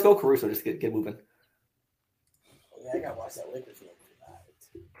 Fuck, let's go Caruso. Just get moving. Yeah, I gotta watch that Lakers game.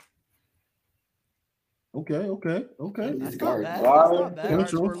 Okay. That's not guard. bad. Guard. That's not bad.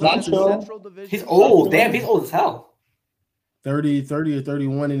 Central. We're looking at Central. Central Division. He's old. Damn, he's old as hell. 30 or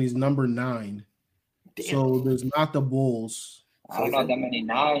 31, and he's number 9. Damn. So there's not the Bulls. I don't know that many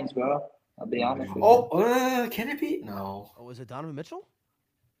 9s, bro. I'll be honest with you. Oh, can it be? No, Oh, was it Donovan Mitchell?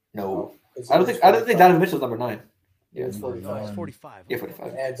 no. I don't think Donovan Mitchell's number 9. Yeah, it's Number 45. He's nine. 45. Yeah, Okay.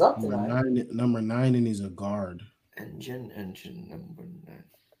 45. It adds up to Number 9. 9, and he's a guard. Engine, number 9.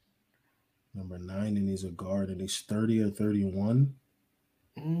 Number 9, and he's a guard, and he's 30 or 31.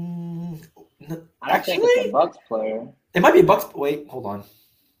 No, I don't think actually, it's a Bucks player. it might be Bucks. Wait, hold on.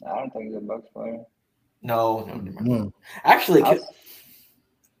 I don't think it's a Bucks player. No, never mind. No. Actually,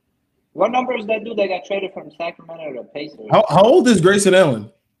 What number is that dude that got traded from Sacramento to Pacers? How old is Grayson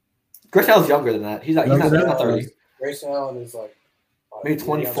Allen? Chris Allen's younger than that. He's not 30. Grayson Allen is like Maybe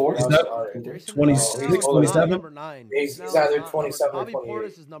 24? Is that- Grayson 26, Allen is 27? Number 9. He's now either not 27 or Bobby 28.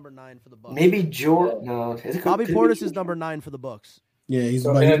 Portis is number 9 for the Bucks. Maybe George. No, is it Bobby could it be Portis is George? number 9 for the Bucks. Yeah, he's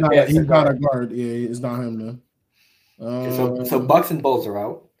So but he's then, not, yeah, it's he's a not a guard. guard. Yeah, it's not him though. Okay, so Bucks and Bulls are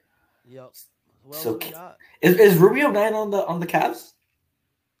out. Yep. Well, So we got. Is Rubio 9 on the Cavs?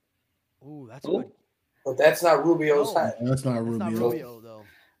 Ooh, that's Ooh. good. But that's not Rubio's No. height. That's not That's Rubio. not Rubio though.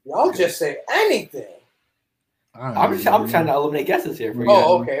 Y'all just say anything. I'm trying to eliminate guesses here for you.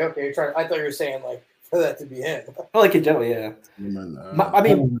 Oh, okay. You're trying. I thought you were saying like for that to be him. Well, like in general, yeah. I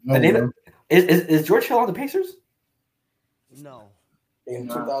mean, the name of- is George Hill on the Pacers? No. In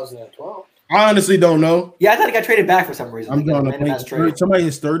Nah. 2012. I honestly don't know. Yeah, I thought he got traded back for some reason. I'm Like, drawing a a random ass play. trade. Somebody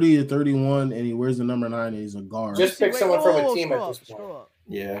is 30 or 31, and he wears the number 9, and he's a guard. Just pick someone from a team scroll at up, this point. Scroll up.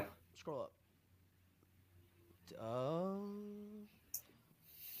 Yeah. Scroll up.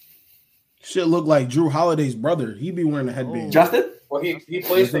 Shit look like Drew Holiday's brother. He be wearing a headband. Oh. Justin? Well, he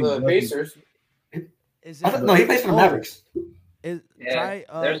plays for the Pacers. Is I thought, no, he plays for the Mavericks. Is, Yeah, try,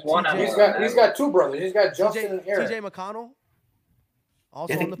 there's one TJ, He's got two brothers. He's got Justin and Eric. TJ McConnell.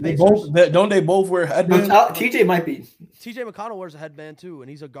 Also I on think the They Pacers. don't they both wear headbands? TJ might be. TJ McConnell wears a headband too, and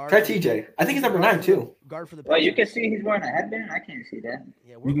he's a guard. Try for the- TJ. I think he's number 9 too. Guard for the. Well, you Pacers. can see he's wearing a headband. I can't see that.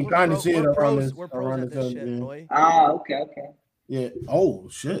 Yeah, You can kinda see it we're around pros, this- we're pros around at this this time, shit, yeah. boy. Ah, okay. Yeah. Oh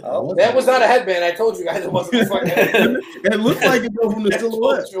shit. Oh, That was not a headband. I told you guys it wasn't a fucking headband. It looked like it go from the I told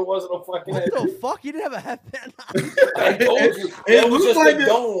silhouette. you it wasn't a fucking What headband. the fuck? You didn't have a headband on. I told you. It It was looked just like a it.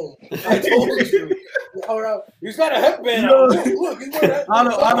 dome. I told you. All right. He's got a headband Yo. on. Look, he's wearing a headband.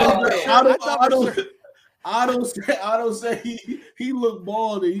 I don't say he looked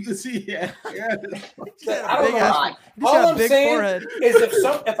bald and you can see yeah. He I just had a don't big know. ass. He just All had a I'm big saying forehead. is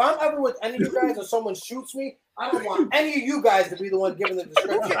if I'm ever with any of you guys and someone shoots me, I don't want any of you guys to be the one giving the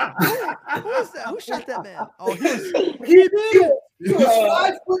description. Who is that? Who shot that man? Oh, he was. He did. He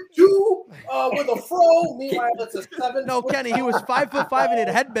was 5'2" with a fro. Meanwhile, it's a 7. No, Kenny, he was 5'5" and he had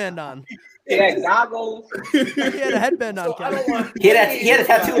a headband on. He had goggles. He had a headband on, So I don't Kenny. want He had a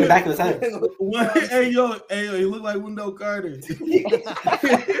tattoo in the back of his head. Hey yo, he looked like Wendell Carter.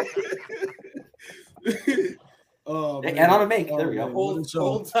 Oh, man. And on a make. There we go. man. What a show.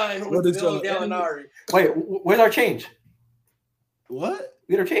 Old time What with a Bill show. Gallinari. Wait, where's our change? What?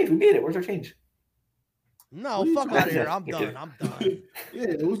 We had our change. We made it. Where's our change? No, What are you fuck talking out of here. about? I'm done. I'm done. Yeah,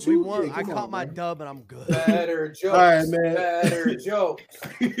 what We you won. yeah, I come caught on, my man. dub and I'm good. Better jokes. All right, man. Better jokes.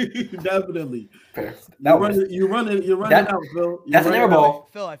 Definitely. Fair. You're running That- out, Phil. that's an air ball.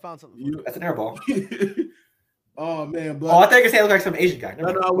 Phil, I found something. You, That's an air ball. oh man, but Oh, I thought you were saying it looked like some Asian guy.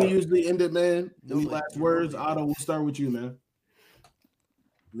 I know how we usually end it, man. No, Any like- last words? Otto, we'll start with you, man.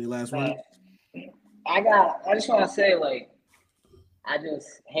 Any last words? I just want to say, like, I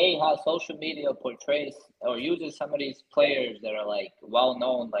just hate how social media portrays or uses some of these players that are like well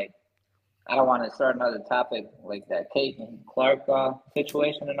known. Like, I don't want to start another topic like that Caitlin Clark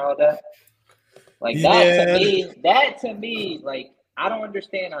situation and all that. Like that to me, like I don't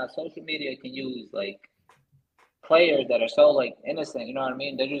understand how social media can use like players that are so like innocent. You know what I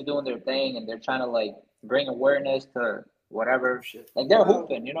mean? They're just doing their thing and they're trying to like bring awareness to whatever. Like they're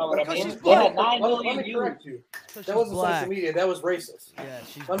hooping. You know what I mean? They had 9 million Let me correct views. you. That wasn't social media. That was racist. Yeah,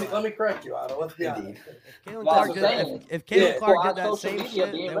 she's let me correct you, Otto. Let's be honest. If Caitlin Clark did that same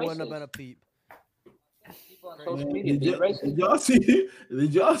shit, there wouldn't have been a peep. Did y'all see?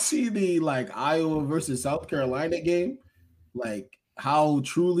 Did y'all see the like Iowa versus South Carolina game? Like how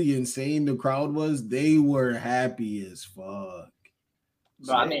truly insane the crowd was. They were happy as fuck.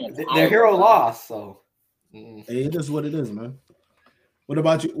 Bro, I mean, their hero lost, so hey, it is what it is, man. What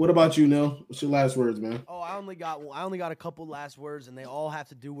about you? What about you, Neil? What's your last words, man? Oh, I only got a couple last words, and they all have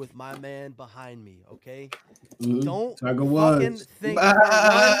to do with my man behind me. Okay, don't fucking think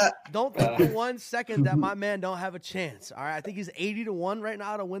don't think for 1 second that my man don't have a chance. All right, I think he's 80-1 right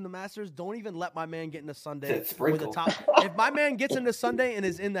now to win the Masters. Don't even let my man get into Sunday with a top. If my man gets into Sunday and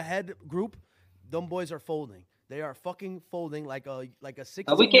is in the head group, them boys are folding. They are fucking folding like a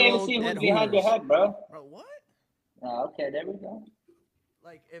 16-year-old. We can't even see who's behind your head, bro. Bro, what? Oh, okay, there we go.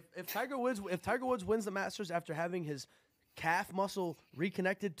 Like if Tiger Woods wins the Masters after having his calf muscle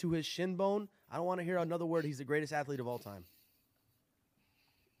reconnected to his shin bone, I don't want to hear another word. He's the greatest athlete of all time.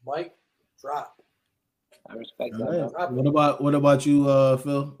 Mike, drop. I respect that. Right. What about you,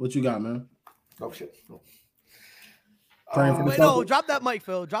 Phil? What you got, man? Oh shit. Wait, no, drop that mic,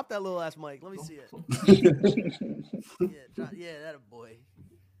 Phil. Drop that little ass mic. Let me see it. yeah, that a boy.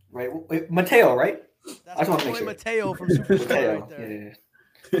 Right, wait, Mateo, right? That's my boy Mateo from Superstar right there. Yeah.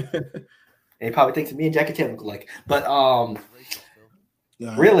 And he probably thinks me and Jackie Chan look alike. But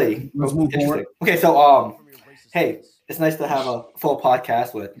really, let's move forward. Okay, so hey, it's nice to have a full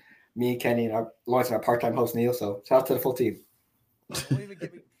podcast with me, Kenny, and Lawrence, and our part-time host Neil. So shout out to the full team. Don't even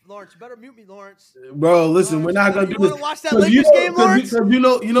get me, Lawrence. You better mute me, Lawrence. Bro, listen, we're not gonna do this. You want to watch that Lakers game, Lawrence?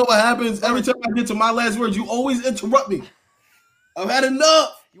 You know what happens every time I get to my last words. You always interrupt me. I've had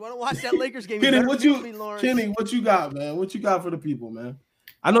enough. You want to watch that Lakers game? Kenny, what you got, man? What you got for the people, man?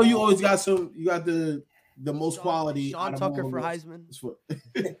 I know you always got some. You got the most quality. Sean Tucker for Heisman.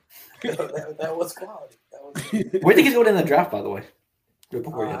 That was quality. Where do you think he's going in the draft, by the way?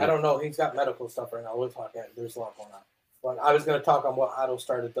 I don't know. He's got medical stuff right now. We'll talk. There's a lot going on. But I was going to talk on what Otto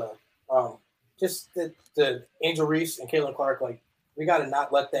started just the Angel Reese and Caitlin Clark. Like we got to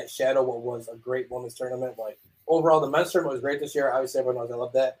not let that shadow what was a great women's tournament. Like overall, the men's tournament was great this year. Obviously, everyone knows I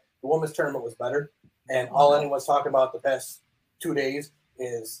love that. The women's tournament was better, and all anyone's talking about the past 2 days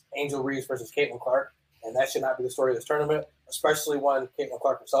is Angel Reese versus Caitlin Clark, and that should not be the story of this tournament, especially when Caitlin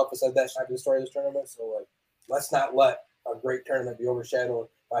Clark herself has said that should not be the story of this tournament. So, like, let's not let a great tournament be overshadowed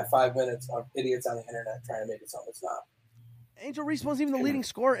by 5 minutes of idiots on the internet trying to make it something it's not. Angel Reese wasn't even the leading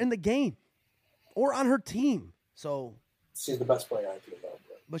scorer in the game or on her team. So she's the best player on the team, though.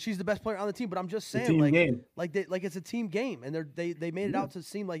 But she's the best player on the team. But I'm just saying, like it's a team game, and they made it out to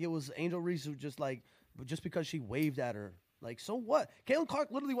seem like it was Angel Reese who just because she waved at her. Like, so what? Caitlin Clark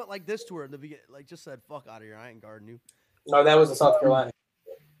literally went like this to her in the beginning, like just said, "Fuck out of here, I ain't guarding you." No, that was in South Carolina.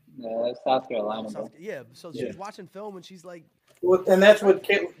 Yeah, that's South Carolina. So she's watching film and she's like, well, and that's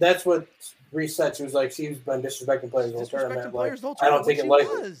what Reese said. She was like, she's been disrespecting players the whole tournament. Like, I don't take it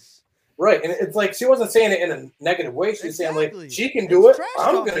lightly. Right, and it's like she wasn't saying it in a negative way. She's saying like she can do it.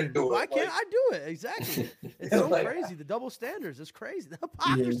 I'm gonna do it. Why can't I do it? Exactly. It's so crazy. The double standards. It's crazy. The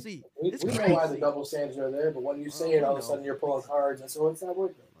hypocrisy. We know why the double standards are there, but when you say it, all of a sudden you're pulling cards, and so it's not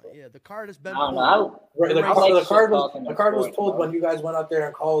working. Yeah, the card has been. Right, the card was pulled when you guys went out there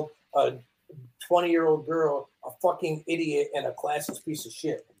and called a 20-year-old girl a fucking idiot and a classist piece of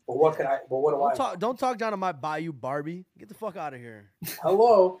shit. But what can I? But what do I? Don't talk down to my Bayou Barbie. Get the fuck out of here.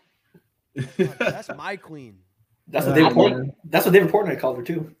 Hello. That's my queen. That's what David Portnoy called her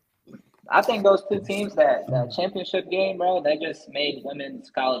too. I think those two teams, that championship game, bro, that just made women's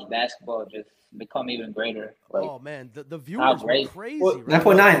college basketball just become even greater. Like, oh man, the viewers were crazy. Well,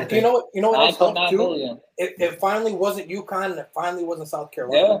 9.9. You know what? 9.9 million. It finally wasn't UConn, and it finally wasn't South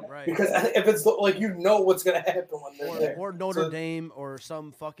Carolina. Yeah, right. Because if it's like what's gonna happen when they're there. Or Notre Dame or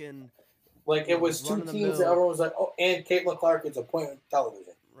some fucking. Like it was two teams that everyone was like, oh, and Caitlin Clark is appointment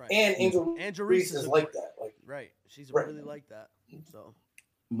television. Right. And Angel Reese is like that. Like right. She's really like that. So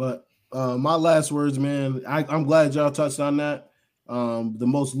but my last words, man, I'm glad y'all touched on that. The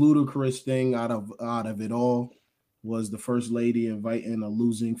most ludicrous thing out of it all was the first lady inviting a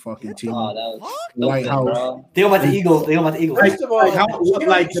losing fucking team. Oh, that was White House. bro. They go about the Eagles. First of all,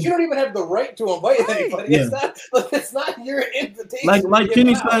 she don't even have the right to invite anybody. Yeah. It's not your invitation.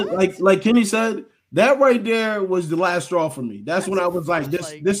 Like Kenny said, that right there was the last straw for me. That's when I was like,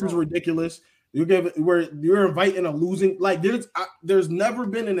 this is ridiculous. You're inviting a losing, like there's never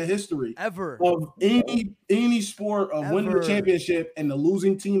been in the history ever of any sport of winning the Ever. championship and the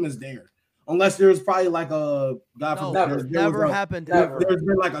losing team is there. Unless there's probably like a God No, forbid, never happened. Never. there's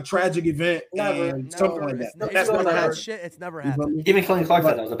been like a tragic event and something like that. That's It's never happened. shit. It's never You feel happened. me? Even Kelly Clark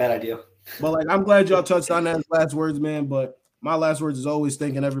said that was a bad idea. But like, I'm glad y'all touched on that as last words, man. But my last words is always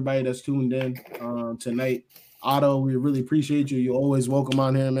thanking everybody that's tuned in tonight. Otto, we really appreciate you. You're always welcome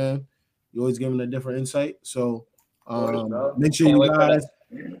on here, man. You're always giving a different insight. So make sure you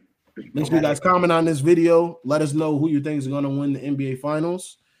guys comment on this video. Let us know who you think is going to win the NBA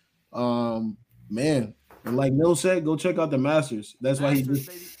Finals. Man, and like Mill said, go check out the Masters. That's why he did.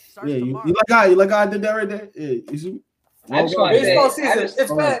 Yeah, you like how I did that right there. Yeah, you see. Baseball season,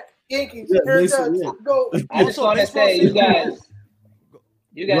 it's back. Yankees, go. I just want to say, you guys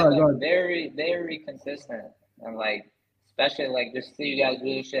are very, very consistent, and like, especially like just see you guys do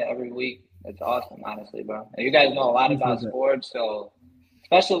this shit every week. It's awesome, honestly, bro. And you guys know a lot about sports, so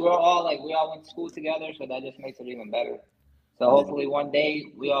especially we all went to school together, so that just makes it even better. So hopefully one day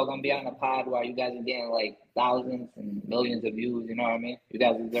we all gonna be on the pod while you guys are getting like thousands and millions of views. You know what I mean? You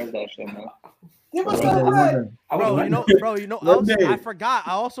guys deserve that shit, man. Give us that bread. I forgot.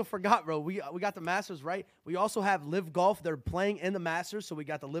 I also forgot, bro. We got the Masters, right? We also have Live Golf. They're playing in the Masters, so we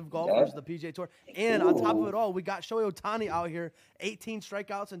got the Live Golf versus the PGA Tour. And on top of it all, we got Shohei Ohtani out here, 18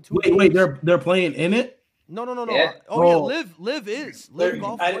 strikeouts and 2. Wait, they're playing in it? No. Yeah. Live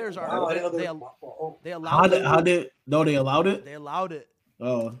golf players are. They allowed it. How did they allowed it? They allowed it.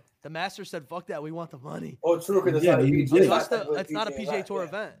 Oh. The Masters said, "Fuck that, we want the money." Oh, true. Because it's not a PGA Tour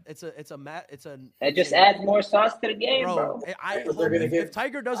event. It's a. It just adds more sauce to the game, bro. If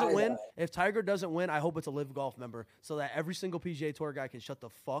Tiger doesn't win, I hope it's a Live Golf member, so that every single PGA Tour guy can shut the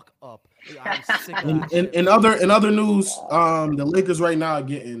fuck up. I'm sick of that shit. In other news, the Lakers right now are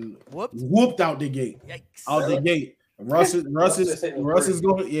getting whooped out the gate. Yikes. Out the gate. Russ is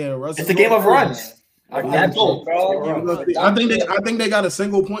going. Yeah, Russ. It's a game of runs. I think they got a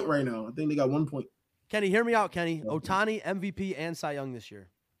single point right now. I think they got 1 point. Kenny, hear me out, Kenny. Ohtani, MVP, and Cy Young this year.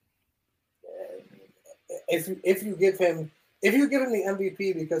 If you give him the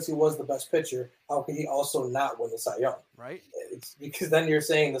MVP because he was the best pitcher, how could he also not win the Cy Young? Right. It's because then you're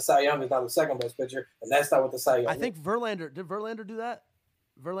saying the Cy Young is not the second best pitcher, and that's not what the Cy Young. I think Verlander did do that.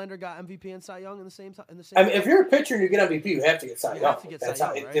 Verlander got MVP and Cy Young in the same time. I mean, if you're a pitcher and you get MVP, you have to get Cy Young. That's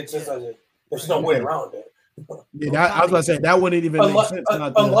how it just doesn't. There's no way around it. I was gonna say that wouldn't even make sense.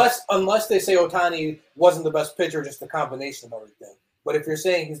 Unless they say Ohtani wasn't the best pitcher, just the combination of everything. But if you're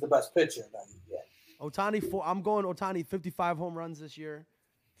saying he's the best pitcher, then yeah. I'm going Ohtani 55 home runs this year.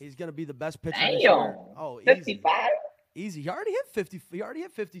 He's gonna be the best pitcher Damn. this year. Oh, 55. Easy. He already hit 50. He already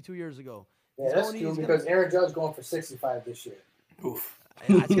hit 52 years ago. Yeah, that's true because Aaron Judge going for 65 this year. Oof.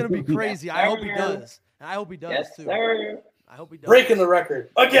 It's gonna be crazy. I hope he does. And I hope he does too. Sir. I hope he does. Breaking the record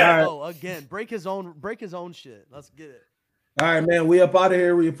again. Again. Break his own shit. Let's get it. All right, man. We up out of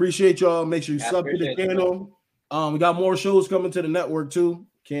here. We appreciate y'all. Make sure you sub to the channel. We got more shows coming to the network too.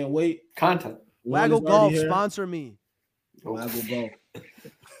 Can't wait. Content. Waggle Golf, sponsor me. Waggle Golf.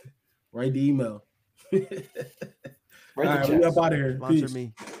 Write the email. All right, we up out of here. Sponsor Peace.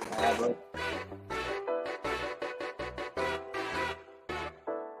 me.